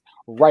police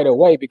right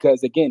away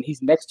because, again,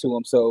 he's next to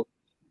him. So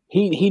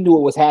he knew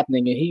what was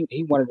happening and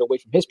he wanted away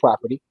from his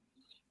property.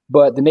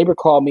 But the neighbor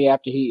called me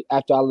after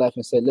I left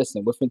and said,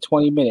 listen, within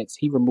 20 minutes,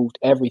 he removed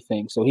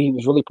everything. So he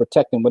was really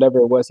protecting whatever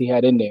it was he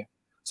had in there.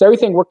 So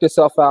everything worked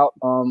itself out.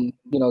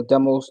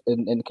 Demos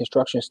and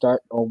construction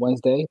start on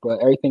Wednesday, but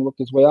everything worked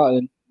its way out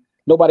and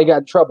nobody got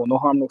in trouble. No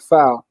harm, no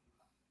foul.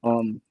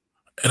 And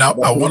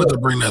I wanted to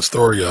bring that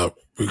story up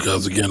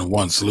because, again,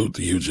 one, salute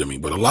to you, Jimmy.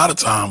 But a lot of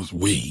times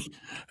we,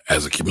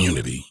 as a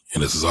community,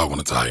 and this is all going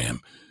to tie in,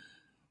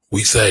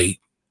 we say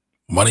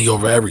money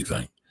over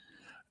everything.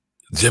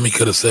 Jimmy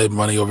could have said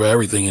money over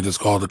everything and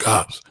just called the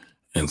cops.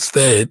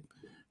 Instead,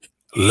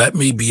 let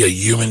me be a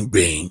human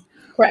being.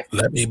 Correct.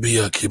 Let me be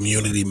a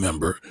community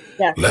member.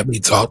 Yeah. Let me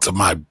talk to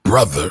my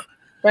brother.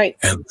 Right.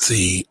 And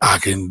see I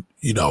can,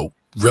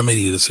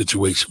 remedy the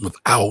situation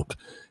without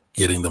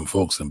getting them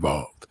folks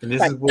involved. And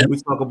this is what we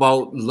talk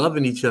about,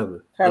 loving each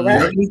other. Correct.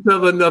 Loving each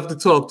other enough to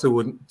talk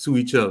to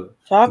each other.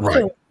 Talk right.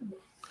 to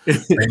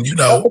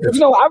And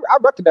I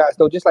recognize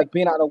though, just like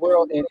being out in the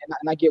world, and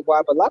I get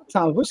why, but a lot of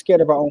times we're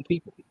scared of our own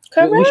people.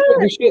 Correct.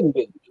 We shouldn't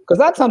be. Because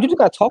a lot of times you just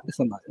gotta talk to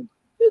somebody.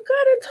 You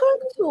gotta talk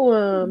to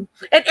them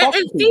and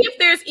see if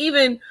there's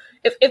even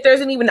if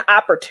there's an even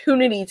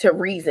opportunity to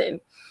reason.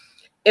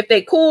 If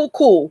they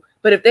cool.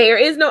 But if there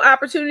is no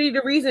opportunity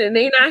to reason and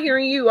they not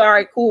hearing you, all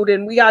right, cool.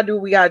 Then we gotta do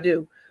what we gotta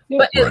do. Yeah,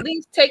 but at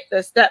least take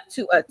the step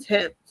to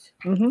attempt.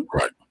 Mm-hmm.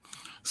 Right.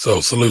 So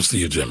salutes to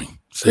you, Jimmy.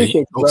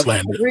 See, no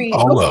slander.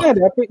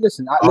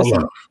 Listen,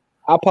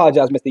 I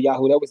apologize, Mr.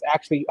 Yahoo. That was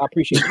actually, I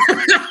appreciate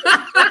it.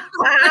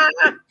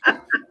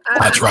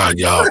 I tried,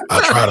 y'all.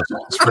 I tried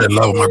to spread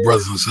love with my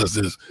brothers and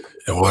sisters,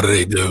 and what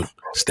do?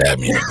 Stab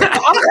me.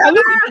 I'm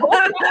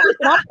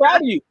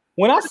proud of you.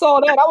 When I saw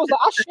that, I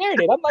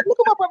shared it. I'm like, look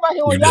at my brother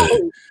here on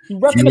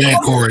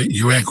Yahoo.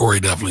 You and Corey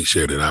definitely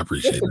shared it. I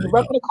appreciate it. You're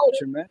repping the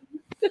culture, man.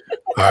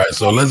 All right,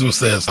 so Elizabeth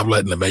says, I'm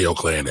letting the Mayo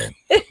clan in.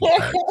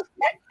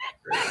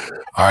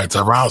 All right,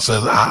 Tyrone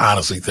says, I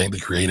honestly think the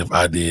creative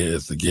idea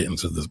is to get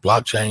into this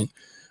blockchain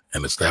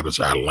and establish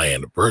our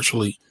land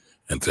virtually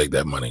and take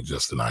that money,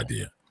 just an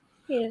idea.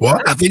 Yeah.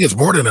 Well, I think it's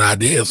more than an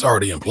idea. It's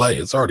already in play.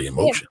 It's already in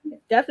motion. Yeah,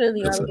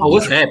 definitely.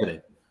 What's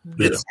happening?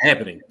 It's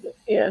happening.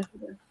 Yeah.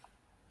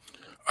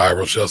 All right,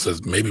 Rochelle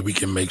says, maybe we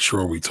can make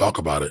sure we talk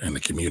about it in the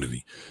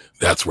community.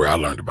 That's where I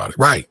learned about it.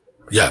 Right.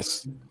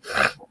 Yes.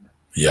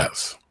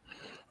 Yes.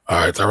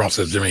 All right, Tyrone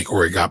says, Jimmy and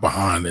Corey got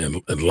behind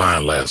in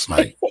line last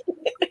night.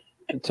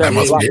 That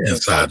must be an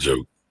inside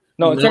joke.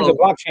 No, in terms of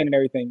blockchain and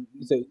everything,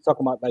 you're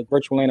talking about like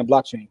virtual land and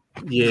blockchain.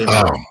 Yeah.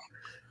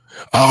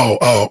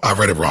 Oh, I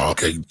read it wrong.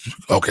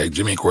 Okay.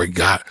 Jimmy and Corey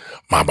got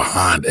my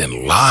behind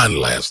in line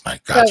last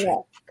night.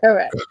 Gotcha.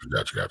 Correct.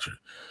 Gotcha.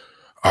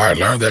 All right,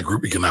 learn that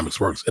group economics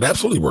works. It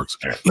absolutely works.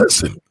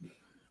 Listen,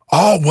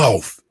 all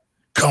wealth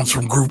comes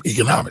from group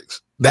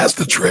economics. That's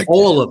the trick.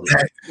 All of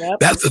it.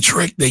 That's the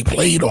trick they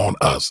played on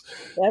us.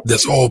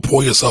 This whole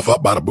pull yourself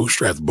up by the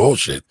bootstraps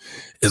bullshit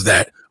is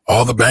that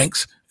all the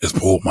banks is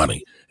pooled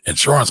money.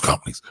 Insurance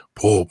companies,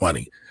 pooled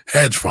money.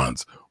 Hedge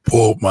funds,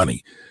 pooled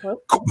money.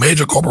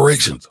 Major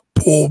corporations,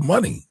 pooled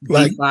money.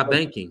 Like DeFi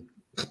banking.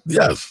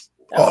 Yes,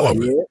 all of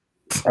it.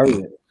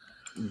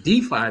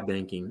 DeFi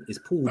banking is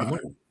pooled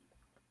money.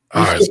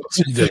 All right,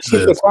 so you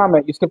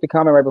skipped the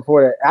comment right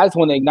before that. I just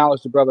want to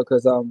acknowledge the brother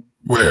because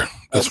where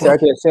this one? Right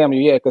here,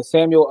 Samuel, because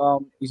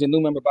Samuel he's a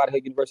new member of Body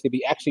Head University.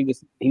 But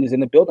he was in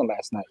the building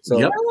last night.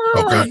 So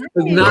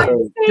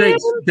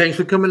thanks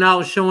for coming out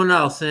and showing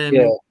out, Sam.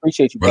 Yeah,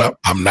 appreciate you. But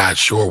I'm not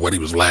sure what he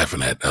was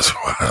laughing at. That's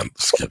why I'm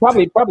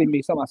skipping. Probably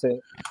me. Something I said.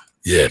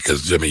 Yeah,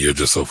 because Jimmy, you're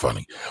just so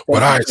funny.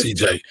 But all right,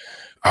 CJ.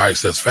 All right,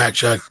 says fact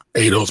check.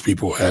 Those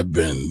people have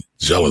been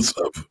jealous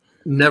of.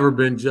 Never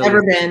been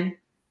jealous.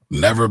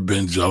 Never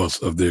been jealous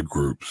of their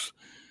groups.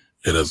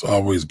 It has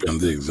always been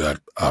the exact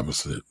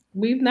opposite.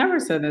 We've never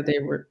said that they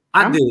were.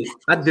 I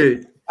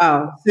did.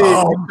 Oh.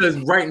 Because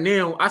right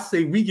now, I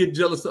say we get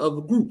jealous of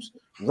other groups.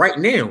 Right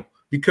now.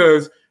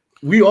 Because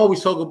we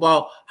always talk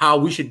about how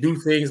we should do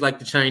things like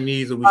the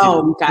Chinese or we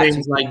should do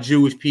things like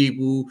Jewish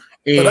people.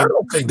 But I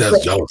don't think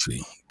that's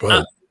jealousy.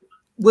 But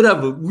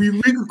whatever. We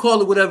can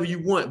call it whatever you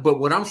want. But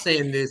what I'm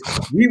saying is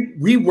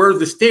we were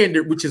the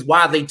standard, which is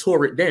why they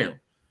tore it down.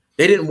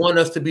 They didn't want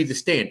us to be the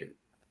standard.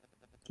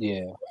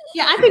 Yeah,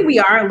 I think we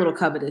are a little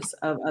covetous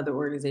of other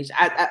organizations,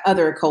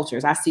 other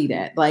cultures. I see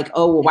that. Like,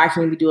 oh, well, why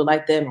can't we do it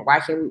like them? Or why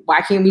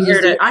can't we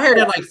just? I hear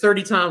that like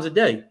 30 times a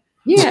day.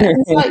 Yeah,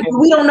 it's like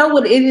we don't know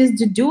what it is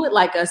to do it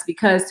like us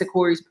because, to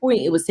Corey's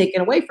point, it was taken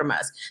away from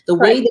us. The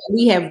way that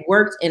we have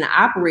worked and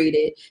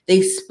operated,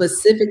 they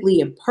specifically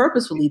and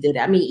purposefully did it.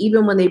 I mean,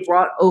 even when they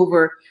brought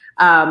over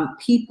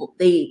people,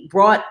 they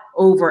brought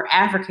over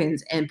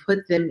Africans and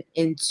put them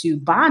into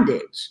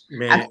bondage.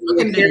 Man,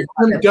 there's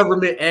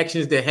government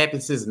actions that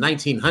happened since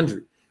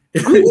 1900.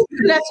 I mean,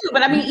 that's true,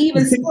 but I mean,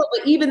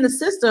 even the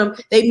system,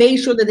 they made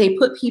sure that they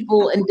put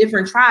people in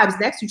different tribes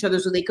next to each other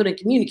so they couldn't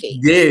communicate.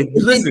 Yeah,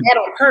 listen, that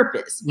on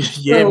purpose.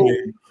 Yeah,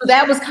 so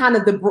that was kind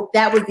of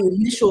the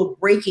initial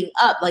breaking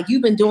up. Like,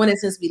 you've been doing it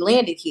since we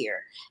landed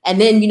here, and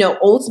then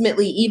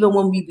ultimately, even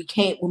when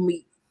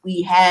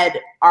we had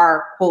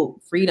our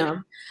quote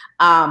freedom,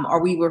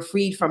 or we were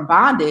freed from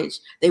bondage,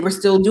 they were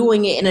still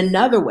doing it in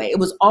another way. It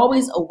was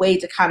always a way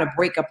to kind of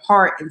break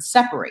apart and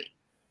separate.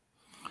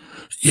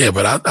 Yeah,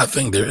 but I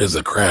think there is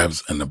a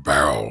crabs in the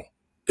barrel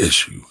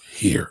issue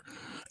here.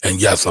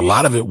 And yes, a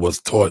lot of it was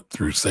taught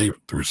through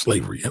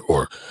slavery,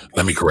 or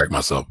let me correct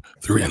myself,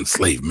 through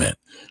enslavement,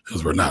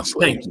 because we're not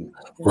slaves,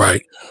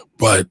 right?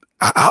 But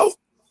I'll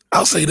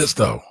say this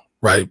though,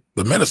 right?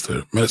 The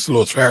Minister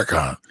Louis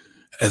Farrakhan,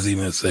 has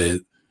even said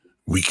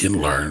we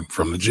can learn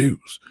from the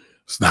Jews.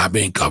 It's not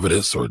being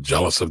covetous or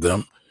jealous of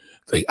them.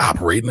 They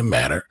operate in a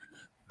manner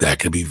that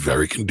could be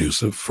very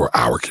conducive for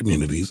our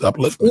community's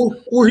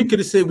upliftment. Or he could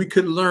have said we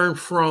could learn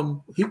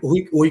from. He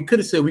could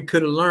have said we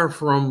could have learned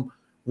from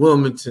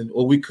Wilmington,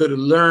 or we could have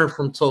learned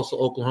from Tulsa,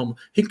 Oklahoma.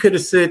 He could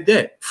have said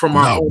that from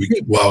our own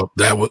people. Well,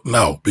 that would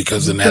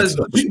because most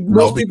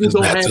people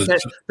don't have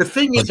that. The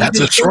thing is, that's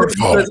a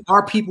shortfall. Because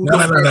our people no.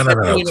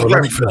 So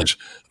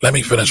let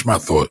me finish my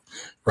thought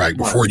right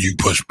before you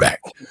push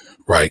back.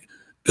 Right,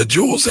 the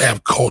Jews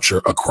have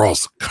culture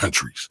across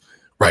countries.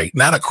 right?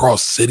 Not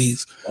across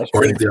cities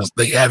or anything else.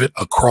 They have it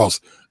across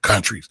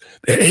countries.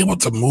 They're able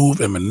to move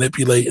and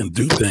manipulate and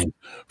do things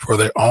for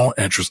their own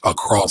interests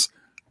across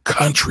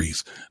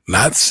countries,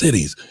 not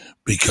cities,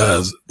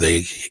 because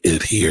they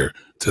adhere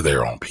to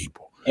their own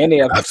people. And they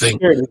have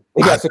security.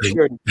 They got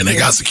security. And they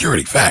got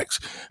security, facts.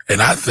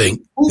 And I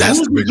think that's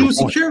the bigger point.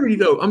 Security,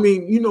 though. I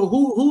mean, you know,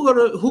 who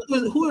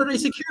are they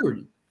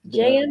security?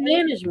 JM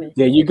Management.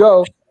 There you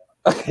go.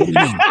 What do you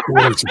mean? Who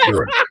are they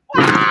securing?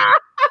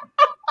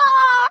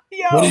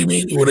 What do you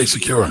mean? Who are they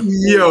securing?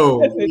 Yo,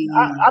 what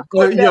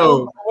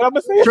I'm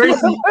gonna say,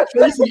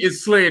 Tracy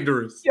is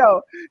slanderous.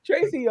 Yo,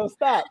 Tracy,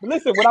 stop.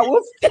 Listen, what I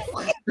will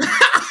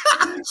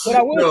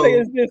say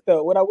is this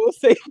though. What I will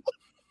say,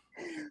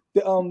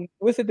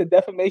 what's it? The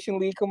Defamation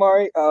League,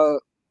 Kamari.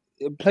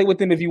 Play with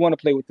them if you want to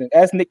play with them.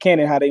 Ask Nick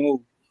Cannon how they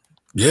move.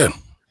 Yeah,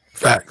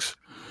 facts.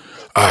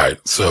 All right,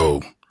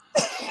 so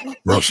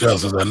Rochelle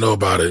says I know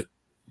about it,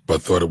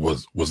 but thought it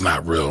was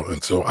not real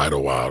until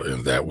Idlewild,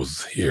 and that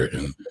was here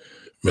in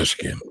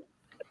Michigan.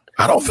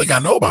 I don't think I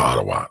know about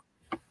Idlewild.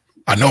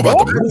 I know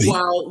about the movie.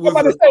 I'm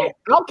about to say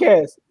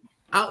Outcast.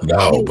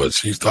 No, but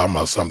she's talking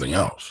about something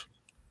else.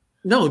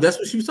 No, that's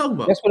what she was talking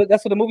about. That's what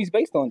the movie's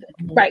based on.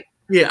 Right.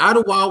 Yeah,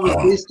 Idlewild was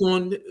based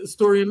on the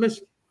story in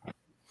Michigan.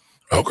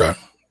 Okay.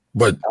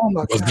 But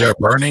was there a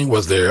burning?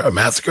 Was there a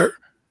massacre?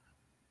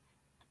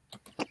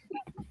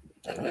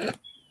 The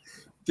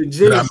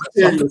James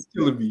was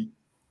killing me.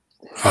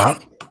 Huh?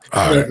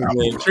 All right.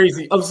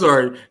 Tracy, I'm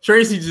sorry.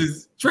 Tracy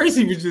was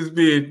just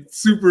being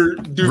super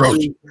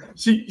duper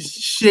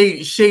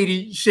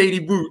shady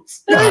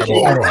boots. All right,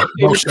 well, hold on.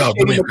 Rochelle,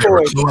 do me a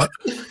favor.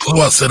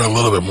 Clue us in a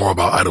little bit more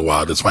about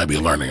Idlewild. This might be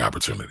a learning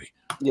opportunity.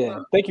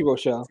 Yeah. Thank you,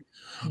 Rochelle.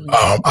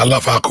 I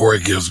love how Corey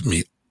gives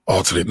me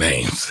alternate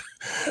names.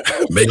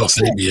 Male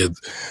sapiens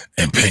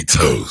and pink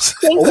toes.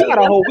 We got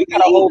a whole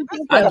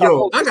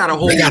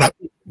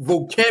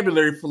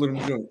vocabulary full of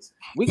them joints.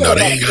 They got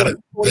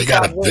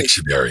a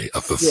dictionary, a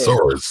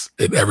thesaurus,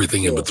 and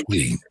everything in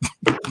between.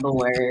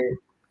 All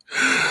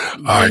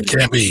right,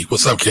 Cam B.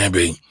 What's up, Cam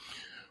B?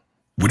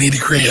 We need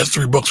to create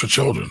history books for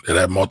children that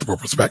have multiple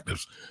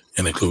perspectives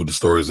and include the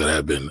stories that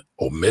have been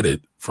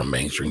omitted from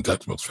mainstream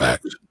textbooks.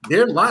 Fact.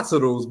 There are lots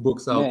of those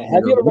books out there.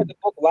 Have you ever read the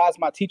book Lies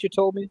My Teacher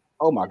Told Me?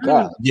 Oh my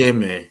God. Yeah,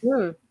 man.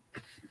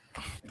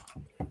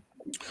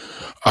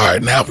 All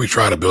right, now if we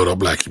try to build up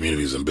Black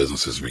communities and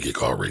businesses, we get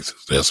called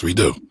racist. Yes, we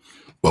do.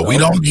 But we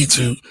don't need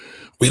to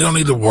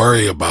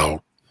worry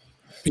about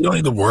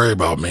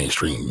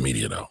mainstream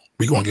media though.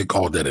 We're gonna get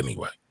called that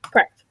anyway.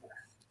 Correct.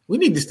 We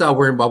need to stop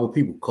worrying about what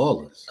people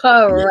call us.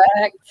 Correct.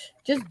 Yeah.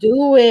 Just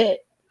do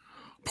it.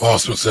 Paul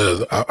Smith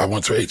says, I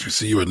went to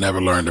HBCU and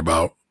never learned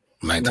about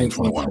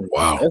 1921.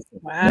 Wow.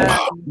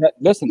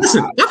 Listen,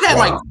 I've had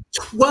like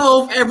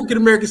 12 African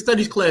American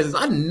studies classes.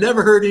 I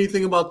never heard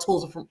anything about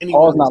Tulsa from anyone.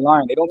 Paul's not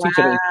lying. They don't teach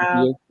it at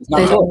HBCU. It's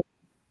not true.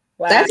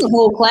 That's a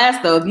whole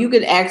class, though. If you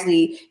could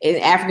actually,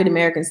 in African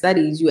American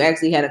studies, you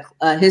actually had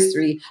a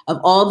history of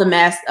all the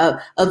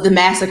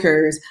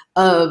massacres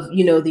of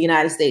the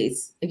United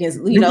States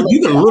against you can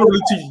literally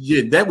teach.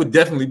 Yeah, that would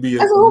definitely be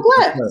that's a whole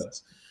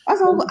class. I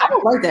don't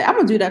like that. I'm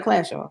gonna do that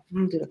class, y'all.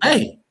 I'm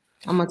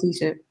gonna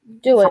teach it.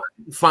 Do it.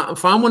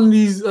 Find one of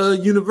these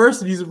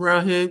universities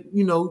around here.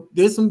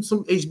 There's some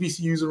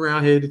HBCUs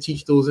around here to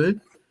teach those in.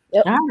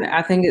 Yep.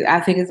 I think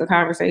it's a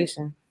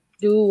conversation.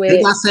 Do it.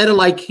 They got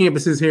satellite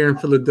campuses here in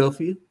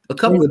Philadelphia. A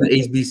couple of the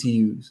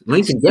HBCUs.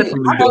 Lincoln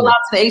definitely. I roll out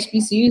to the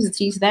HBCUs to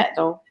teach that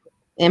though.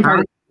 And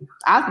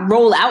I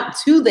roll out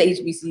to the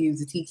HBCUs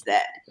to teach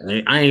that.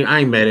 I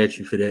ain't mad at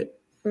you for that.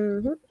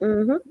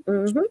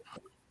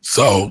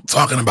 So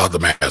talking about the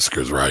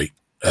massacres, right?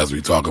 As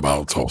we talk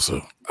about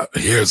Tulsa,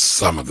 here's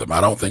some of them. I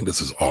don't think this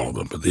is all of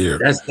them, but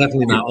that's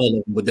definitely not all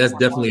of them, but that's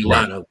definitely a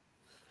lot of them.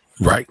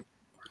 Right.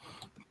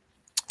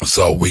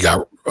 So we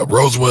got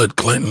Rosewood,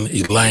 Clinton,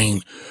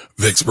 Elaine,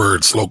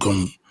 Vicksburg,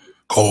 Slocum,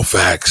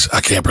 Colfax. I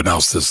can't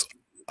pronounce this.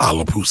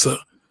 Alusa,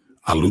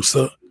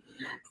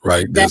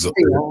 right?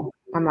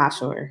 I'm not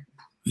sure.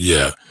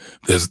 Yeah,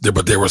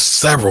 but there were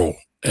several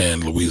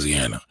in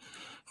Louisiana,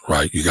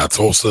 right? You got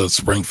Tulsa,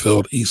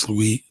 Springfield, East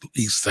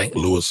St.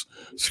 Louis,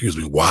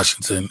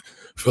 Washington,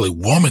 Philly.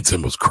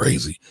 Wilmington was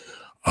crazy.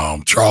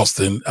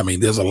 Charleston. I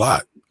mean, there's a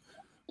lot.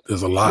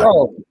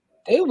 Bro,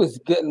 they was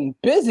getting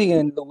busy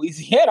in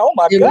Louisiana. Oh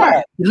my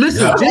God!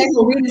 Listen,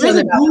 there's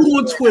a dude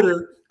on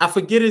Twitter. I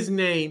forget his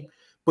name,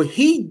 but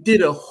he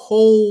did a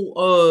whole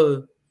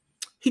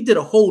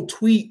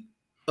tweet,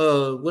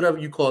 whatever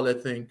you call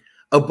that thing,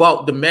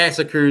 about the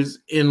massacres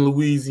in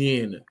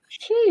Louisiana.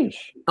 Sheesh.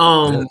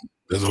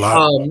 There's a lot.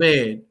 Oh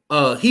man,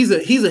 he's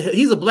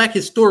a Black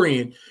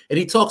historian, and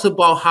he talks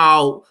about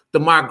how the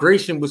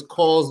migration was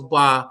caused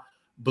by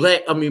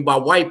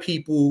white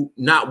people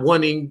not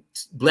wanting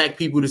Black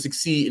people to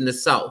succeed in the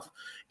South.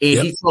 And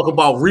he talk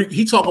about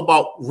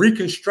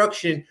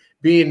Reconstruction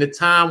being the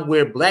time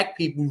where Black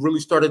people really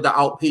started to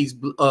outpace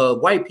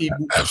white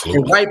people.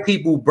 Absolutely. And white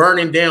people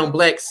burning down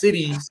Black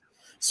cities.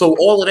 So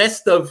all of that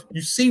stuff,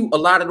 you see a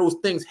lot of those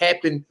things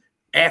happen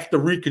after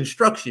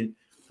Reconstruction.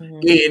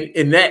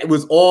 And that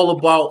was all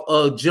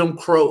about Jim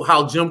Crow,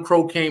 how Jim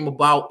Crow came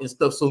about and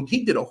stuff. So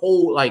he did a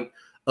whole like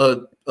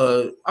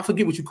I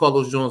forget what you call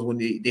those joints when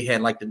they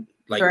had like the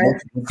like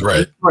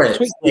thread.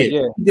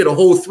 Yeah. He did a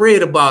whole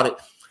thread about it.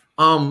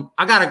 I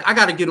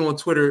gotta get on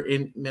Twitter,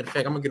 and matter of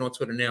fact, I'm gonna get on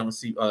Twitter now and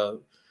see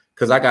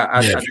because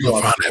if you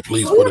can find that,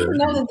 please put it.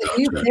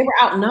 They were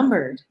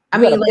outnumbered. I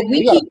mean, like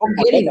we keep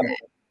forgetting that.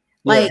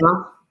 Like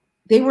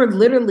they were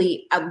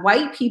literally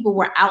white people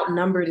were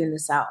outnumbered in the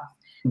South.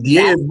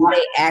 Yeah, that's why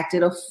they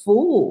acted a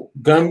fool.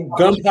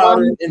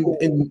 Gunpowder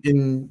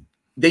and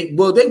they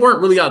weren't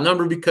really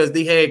outnumbered because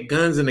they had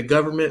guns and the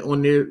government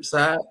on their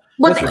side.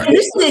 But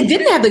initially they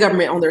didn't have the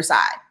government on their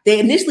side. They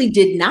initially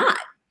did not.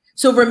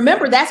 So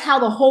remember, that's how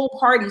the whole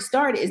party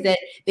started, is that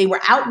they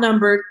were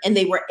outnumbered and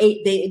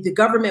the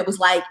government was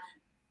like,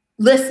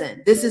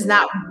 listen, this is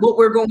not what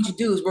we're going to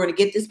do. Is we're going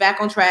to get this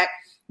back on track.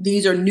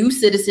 These are new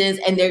citizens,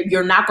 and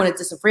you're not going to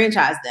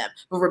disenfranchise them.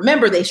 But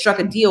remember, they struck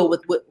a deal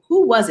with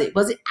who was it?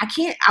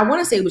 I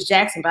want to say it was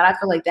Jackson, but I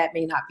feel like that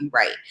may not be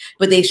right.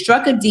 But they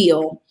struck a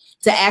deal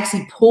to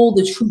actually pull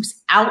the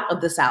troops out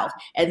of the South,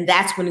 and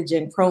that's when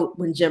Jim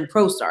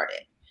Crow started.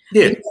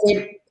 Yeah.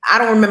 I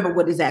don't remember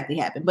what exactly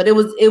happened, but it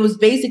was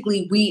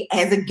basically we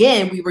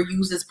were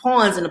used as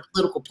pawns in a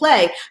political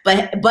play.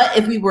 But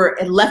if we were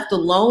left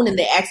alone and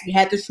they actually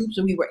had the troops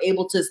and we were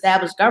able to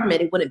establish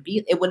government, it wouldn't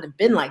have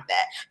been like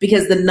that,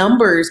 because the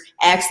numbers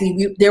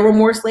actually there were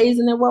more slaves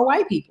than there were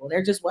white people.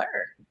 There just were,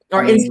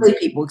 or enslaved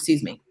people.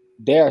 Excuse me.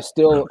 They are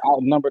still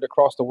outnumbered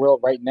across the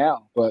world right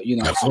now, but you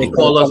know they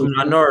call us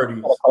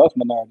minorities.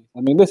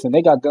 I mean, listen,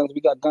 they got guns,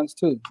 we got guns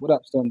too. What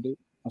up, son, dude?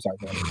 I'm sorry.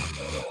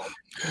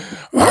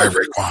 All right,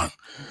 Raekwon,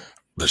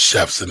 the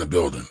chef's in the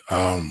building.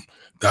 Don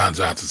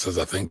Johnson says,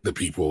 I think the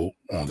people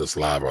on this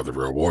live are the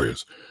real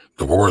warriors.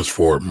 The warriors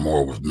fought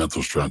more with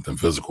mental strength than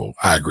physical.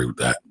 I agree with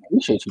that.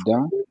 Appreciate you,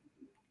 Don.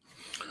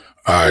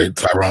 All right,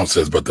 Tyrone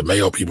says, but the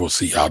Mayo people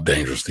see how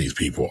dangerous these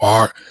people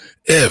are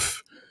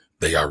if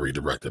they are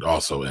redirected.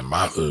 Also, in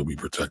my hood, we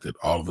protected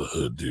all of the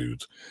hood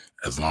dudes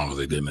as long as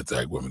they didn't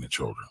attack women and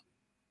children.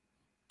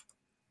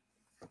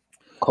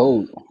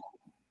 Cold.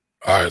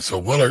 All right, so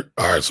Willard.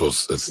 All right, so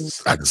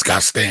I just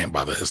got stand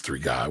by the history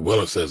guy.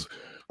 Willard says,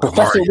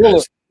 Professor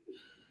Willard.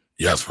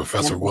 Yes,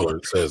 Professor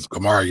Willard says,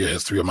 Kamara, your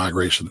history of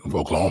migration of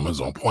Oklahoma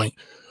is on point.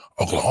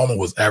 Oklahoma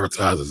was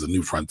advertised as a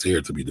new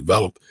frontier to be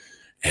developed,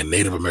 and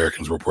Native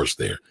Americans were pushed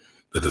there.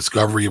 The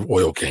discovery of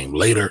oil came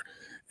later,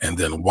 and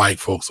then white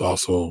folks,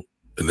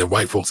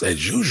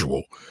 as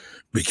usual,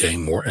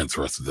 became more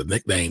interested. The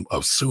nickname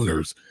of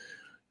Sooners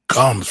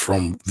comes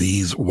from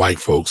these white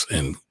folks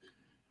and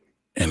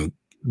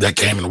that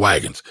came in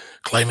wagons,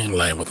 claiming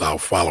land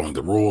without following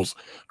the rules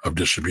of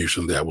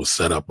distribution that was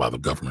set up by the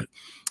government.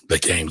 They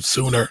came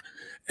sooner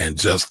and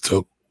just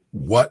took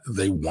what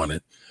they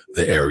wanted.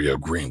 The area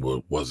of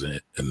Greenwood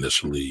wasn't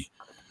initially,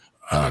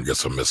 I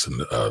guess I'm missing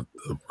the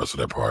rest of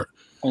that part.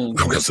 I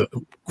guess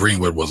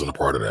Greenwood wasn't a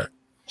part of that.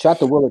 Shout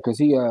to Willard, because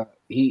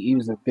he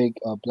was a big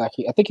black.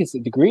 I think his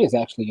degree is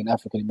actually in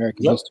African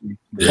American history.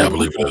 Yeah, I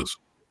believe it is.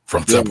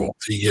 From Temple.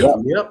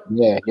 Yep.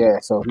 Yeah.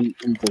 So he's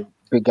a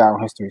big guy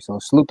on history. So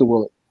salute to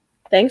Willard.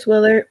 Thanks,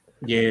 Willard.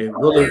 Yeah,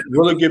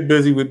 Willard get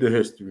busy with the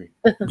history.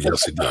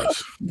 Yes, he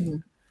does.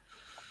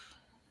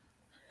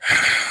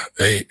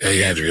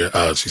 Hey,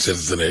 Andrea. She says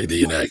it's in the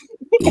DNA.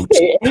 Oops.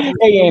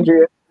 Hey,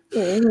 Andrea.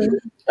 Mm-hmm.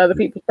 Other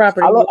people's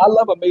property. I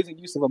love amazing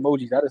use of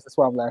emojis. That's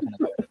why I'm laughing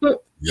at that.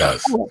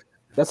 Yes.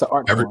 That's an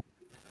art form.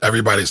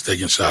 Everybody's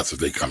taking shots if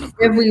they come in.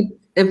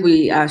 If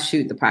we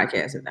shoot the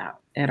podcast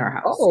at our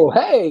house. Oh,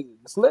 hey,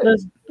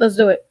 let's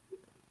do it.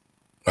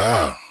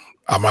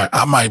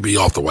 I might be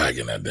off the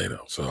wagon that day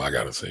though, so I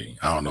gotta see.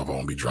 I don't know if I'm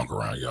gonna be drunk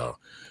around y'all.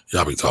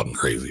 Y'all be talking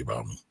crazy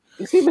about me.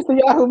 You see, Mr.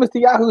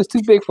 Yahoo is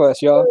too big for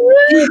us, y'all.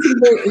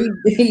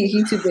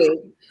 He's too big.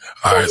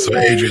 All right, so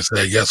Adrian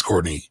said, yes,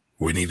 Courtney,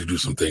 we need to do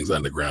some things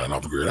underground and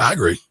off the grid. I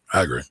agree.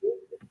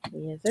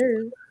 Yes,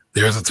 sir.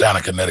 There's a town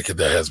in Connecticut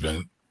that has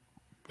been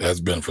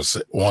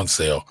on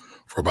sale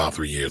for about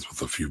 3 years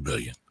with a few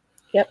billion.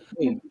 Yep.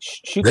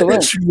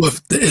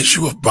 The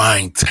issue of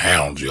buying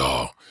towns,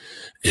 y'all,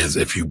 is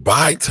if you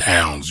buy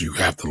towns, you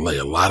have to lay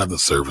a lot of the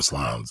service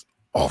lines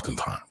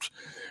oftentimes.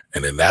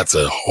 And then that's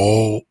a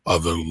whole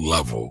other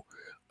level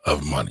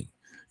of money.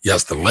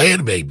 Yes, the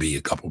land may be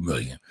a couple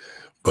million,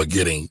 but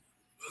getting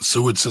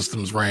sewage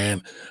systems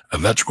ran,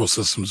 electrical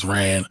systems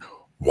ran,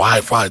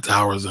 Wi-Fi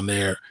towers in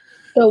there.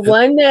 The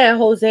one that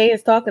Jose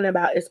is talking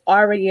about is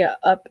already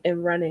up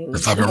and running.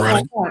 It's up and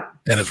running?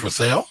 And it's for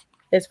sale?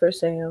 It's for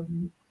sale.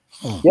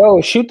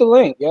 Yo, shoot the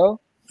link,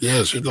 yo.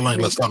 Yeah, shoot the link.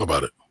 Let's talk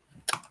about it.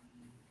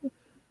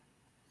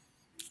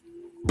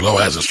 Blow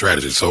has a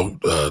strategy. So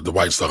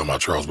Dwight's talking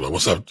about Charles Blow.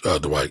 What's up,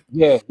 Dwight?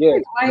 Yeah.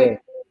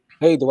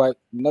 Hey, Dwight.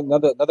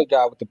 Another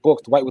guy with the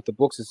books. Dwight with the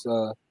books is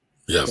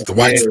yes,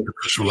 Dwight's the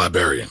official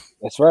librarian.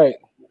 That's right.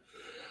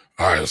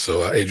 All right,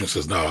 so Adrian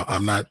says, no,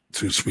 I'm not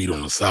too sweet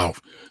on the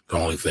South. The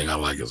only thing I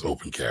like is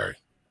open carry.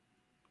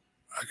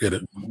 I get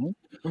it.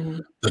 Mm-hmm.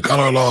 The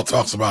color law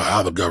talks about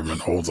how the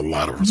government holds a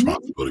lot of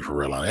responsibility for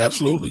redlining.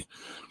 Absolutely.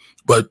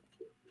 But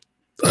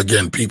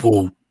again,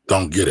 people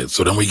don't get it.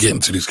 So then we get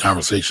into these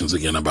conversations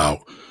again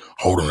about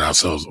holding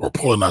ourselves or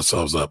pulling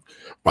ourselves up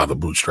by the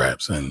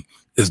bootstraps. And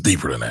it's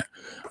deeper than that.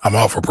 I'm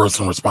all for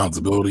personal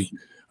responsibility.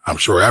 I'm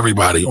sure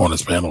everybody on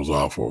this panel is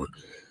all for it.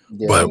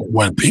 Yeah. But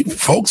when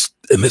folks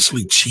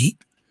initially cheat,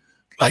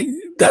 like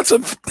that's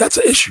an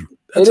issue.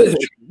 That's an issue.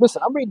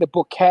 Listen, I'm reading the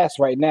book Cast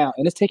right now,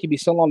 and it's taking me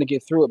so long to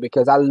get through it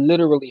because I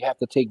literally have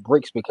to take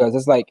breaks because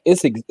it's like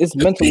it's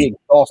mentally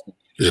exhausting.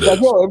 It like,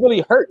 yo, it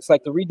really hurts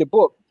like to read the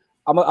book.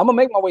 I'm gonna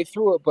make my way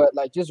through it, but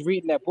like just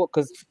reading that book,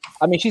 because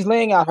I mean she's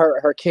laying out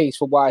her case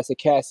for why it's a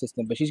caste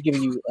system, but she's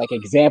giving you like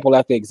example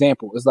after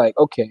example. It's like,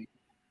 okay,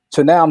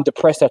 so now I'm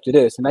depressed after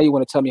this, and now you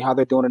want to tell me how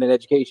they're doing it in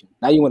education.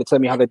 Now you want to tell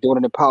me how they're doing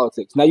it in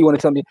politics. Now you want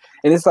to tell me,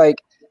 and it's like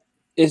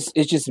it's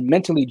just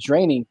mentally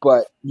draining.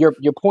 But your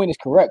point is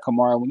correct,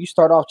 Kamara. When you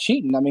start off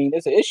cheating, I mean,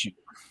 it's an issue.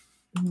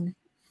 Mm-hmm.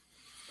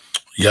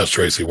 Yes,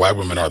 Tracy. White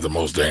women are the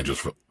most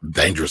dangerous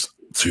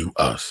to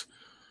us.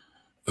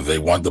 They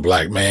want the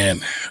black man,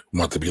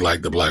 want to be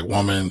like the black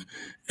woman,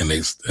 and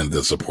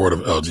the support of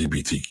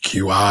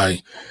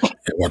LGBTQI, and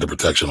want the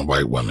protection of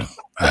white women.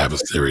 I have a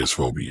serious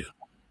phobia.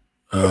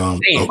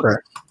 Okay.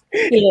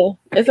 Yeah,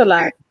 it's a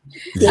lot.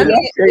 Yeah. I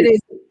mean,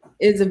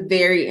 it's a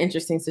very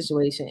interesting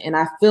situation, and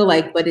I feel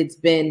like, but it's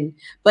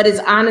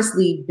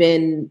honestly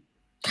been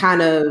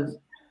kind of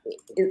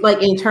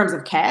like in terms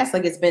of caste,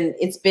 like it's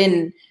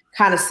been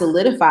kind of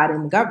solidified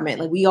in the government.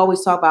 Like we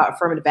always talk about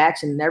affirmative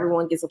action and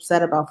everyone gets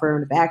upset about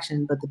affirmative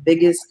action, but the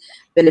biggest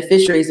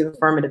beneficiaries of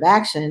affirmative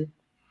action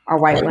are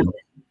white women.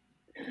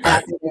 And I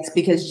think that's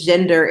because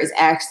gender is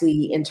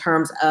actually, in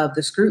terms of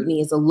the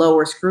scrutiny, is a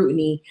lower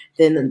scrutiny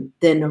than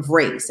of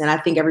race. And I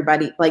think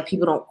everybody, like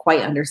people don't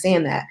quite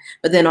understand that.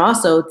 But then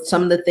also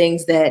some of the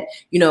things that,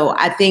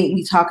 I think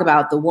we talk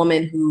about the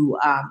woman who,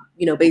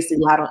 basically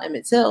lied on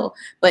Emmett Till,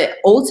 but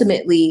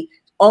ultimately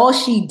all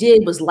she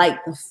did was light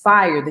the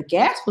fire. The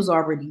gas was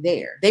already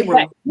there. They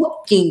were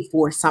looking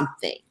for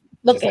something.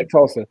 It's like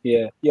Tulsa,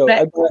 yeah. Yo,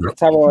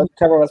 Tyrone,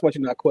 let's want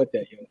you not quit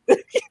that, yo.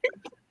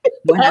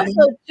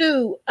 Also,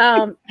 too,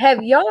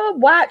 have y'all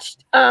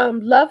watched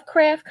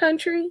Lovecraft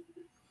Country?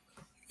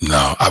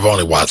 No, I've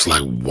only watched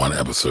like one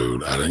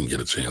episode. I didn't get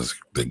a chance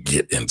to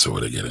get into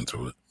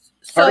it.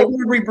 So, are they going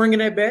to be bringing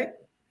that back?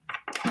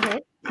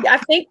 I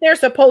think they're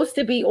supposed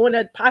to be on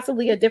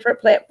possibly a different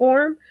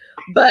platform,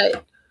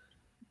 but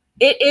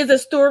it is a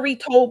story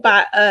told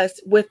by us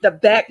with the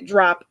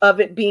backdrop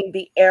of it being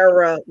the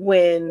era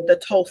when the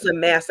Tulsa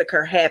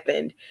massacre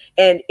happened.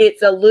 And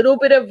it's a little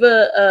bit of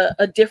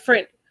a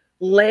different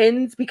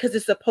lens because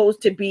it's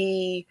supposed to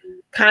be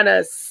kind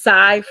of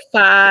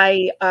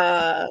sci-fi,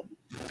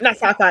 not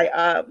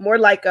sci-fi, more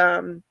like,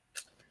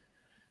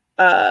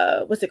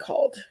 what's it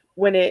called?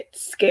 When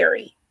it's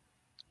scary.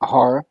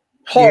 Horror.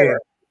 Yeah.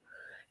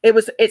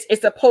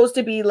 It's supposed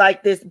to be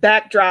like this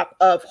backdrop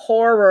of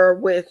horror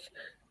with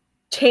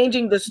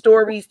changing the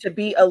stories to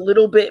be a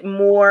little bit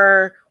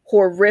more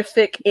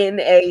horrific in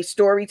a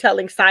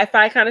storytelling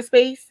sci-fi kind of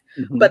space.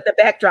 Mm-hmm. But the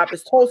backdrop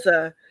is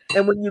Tulsa.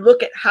 And when you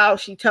look at how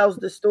she tells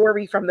the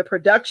story from the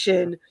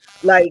production,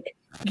 like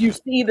you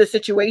see the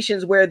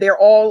situations where they're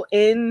all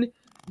in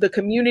the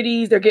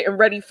communities, they're getting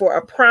ready for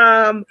a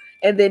prom.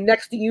 And then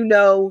next thing you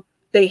know,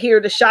 they hear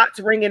the shots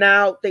ringing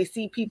out. They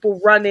see people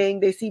running.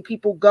 They see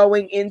people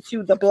going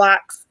into the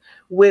blocks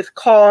with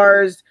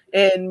cars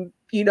and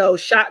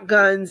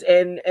shotguns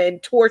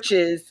and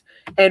torches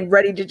and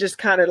ready to just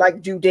kind of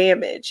like do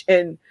damage.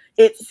 And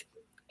it's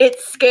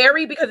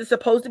scary because it's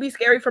supposed to be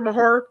scary from a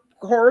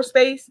horror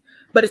space,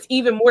 but it's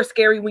even more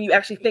scary when you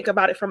actually think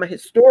about it from a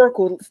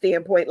historical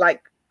standpoint.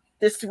 Like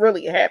this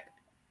really happened.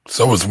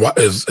 So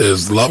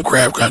is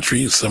Lovecraft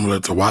Country similar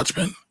to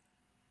Watchmen?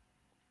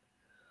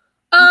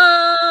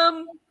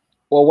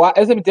 Well, why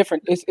is it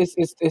different?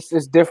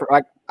 It's different.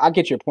 Like I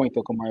get your point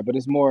though, Kamara, but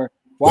it's more.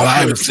 Well, I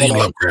haven't seen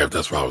Lovecraft.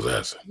 That's what I was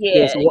asking.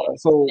 Yeah.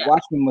 So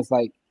Watchmen was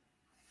like,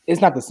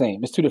 it's not the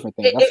same. It's two different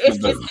things. It's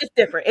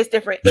different. It's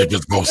different. They're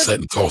just both set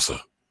in Tulsa.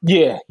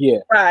 Yeah.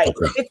 Right.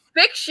 Okay.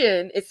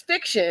 It's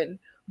fiction,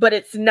 but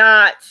it's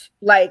not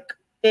like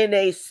in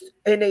a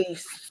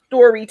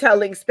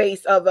storytelling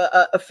space of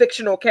a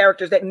fictional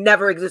characters that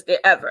never existed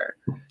ever.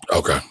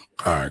 Okay.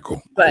 All right.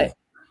 Cool. But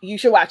you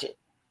should watch it.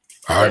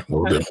 All right.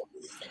 We'll do.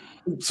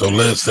 So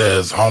Liz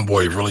says,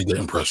 "Homeboy really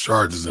didn't press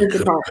charges and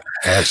could have been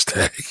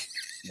hashtag."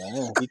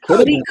 No, he could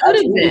have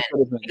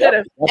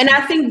been. And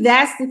I think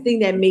that's the thing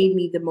that made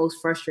me the most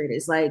frustrated.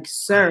 It's like,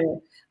 sir,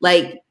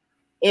 but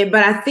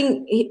I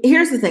think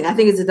here's the thing. I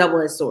think it's a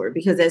double-edged sword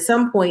because at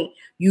some point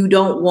you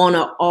don't want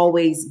to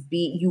always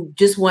be. You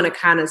just want to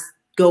kind of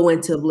go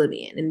into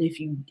oblivion. And if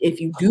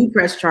you do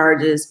press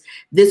charges,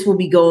 this will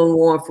be going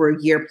on for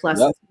a year plus.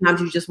 Yep.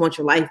 Sometimes you just want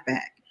your life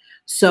back.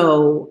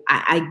 So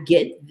I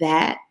get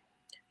that.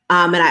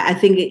 And I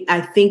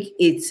think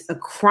it's a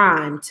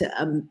crime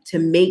to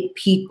make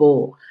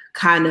people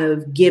kind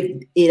of give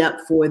it up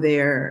for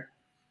their,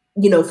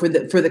 for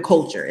the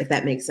culture, if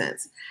that makes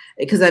sense.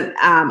 Because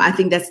I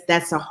think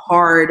that's a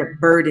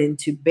hard burden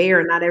to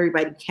bear. Not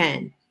everybody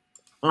can.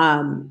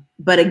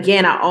 But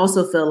again, I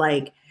also feel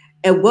like,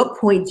 at what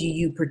point do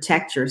you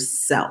protect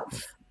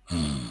yourself?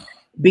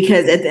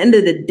 Because at the end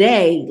of the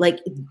day, like,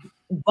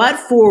 but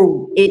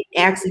for it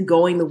actually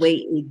going the way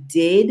it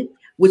did,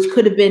 which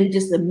could have been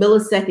just a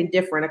millisecond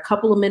different, a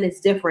couple of minutes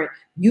different,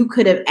 you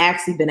could have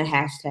actually been a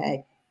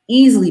hashtag,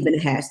 easily been a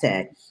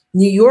hashtag.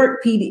 New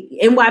York PD,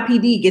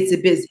 NYPD gets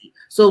it busy.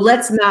 So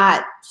let's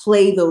not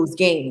play those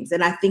games.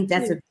 And I think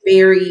that's a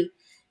very,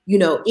 you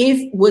know,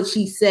 if what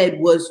she said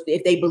was,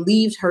 if they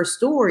believed her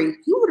story,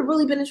 you would have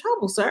really been in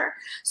trouble, sir.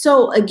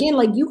 So again,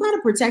 like, you got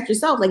to protect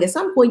yourself. Like, at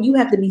some point you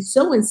have to be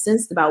so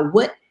incensed about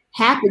what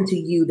happened to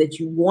you that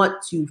you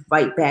want to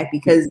fight back,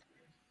 because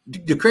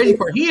the crazy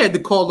part, he had to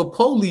call the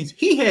police.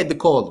 He had to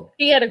call them.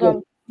 He had to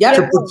go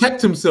to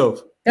protect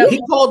himself. Yep.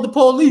 He called the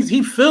police.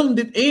 He filmed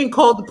it and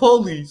called the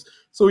police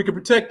so he could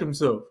protect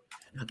himself.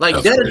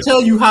 Like, that'll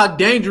tell you how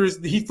dangerous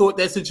he thought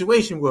that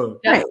situation was.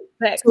 Right.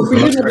 So for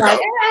you to like,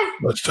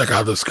 let's check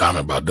out this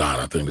comment by Don.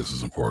 I think this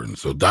is important.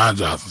 So Don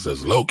Johnson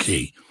says, low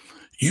key,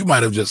 you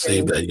might have just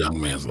saved that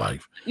young man's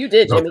life. You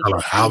did, Don't Jimmy. tell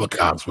her how the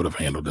cops would have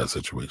handled that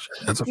situation.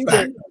 That's a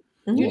fact.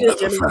 You did,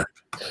 That's a Jimmy.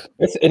 fact.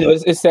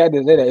 It's sad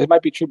to say that. It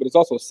might be true, but it's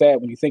also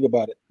sad when you think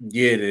about it.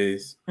 Yeah, it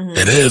is.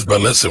 It is,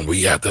 but listen,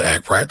 we have to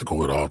act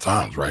practical at all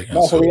times, right? And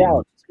No, for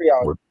reality. It's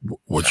reality.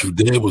 what you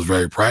did was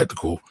very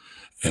practical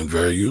and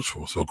very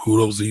useful. So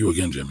kudos to you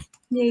again, Jimmy.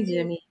 Yay,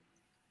 Jimmy.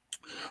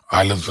 All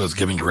right, let's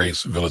giving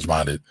grace, village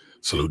minded.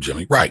 Salute,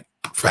 Jimmy. Right.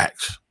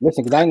 Facts.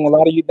 Listen, because I ain't gonna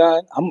lie to you,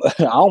 Don. I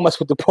don't mess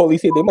with the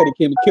police here. They might have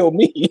came and killed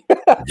me.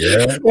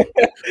 Yeah.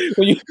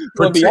 When you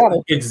gonna be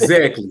honest.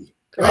 Exactly.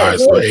 All right,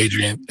 so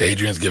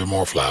Adrian's giving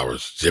more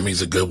flowers.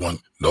 Jimmy's a good one.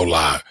 No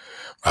lie.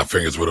 My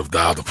fingers would have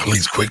dialed the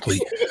police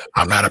quickly.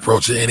 I'm not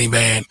approaching any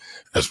man,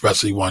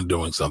 especially one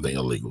doing something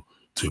illegal.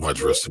 Too much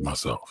risk to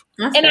myself.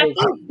 And I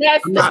think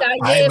that's the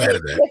dynamic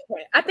that. difference.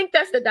 I think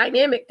that's the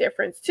dynamic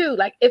difference too.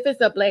 Like, if it's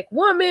a black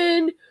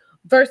woman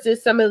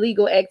versus some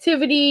illegal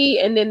activity,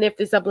 and then if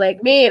it's a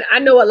black man, I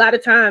know a lot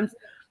of times,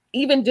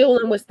 even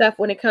dealing with stuff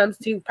when it comes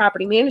to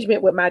property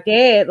management with my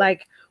dad,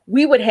 like,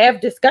 we would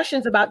have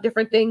discussions about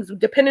different things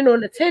depending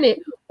on the tenant,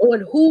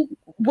 on who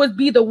would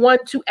be the one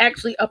to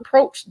actually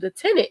approach the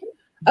tenant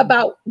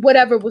about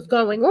whatever was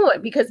going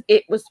on, because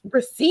it was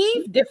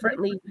received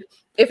differently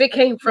if it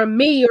came from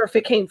me or if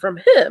it came from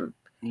him.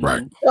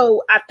 Right.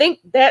 So I think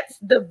that's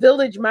the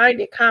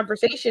village-minded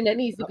conversation that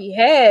needs to be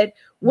had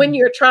when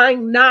you're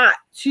trying not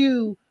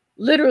to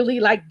literally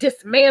like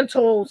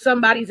dismantle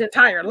somebody's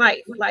entire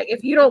life. Like,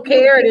 if you don't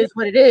care, it is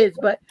what it is.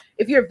 But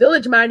if you're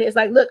village-minded, it's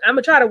like, look, I'm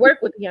gonna try to work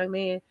with the young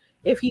man.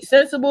 If he's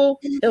sensible,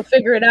 he'll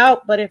figure it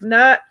out. But if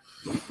not,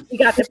 he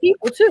got the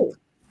people too.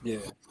 Yeah.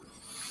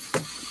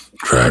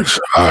 Tracks.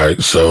 All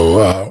right.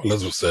 So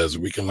Elizabeth says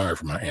we can learn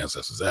from our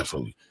ancestors.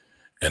 Absolutely.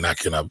 And I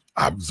can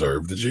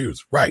observe the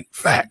Jews. Right.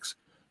 Facts.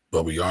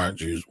 But we aren't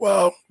Jews.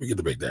 Well, we can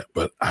debate that,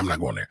 but I'm not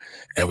going there.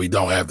 And we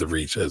don't have the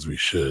reach as we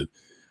should,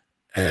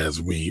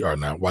 as we are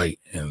not white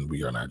and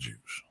we are not Jews.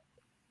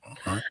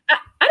 Right.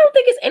 I don't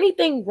think it's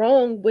anything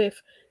wrong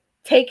with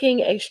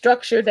taking a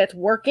structure that's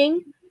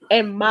working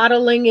and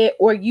modeling it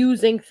or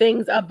using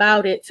things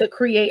about it to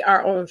create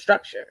our own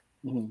structure.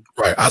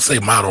 Right. I say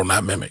model,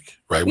 not mimic.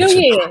 Right. We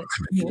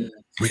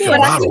We can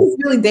model. I think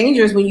it's really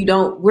dangerous when you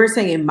don't. We're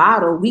saying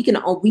model. We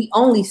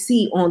only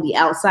see on the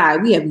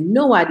outside. We have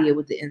no idea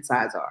what the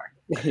insides are.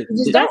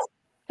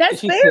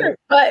 That's fair,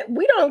 but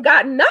we don't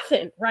got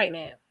nothing right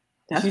now.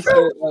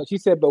 She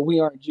said, but we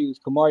aren't Jews.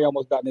 Kamari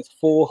almost got in this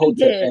full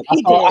hotel.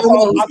 He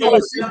almost pulled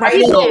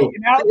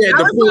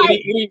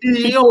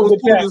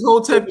his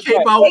hotel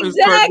cape out and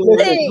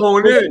started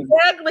going in.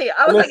 Exactly.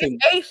 I was like,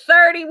 it's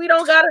 8:30. We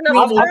don't got enough.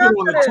 I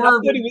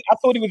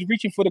thought he was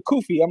reaching for the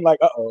kufi. I'm like,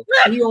 uh-oh.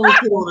 He only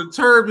put on a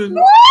turban.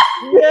 No.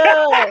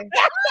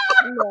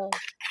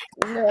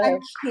 I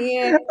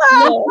can't.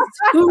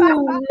 Too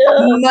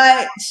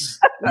much.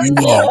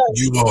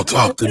 You won't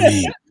talk to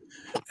me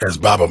as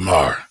Baba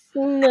Mar.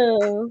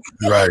 No.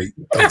 Right.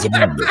 That's a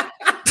member.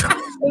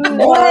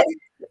 What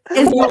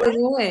is going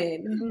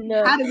on?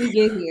 No. How did we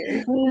get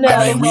here? No.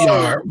 I mean,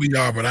 we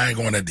are, but I ain't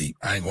going that deep.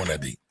 Not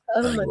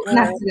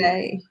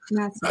today.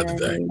 Not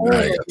today.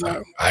 I ain't got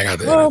time. I got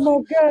that. Oh my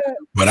God.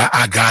 But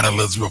I got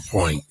Elizabeth's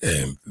point,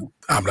 and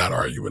I'm not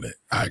arguing it.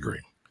 I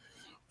agree.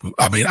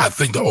 I mean, I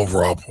think the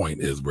overall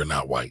point is we're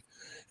not white,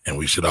 and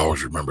we should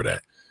always remember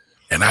that.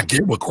 And I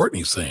get what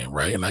Courtney's saying,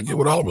 right? And I get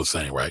what all of us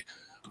saying, right?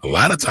 A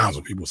lot of times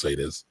when people say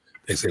this,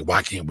 they say,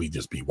 why can't we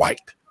just be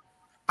white?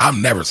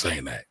 I'm never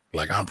saying that.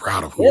 Like, I'm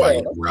proud of who I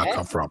am, where I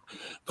come from,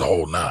 the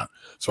whole nine.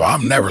 So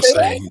I'm never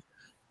saying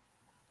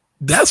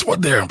that's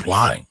what they're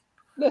implying.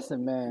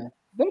 Listen, man.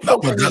 No,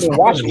 but that's my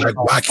point. Like,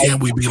 why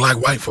can't we be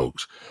like white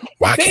folks?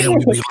 Why can't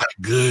we be like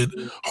good,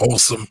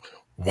 wholesome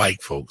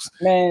white folks?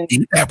 Man,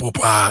 eat apple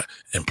pie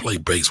and play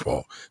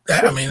baseball.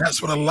 I mean,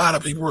 that's what a lot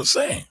of people are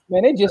saying.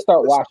 Man, they just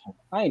start watching.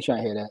 I ain't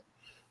trying to hear that.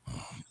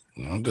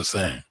 I'm just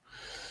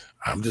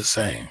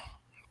saying.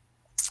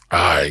 All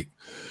right.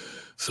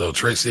 So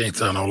Tracy ain't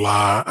telling no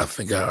lie. All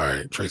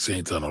right. Tracy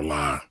ain't telling no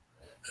lie.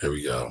 Here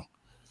we go.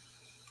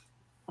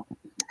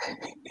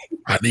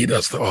 I need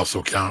us to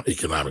also count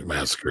economic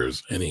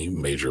massacres, any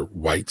major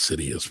white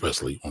city,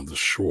 especially on the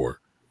shore.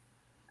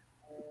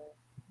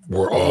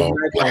 were all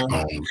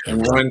black-owned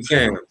and run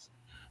towns.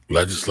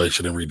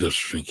 Legislation and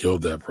redistricting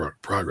killed that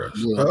progress.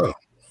 Yeah.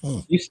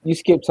 You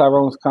skipped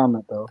Tyrone's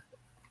comment though.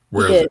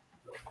 Where is it?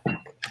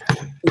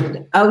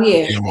 Oh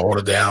yeah. Him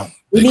order down.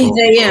 We need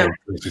JM.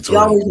 You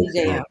always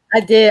need JM.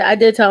 I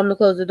did tell him to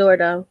close the door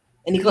though.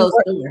 And he closed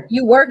the door.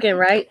 You working,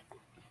 right?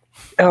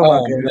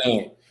 Oh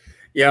man.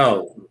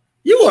 Yo,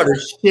 you are the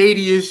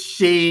shadiest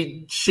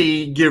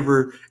shade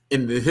giver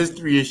in the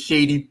history of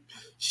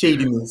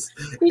shadiness.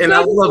 And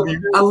I love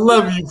you. I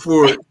love you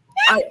for it.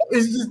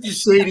 It's just the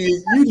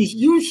shadiest.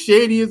 You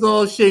shady as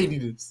all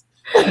shadiness.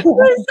 It's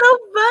so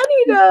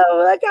funny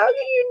though. Like, how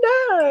can you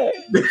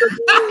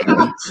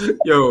not?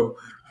 Yo,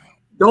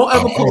 don't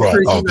ever call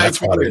Tracy nice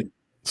again.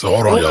 So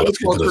hold on, y'all. Let's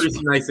get to this.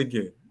 Tracy nice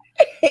again.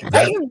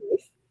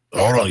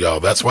 Hold on, y'all.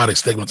 That's why they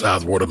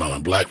stigmatized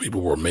watermelon. Black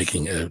people were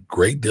making a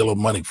great deal of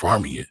money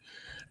farming it,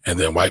 and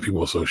then white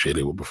people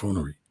associated with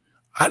buffoonery.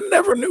 I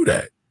never knew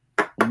that.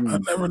 I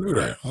never knew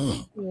that.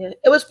 Yeah,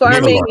 it was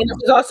farming, and it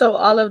was also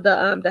all of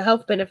the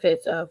health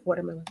benefits of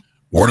watermelon.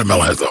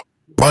 Watermelon has a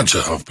bunch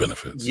of health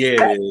benefits. Yeah.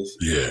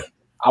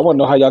 I want to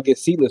know how y'all get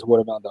seedless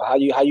watermelon though. How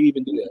you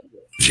even do that?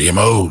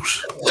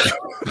 GMOs.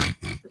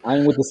 I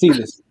ain't with the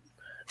seedless.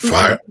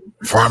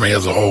 Farming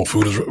as a whole,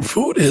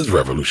 food is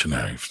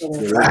revolutionary.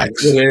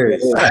 Facts.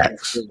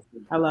 Facts.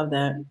 I love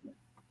that.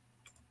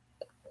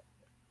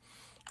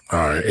 All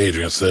right.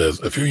 Adrian says,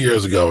 a few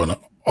years ago in an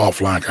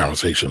offline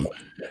conversation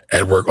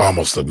at work,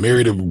 almost a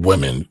myriad of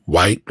women,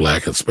 white,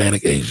 black,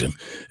 Hispanic, Asian,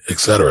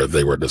 etc.,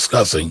 they were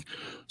discussing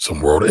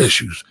some world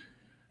issues.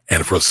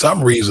 And for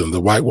some reason,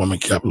 the white woman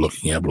kept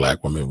looking at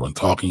black women when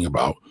talking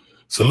about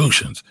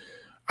solutions.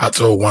 I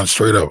told one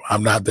straight up,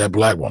 I'm not that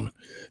black woman.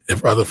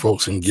 If other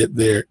folks can get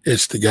their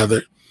itch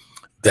together,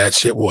 that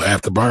shit will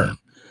have to burn.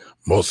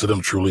 Most of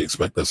them truly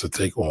expect us to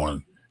take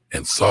on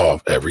and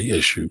solve every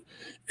issue,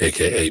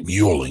 aka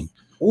muling.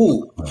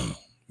 Ooh,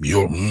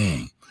 mule.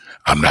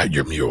 I'm not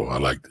your mule. I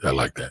like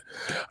that.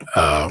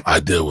 I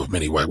deal with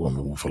many white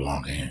women with a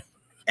long hand.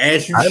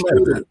 As you I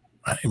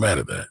ain't mad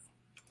at that.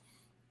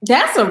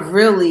 That's a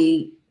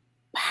really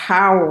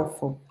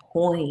powerful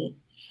point.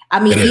 I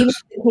mean, even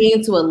when it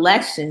came to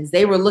elections,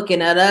 they were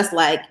looking at us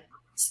like,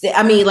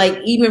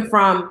 even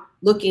from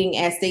looking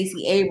at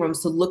Stacey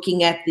Abrams to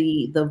looking at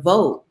the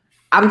vote,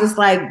 I'm just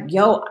like,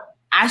 yo,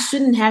 I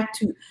shouldn't have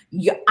to.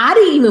 I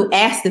didn't even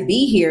ask to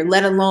be here,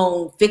 let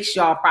alone fix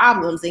y'all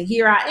problems. And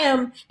here I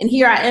am,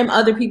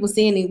 other people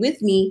standing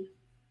with me,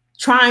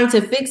 trying to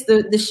fix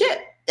the ship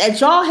that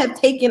y'all have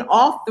taken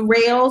off the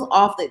rails,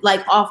 off the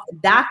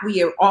dock.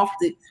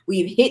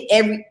 We've hit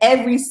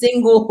every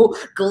single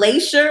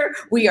glacier.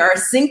 We are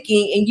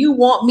sinking, and you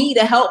want me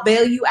to help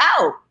bail you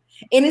out.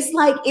 And it's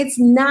like, it's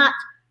not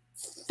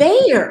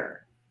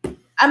fair.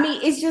 I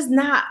mean, it's just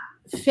not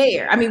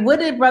fair. I mean, what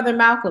did Brother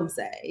Malcolm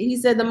say? He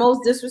said the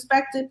most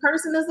disrespected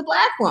person is the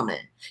black woman.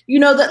 You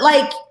know, that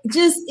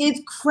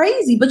it's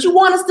crazy, but you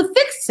want us to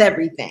fix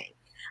everything.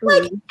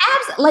 Like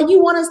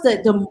you want us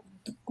to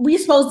we're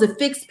supposed to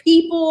fix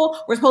people.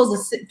 We're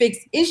supposed to fix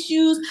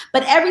issues.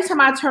 But every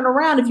time I turn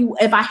around,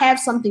 if I have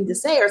something to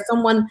say, or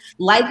someone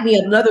like me,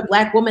 another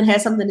black woman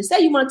has something to say,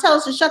 you want to tell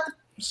us to shut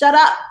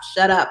up.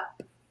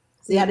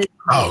 See how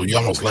you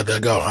almost let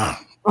that go, huh?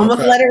 Almost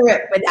let it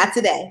rip, but not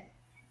today.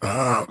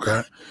 Oh,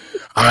 okay.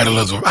 All right,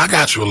 Elizabeth. I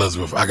got you,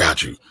 Elizabeth. I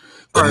got you.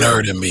 The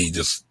nerd in me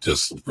just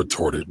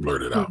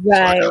blurted out.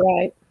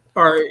 Right.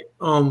 All right.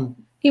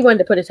 He wanted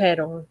to put his hat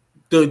on.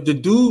 The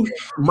dude,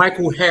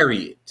 Michael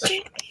Harriet.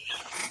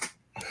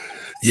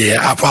 Yeah,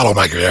 I follow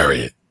Michael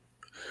Harriet.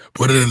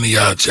 Put it in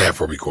the chat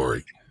for me,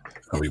 Corey.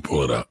 Let me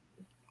pull it up.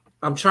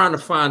 I'm trying to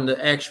find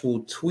the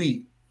actual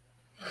tweet.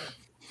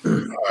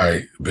 All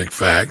right, big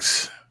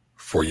facts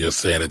for your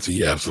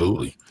sanity,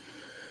 absolutely.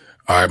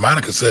 All right,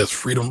 Monica says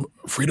Freedom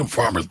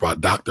Farmers by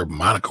Dr.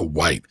 Monica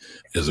White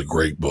is a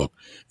great book.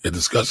 It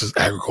discusses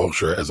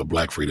agriculture as a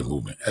black freedom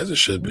movement, as it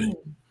should be.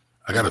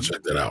 I got to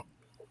check that out.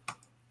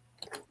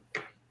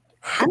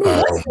 I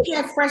mean, once you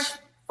get fresh,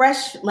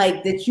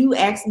 like that you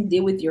actually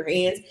did with your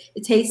hands,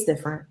 it tastes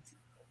different.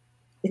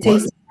 It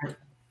tastes different.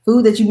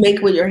 Food that you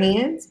make with your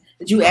hands,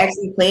 that you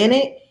actually plant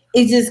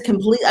it's just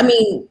complete. I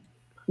mean,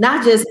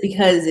 not just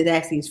because it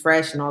actually is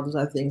fresh and all those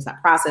other things,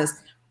 not processed.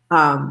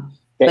 But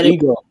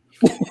ego.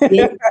 Did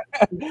you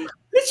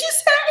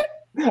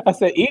say? I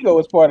said ego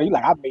is part of you.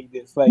 Like, I made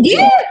this. Like,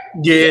 yeah.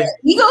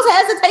 Egos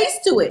has a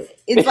taste to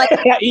it. It's like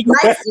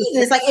nice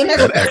season. It's like MSG.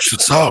 That extra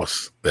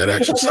sauce.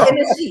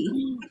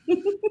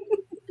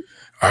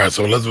 All right,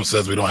 so Elizabeth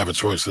says we don't have a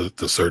choice to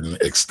a certain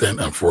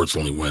extent,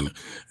 unfortunately, when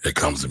it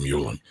comes to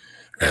muling,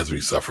 as we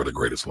suffer the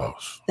greatest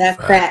loss.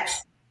 That's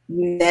facts.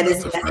 That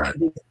is facts.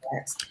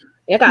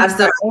 You gotta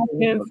start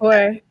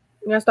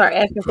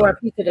asking for a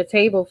piece of the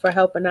table for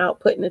helping out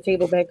putting the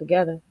table back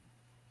together.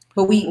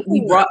 But we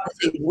brought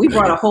the table. We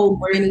brought a whole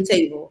brand new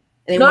table.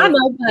 No, I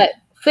know, but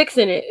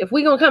fixing it. If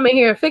we're gonna come in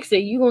here and fix it,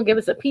 you're gonna give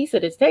us a piece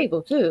of this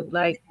table too.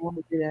 Like, I want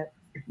to do that.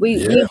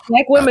 We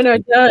black women are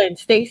done.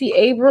 Stacey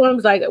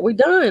Abrams, like, we're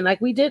done.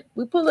 Like, we're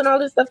pulling all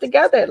this stuff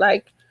together.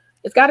 Like,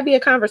 it's got to be a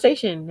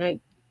conversation.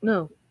 Like,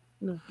 no.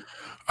 All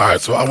All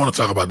right, so I want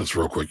to talk about this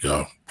real quick,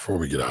 y'all, before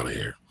we get out of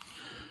here.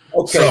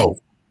 Okay. So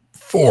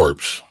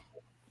Forbes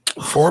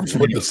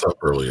put this up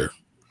earlier,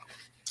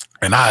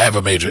 and I have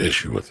a major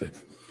issue with it.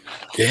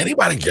 Can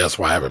anybody guess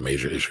why I have a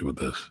major issue with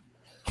this?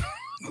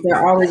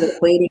 They're always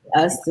equating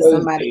us to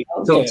somebody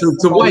else.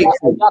 To white.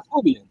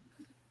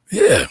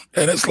 Yeah,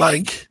 and it's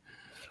like,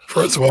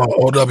 first of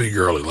all, O.W.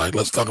 Gurley. Like,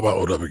 let's talk about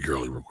O.W.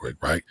 Gurley real quick,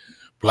 right?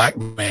 Black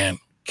man,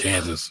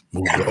 Kansas,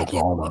 moves to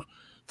Oklahoma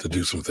to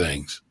do some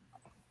things.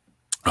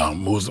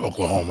 Moves to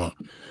Oklahoma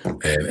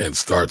and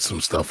starts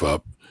some stuff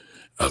up.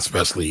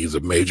 Especially, he's a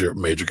major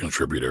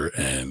contributor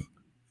in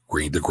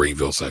the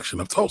Greenville section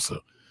of Tulsa.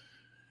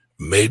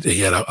 He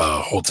had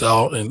a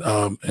hotel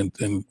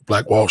in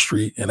Black Wall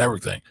Street and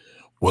everything.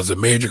 Was a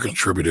major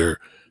contributor,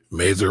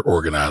 major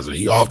organizer.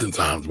 He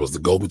oftentimes was the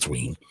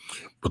go-between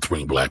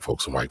between black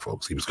folks and white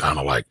folks. He was kind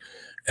of like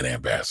an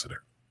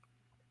ambassador.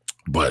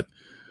 But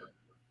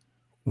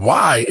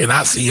why, and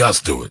I see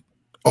us do it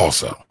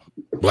also,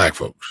 black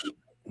folks,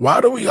 why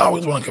do we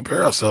always want to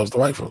compare ourselves to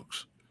white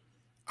folks?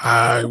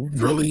 I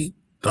really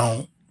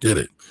don't get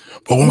it.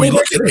 But when we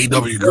look at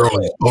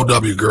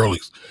O.W.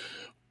 Gurley's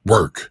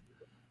work,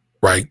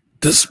 right,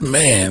 this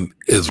man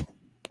is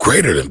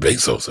greater than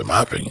Bezos, in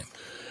my opinion.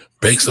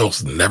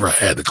 Bezos never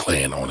had the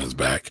Klan on his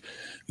back,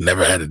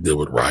 never had to deal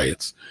with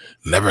riots,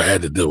 never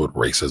had to deal with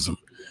racism,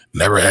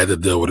 never had to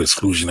deal with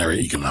exclusionary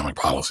economic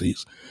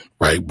policies,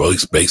 right?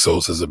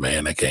 Bezos is a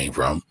man that came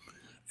from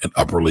an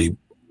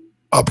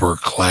upper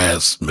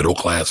class, middle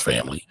class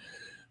family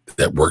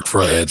that worked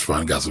for a hedge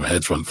fund, got some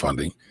hedge fund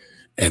funding,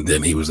 and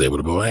then he was able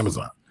to build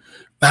Amazon.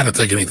 Not to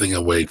take anything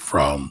away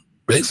from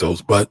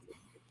Bezos, but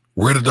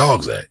where the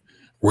dogs at?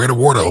 Where the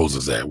water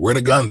hoses at? Where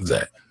the guns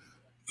at?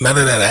 None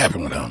of that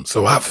happened with him.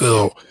 So I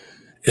feel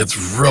it's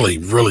really,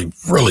 really,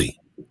 really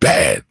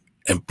bad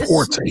and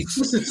poor taste.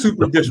 This is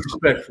super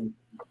disrespectful.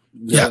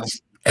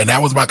 Yes. And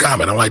that was my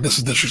comment. I'm like, this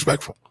is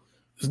disrespectful.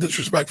 It's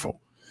disrespectful.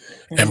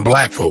 And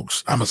black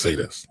folks, I'm going to say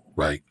this,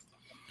 right?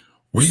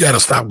 We got to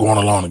stop going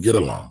along and get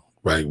along,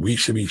 right? We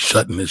should be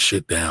shutting this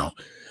shit down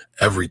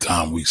every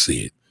time we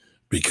see it.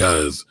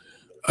 Because,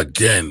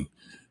 again,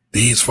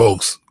 these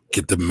folks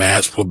get the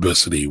mass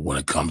publicity when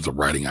it comes to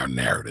writing our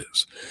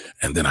narratives.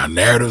 And then our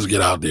narratives get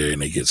out there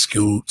and they get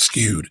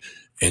skewed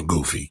and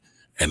goofy.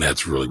 And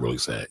that's really, really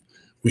sad.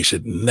 We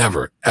should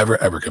never, ever,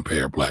 ever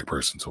compare a black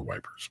person to a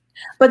white person.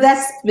 But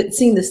that's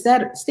seen the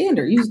standard.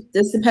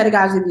 That's the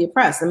pedagogy of the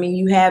oppressed. I mean,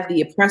 you have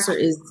the oppressor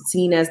is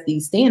seen as the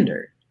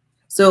standard.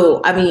 So,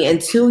 I mean,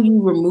 until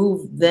you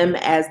remove them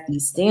as the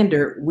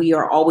standard, we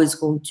are always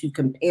going to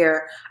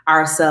compare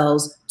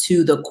ourselves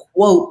to the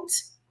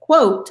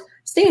quote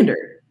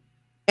standard.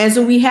 And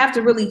so we have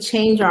to really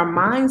change our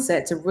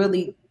mindset to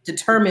really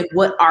determine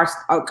what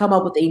come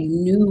up with a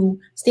new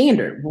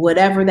standard,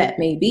 whatever that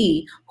may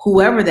be,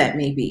 whoever that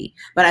may be.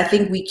 But I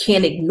think we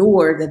can't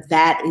ignore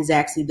that is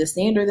actually the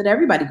standard that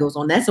everybody goes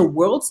on. That's a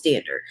world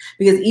standard.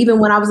 Because even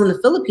when I was in the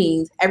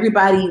Philippines,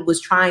 everybody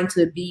was trying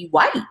to be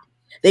white.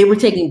 They were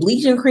taking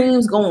bleaching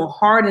creams, going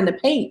hard in the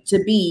paint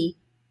to be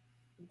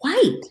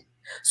white.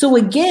 So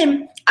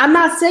again, I'm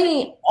not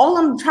saying, all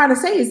I'm trying to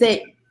say is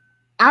that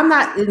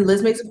and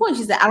Liz makes a point.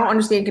 She said, I don't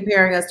understand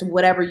comparing us to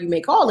whatever you may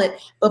call it.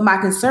 But my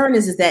concern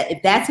is that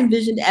if that's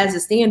envisioned as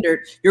a standard,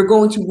 you're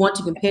going to want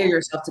to compare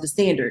yourself to the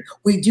standard.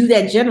 We do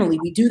that generally.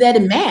 We do that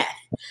in math.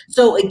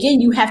 So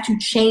again, you have to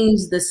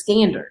change the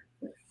standard.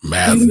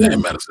 Math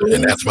and medicine.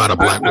 And that's why the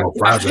Black World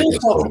Project is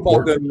so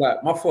important.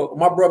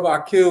 My brother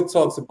Akil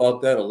talks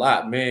about that a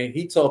lot, man.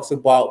 He talks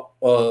about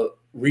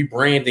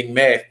rebranding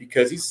math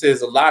because he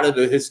says a lot of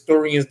the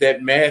historians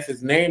that math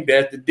is named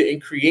after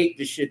didn't create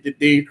the shit that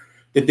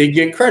they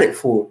get credit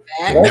for.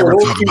 They never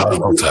talk about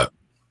Imhotep.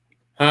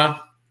 Huh?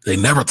 They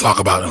never talk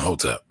about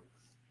Imhotep.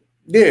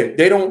 Yeah,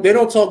 they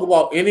don't talk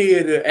about any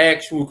of the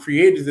actual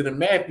creators of the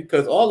math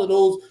because all of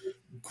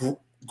those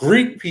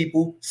Greek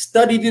people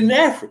studied in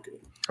Africa.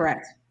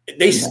 Correct.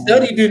 They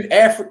studied in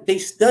Africa. They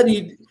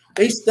studied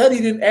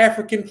in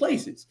African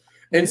places.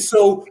 And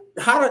so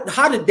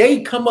how did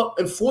they come up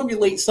and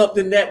formulate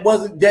something that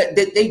wasn't that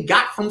they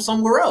got from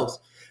somewhere else?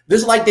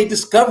 Just like they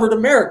discovered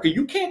America.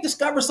 You can't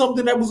discover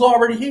something that was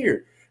already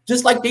here.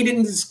 Just like they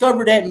didn't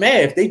discover that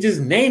math. They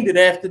just named it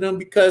after them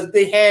because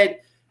they had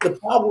the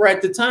power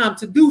at the time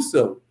to do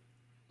so.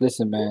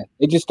 Listen, man,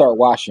 they just start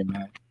washing,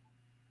 man.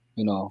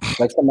 You know, it's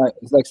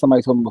like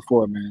somebody told me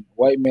before, man.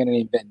 White man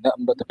ain't invent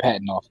nothing but the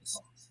patent office.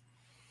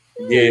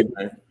 Yeah,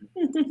 man.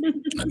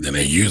 And then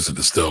they use it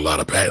to steal a lot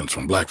of patents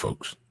from black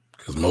folks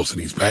because most of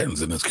these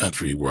patents in this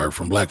country were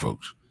from black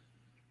folks.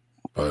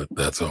 But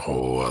that's a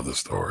whole other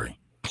story.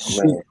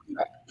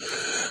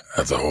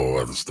 That's a whole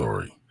other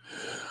story.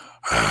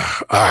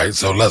 All right,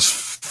 so let's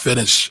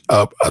finish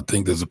up. I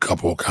think there's a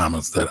couple of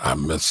comments that I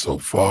missed so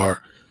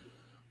far.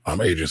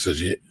 Adrian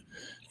says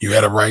you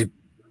had it right.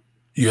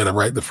 You had it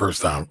right the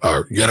first time.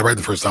 Or you had it right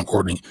the first time,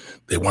 Courtney.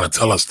 They want to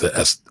tell us to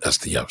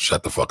STF.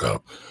 Shut the fuck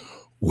up.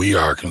 We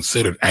are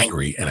considered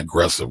angry and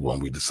aggressive when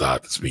we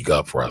decide to speak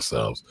up for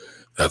ourselves.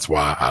 That's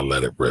why I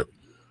let it rip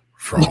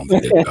from the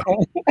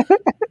get-go.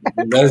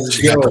 Let's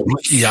She got the go.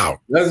 blicky out.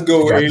 Let's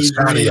go, Got the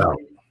Scotty Adrian. out.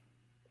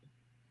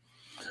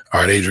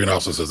 All right, Adrian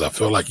also says, I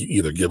feel like you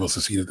either give us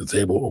a seat at the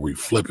table or we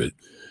flip it.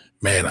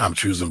 Man, I'm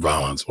choosing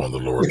violence on the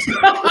Lord's side.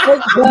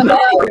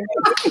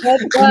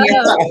 Let's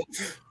go.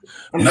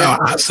 No,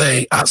 I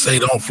say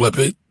don't flip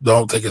it.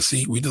 Don't take a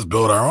seat. We just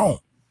build our own.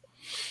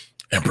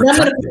 And I'm gonna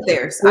protect flip it.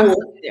 theirs. I'm gonna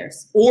flip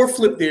theirs. Or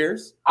flip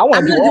theirs. I want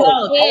I'm to gonna do do all.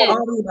 all of Yeah. it.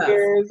 All of the above.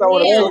 Years, I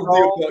want Yeah. to All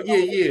of the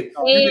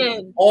above. Yeah.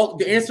 And All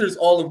the answer is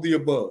all of the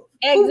above.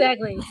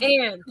 exactly.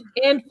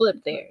 And flip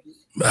theirs.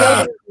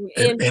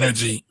 And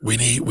Energy. We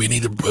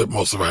need to put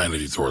most of our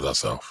energy towards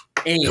ourselves.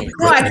 And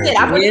No, I said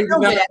I'm gonna And feel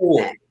not good after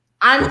or. that.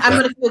 I'm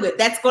gonna feel good.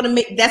 That's gonna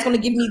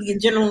give me the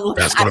general.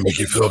 That's gonna make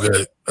you feel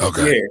good.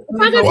 Okay. Yeah.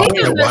 I'm gonna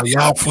take them. While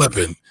y'all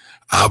flipping,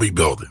 I'll be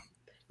building.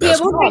 That's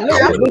Yeah, we'll cool. take I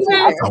that. would.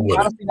 I would.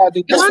 honestly not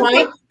do That's that. One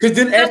fine. Because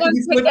then I'm after gonna we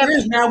take flip that-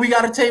 theirs, now we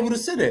got a table to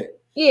sit at.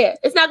 Yeah,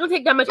 it's not gonna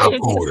take that much I'm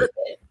energy cool to with flip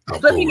it. it. I'm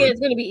Flipping cool it with is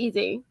gonna be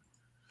easy.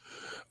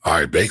 All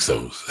right,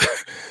 Bezos.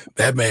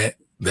 that man,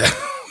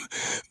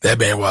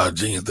 Wild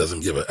Genius, doesn't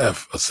give a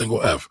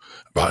single F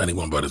about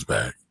anyone but his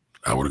bag.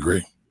 I would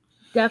agree.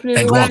 Definitely.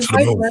 And going right. to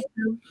the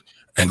moon.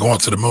 And going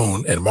to the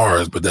moon and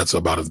Mars, but that's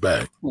about his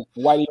bag.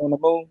 Whitey on the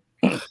moon.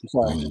 I'm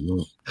sorry.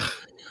 Mhm.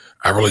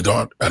 I really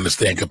don't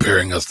understand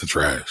comparing us to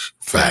trash.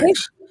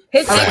 Facts.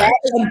 His Facts.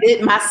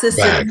 My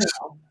sister. Facts.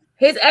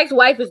 his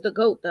ex-wife is the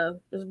GOAT though.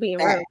 Just being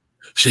real.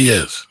 She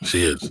is.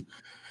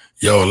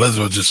 Yo,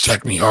 Elizabeth just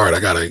checked me hard.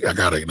 I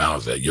gotta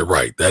acknowledge that. You're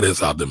right. That is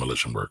how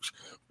demolition works.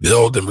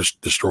 Build and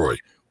destroy.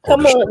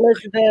 Come on,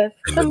 Elizabeth.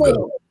 And Come then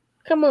on.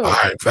 Come on. All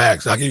right,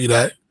 facts. I'll give you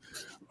that.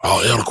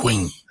 All hail the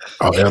queen.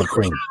 All hail the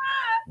queen.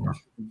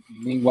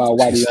 Meanwhile,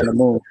 Whitey on the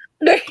moon.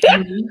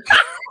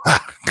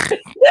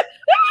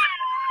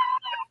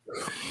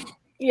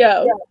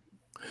 Yo.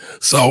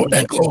 So,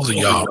 in closing,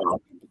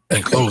 y'all.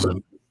 In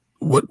closing,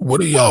 what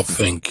do y'all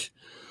think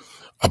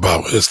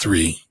about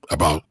history?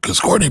 Because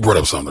Courtney brought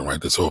up something,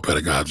 right? This whole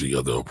pedagogy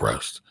of the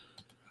oppressed.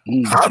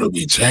 How do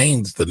we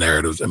change the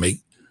narratives and make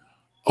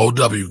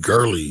O.W.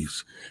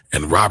 Gurley's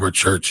and Robert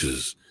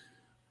Church's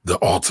the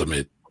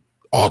ultimate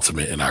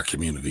in our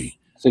community?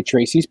 So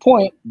Tracy's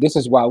point, this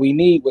is why we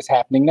need what's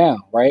happening now,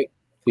 right?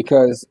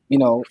 Because,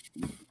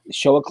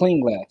 show a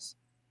clean glass.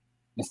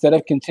 Instead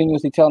of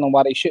continuously telling them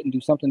why they shouldn't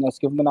do something else,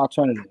 give them an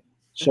alternative.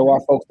 Show our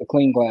folks the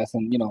clean glass.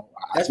 And,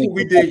 That's what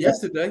we did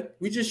yesterday.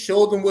 We just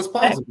showed them what's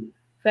possible.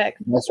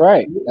 Facts. That's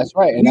right.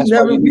 And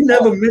we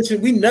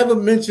never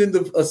mentioned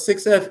a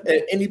 6F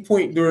at any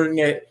point during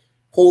that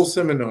whole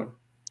seminar.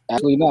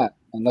 Absolutely not,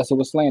 unless it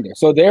was slander.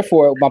 So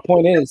therefore, my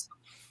point is,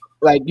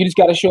 you just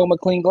got to show them a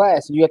clean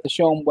glass, and you have to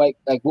show them like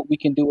what we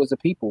can do as a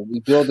people. We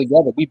build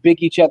together. We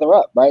big each other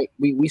up, right?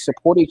 We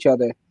support each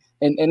other.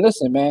 And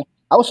listen, man,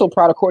 I was so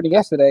proud of Courtney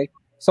yesterday.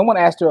 Someone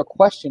asked her a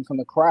question from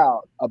the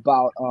crowd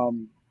about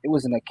it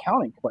was an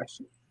accounting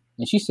question,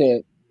 and she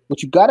said,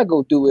 "What you got to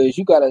go do is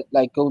you got to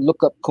go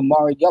look up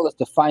Kamari Yellis,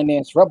 the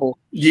finance rebel."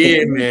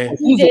 Yeah, man.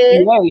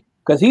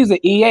 Because he's an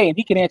EA and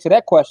he can answer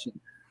that question.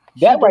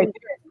 That right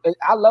there,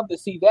 I love to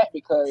see that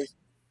because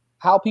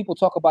how people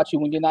talk about you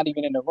when you're not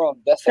even in the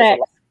room. That's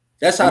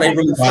how they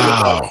really feel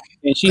about it.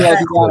 And she had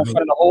you down in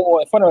front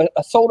of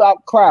a sold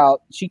out crowd.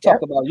 She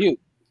talked about you,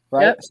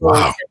 right? Yep. So,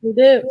 wow. We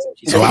did.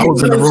 So I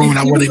was in the room and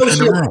I wasn't even in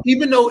the room.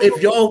 Even though if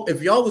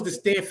y'all was to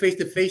stand face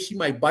to face, she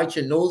might bite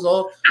your nose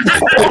off. But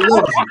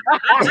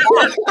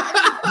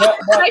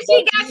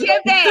she got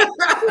your back.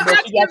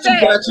 She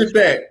got your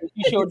back.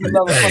 She showed you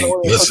love in front of her.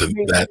 Listen,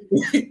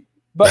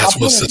 that's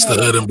what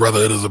sisterhood and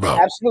brotherhood is about.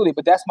 Absolutely,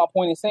 but that's my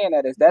point in saying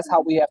that is that's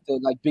how we have to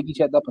big each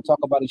other up and talk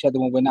about each other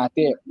when we're not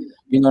there.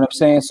 You know what I'm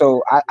saying?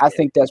 So I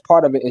think that's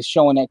part of it is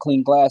showing that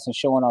clean glass and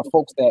showing our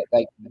folks that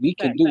we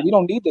can do. We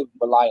don't need to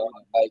rely on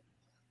it.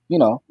 You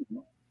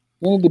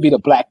need to be the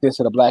black this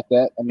or the black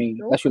that. I mean,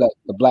 unless you're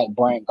the black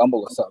Brian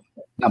Gumble or something.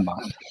 Never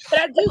mind. But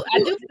I do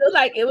feel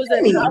like it was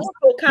a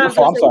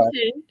powerful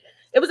conversation.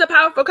 It was a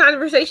powerful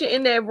conversation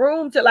in that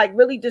room to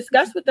really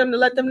discuss with them, to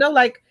let them know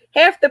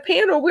half the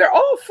panel, we're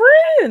all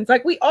friends.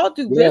 We all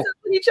do business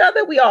with each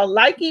other. We all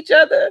like each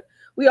other.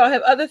 We all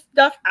have other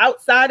stuff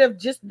outside of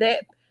just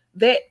that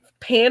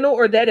panel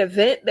or that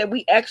event that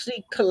we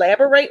actually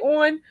collaborate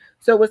on.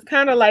 So it's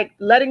kind of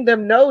letting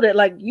them know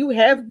that you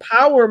have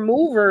power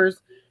movers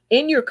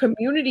in your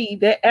community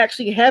that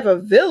actually have a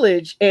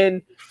village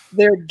and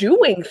they're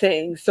doing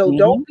things. So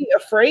don't be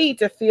afraid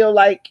to feel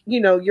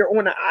you're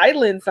on an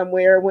island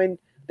somewhere when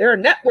there are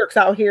networks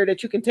out here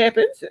that you can tap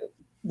into.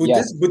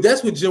 But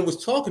that's what Jim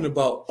was talking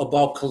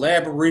about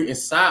collaborating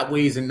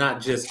sideways and not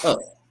just up.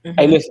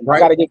 Hey, listen, I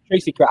gotta get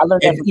Tracy. I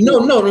learned that.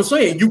 No, I'm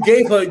saying you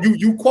gave her,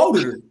 you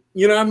quoted her.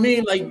 You know what I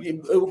mean?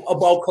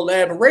 About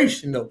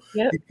collaboration though,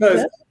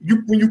 because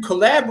when you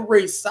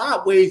collaborate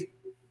sideways,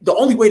 the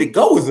only way to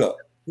go is up.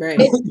 Right.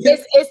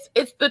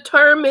 It's the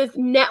term is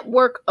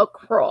network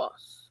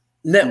across.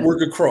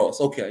 Network across.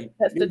 Okay.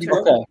 That's the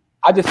term. Okay.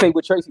 I just say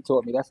what Tracy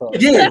taught me. That's all.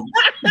 Yeah,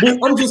 but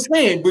I'm just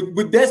saying,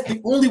 but that's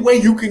the only way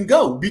you can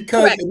go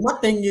because my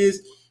thing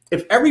is,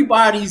 if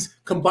everybody's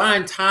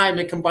combined time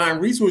and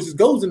combined resources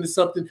goes into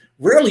something,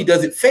 rarely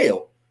does it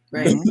fail.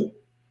 Right.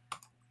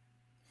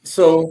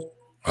 So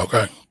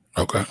Okay.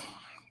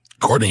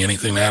 Courtney,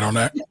 anything to add on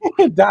that?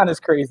 Don is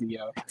crazy,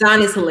 yo.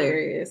 Don is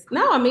hilarious.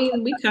 No, I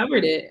mean, we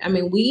covered it. I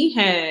mean, we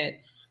had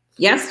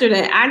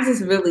yesterday. I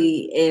just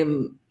really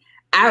am.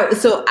 I'm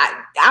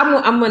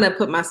going to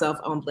put myself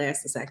on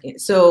blast a second.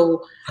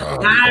 So I'm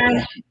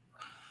going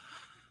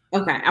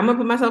to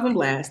put myself on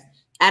blast.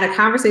 I had a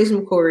conversation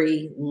with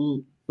Corey,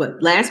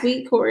 last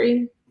week,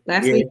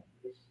 week.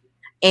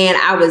 And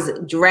I was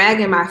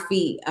dragging my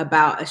feet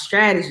about a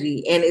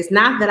strategy. And it's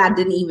not that I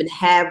didn't even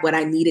have what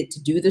I needed to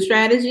do the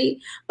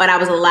strategy, but I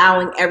was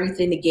allowing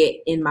everything to get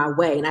in my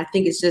way. And I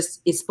think it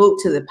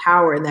spoke to the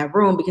power in that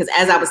room, because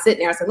as I was sitting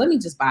there, I said, let me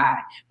just buy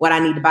what I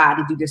need to buy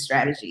to do this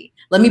strategy.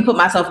 Let me put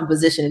myself in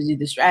position to do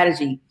the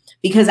strategy,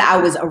 because I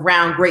was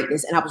around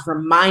greatness and I was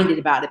reminded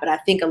about it. But I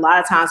think a lot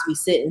of times we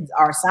sit in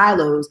our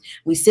silos,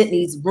 we sit in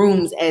these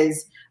rooms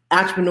as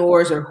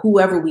entrepreneurs or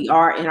whoever we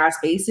are in our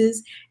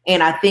spaces.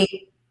 And I think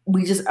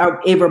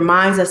it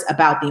reminds us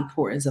about the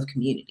importance of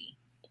community,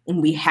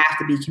 and we have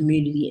to be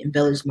community and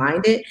village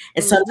minded.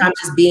 And sometimes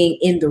just being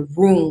in the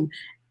room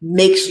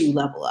makes you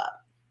level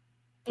up.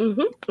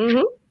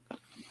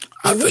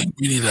 I think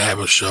we need to have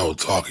a show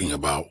talking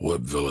about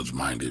what village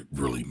minded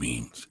really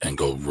means and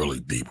go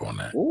really deep on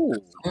that.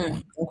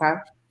 Okay.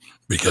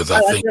 Because I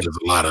think there's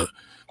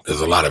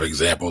a lot of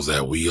examples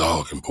that we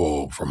all can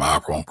pull from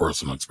our own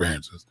personal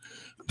experiences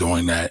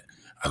doing that.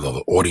 I know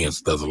the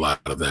audience does a lot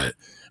of that.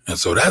 And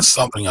so that's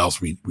something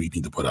else we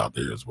need to put out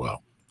there as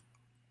well.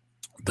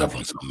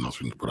 Definitely something else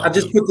we need to put out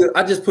there.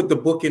 I just put the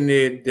book in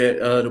there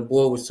that the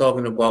boy was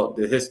talking about,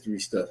 the history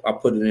stuff. I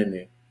put it in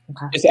there.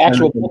 Okay. It's an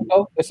actual book,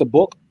 though? It's a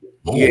book?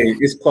 Yeah,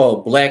 it's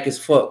called Black as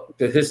Fuck,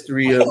 the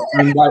history of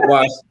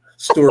whitewashed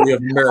story of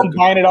America. I'm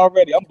buying it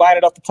already. I'm buying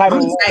it off the title.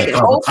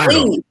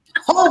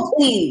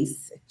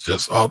 Please.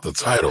 Just off the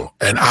title.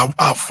 And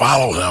I'll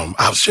follow him.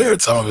 I've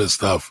shared some of his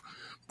stuff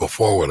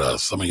before with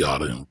us. Some of y'all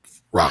didn't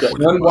rock with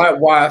it.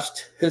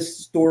 Unwhitewashed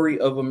History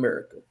of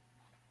America.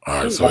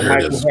 All right, so here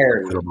it is.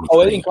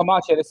 Oh, it didn't come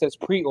out yet. It says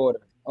pre-order.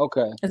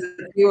 Okay. Is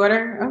it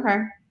pre-order? Okay.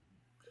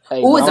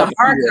 Hey, it's a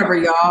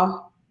hardcover,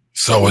 y'all.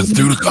 So it's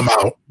due to come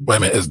out. Wait a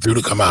minute. It's due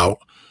to come out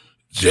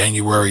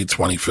January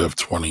 25th,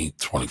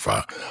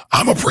 2025.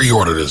 I'm going to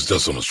pre-order this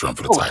just on the strength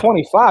of the title.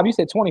 25? You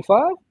said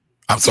 25?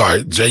 I'm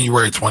sorry.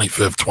 January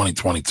 25th,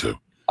 2022.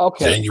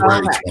 Okay.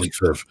 January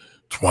 25th,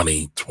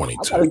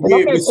 2022.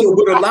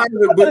 But a lot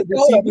of it, but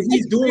see, what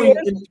he's doing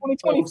in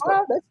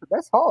 2025,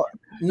 that's hard.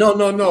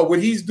 No. What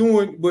he's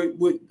doing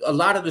with a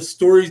lot of the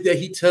stories that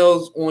he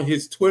tells on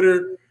his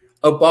Twitter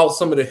about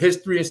some of the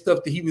history and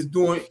stuff that he was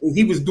doing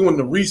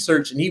the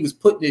research, and he was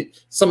putting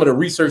some of the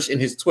research in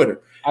his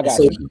Twitter.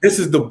 This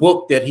is the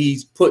book that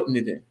he's putting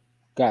it in.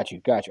 Got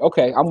you.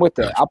 Okay, I'm with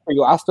that. I'll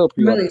still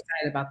pre-order. I'm really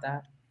excited about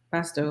that.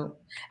 That's dope.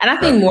 And I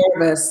think more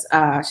of us,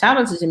 shout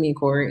out to Jimmy and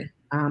Corey.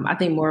 I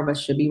think more of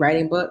us should be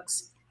writing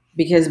books,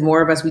 because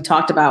more of us, we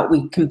talked about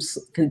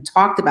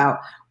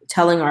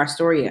telling our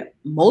story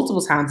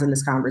multiple times in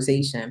this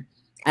conversation.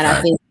 And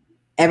I think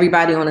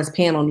everybody on this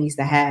panel needs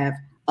to have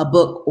a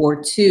book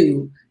or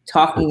two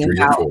talking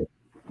about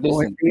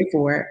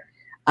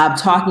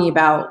talking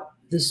about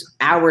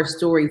our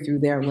story through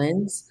their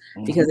lens.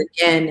 Mm-hmm. Because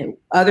again,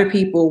 other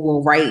people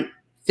will write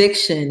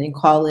fiction and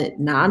call it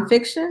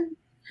nonfiction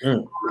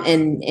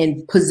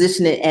and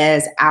position it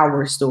as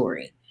our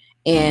story.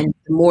 And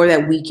the more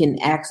that we can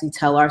actually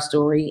tell our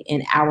story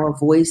in our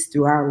voice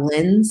through our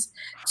lens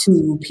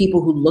to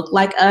people who look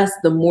like us,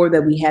 the more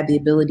that we have the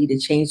ability to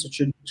change the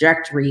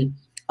trajectory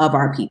of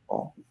our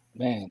people.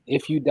 Man,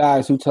 If You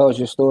Dies, Who Tells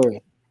Your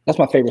Story? That's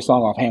my favorite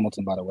song off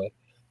Hamilton, by the way.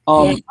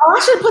 I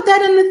should put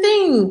that in the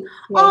thing.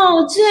 Yeah.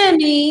 Oh,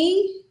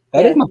 Jimmy.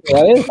 That is my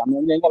favorite. I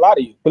mean, I ain't gonna lie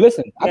to you. But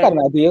listen, I got an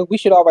idea. We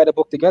should all write a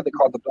book together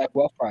called The Black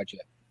Wealth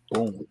Project.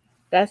 Boom.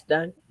 That's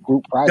done.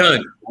 Group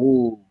project. Done.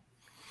 Ooh.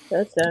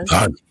 That's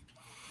done.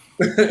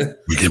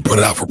 We can put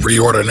it out for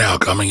pre-order now,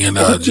 coming in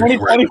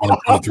January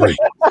 2023.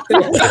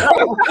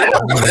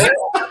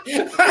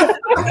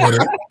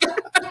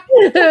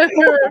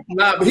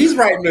 Nah, but he's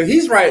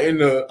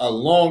writing a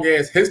long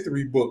ass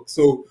history book,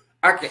 so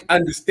I can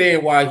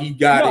understand why he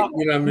got it.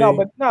 You know what I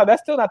mean? No,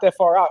 that's still not that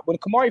far out. When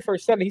Kamari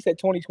first said it, he said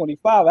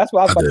 2025. That's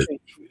what I was about to say.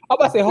 I'm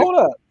about to say, hold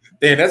up.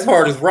 Damn, that's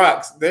hard as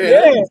rocks.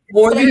 Damn,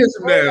 4 years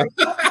from now.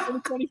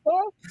 2025.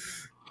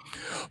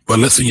 But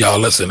listen,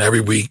 y'all,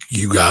 every week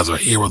you guys are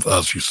here with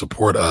us. You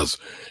support us.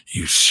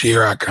 You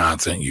share our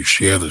content. You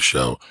share the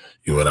show.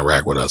 You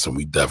interact with us, and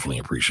we definitely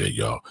appreciate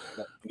y'all.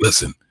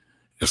 Listen,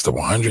 it's the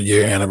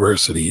 100-year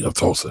anniversary of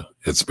Tulsa.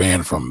 It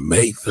spanned from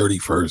May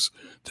 31st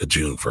to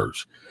June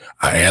 1st.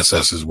 Our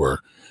ancestors were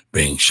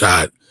being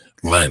shot,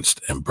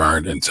 lynched, and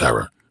burned in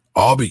terror,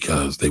 all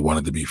because they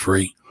wanted to be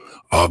free,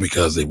 all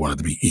because they wanted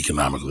to be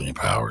economically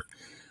empowered.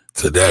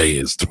 Today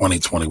is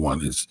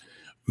 2021. It's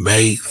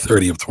May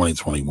 30th,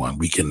 2021.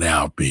 We can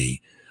now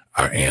be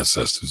our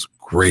ancestors'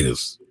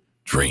 greatest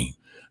dream,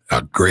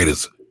 our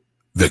greatest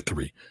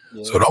victory.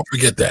 Yeah. So don't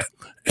forget that.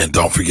 And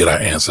don't forget our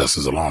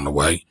ancestors along the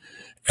way.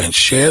 And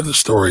share the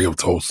story of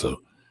Tulsa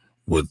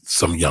with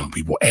some young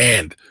people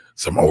and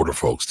some older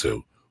folks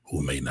too,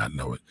 who may not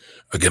know it.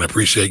 Again,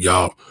 appreciate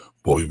y'all.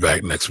 We'll be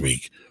back next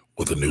week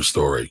with a new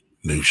story,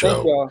 new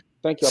show.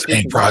 Thank y'all.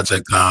 Same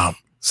project time,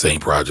 same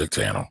project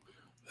channel.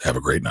 Have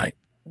a great night.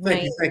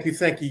 Thank you.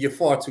 You're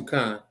far too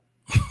kind.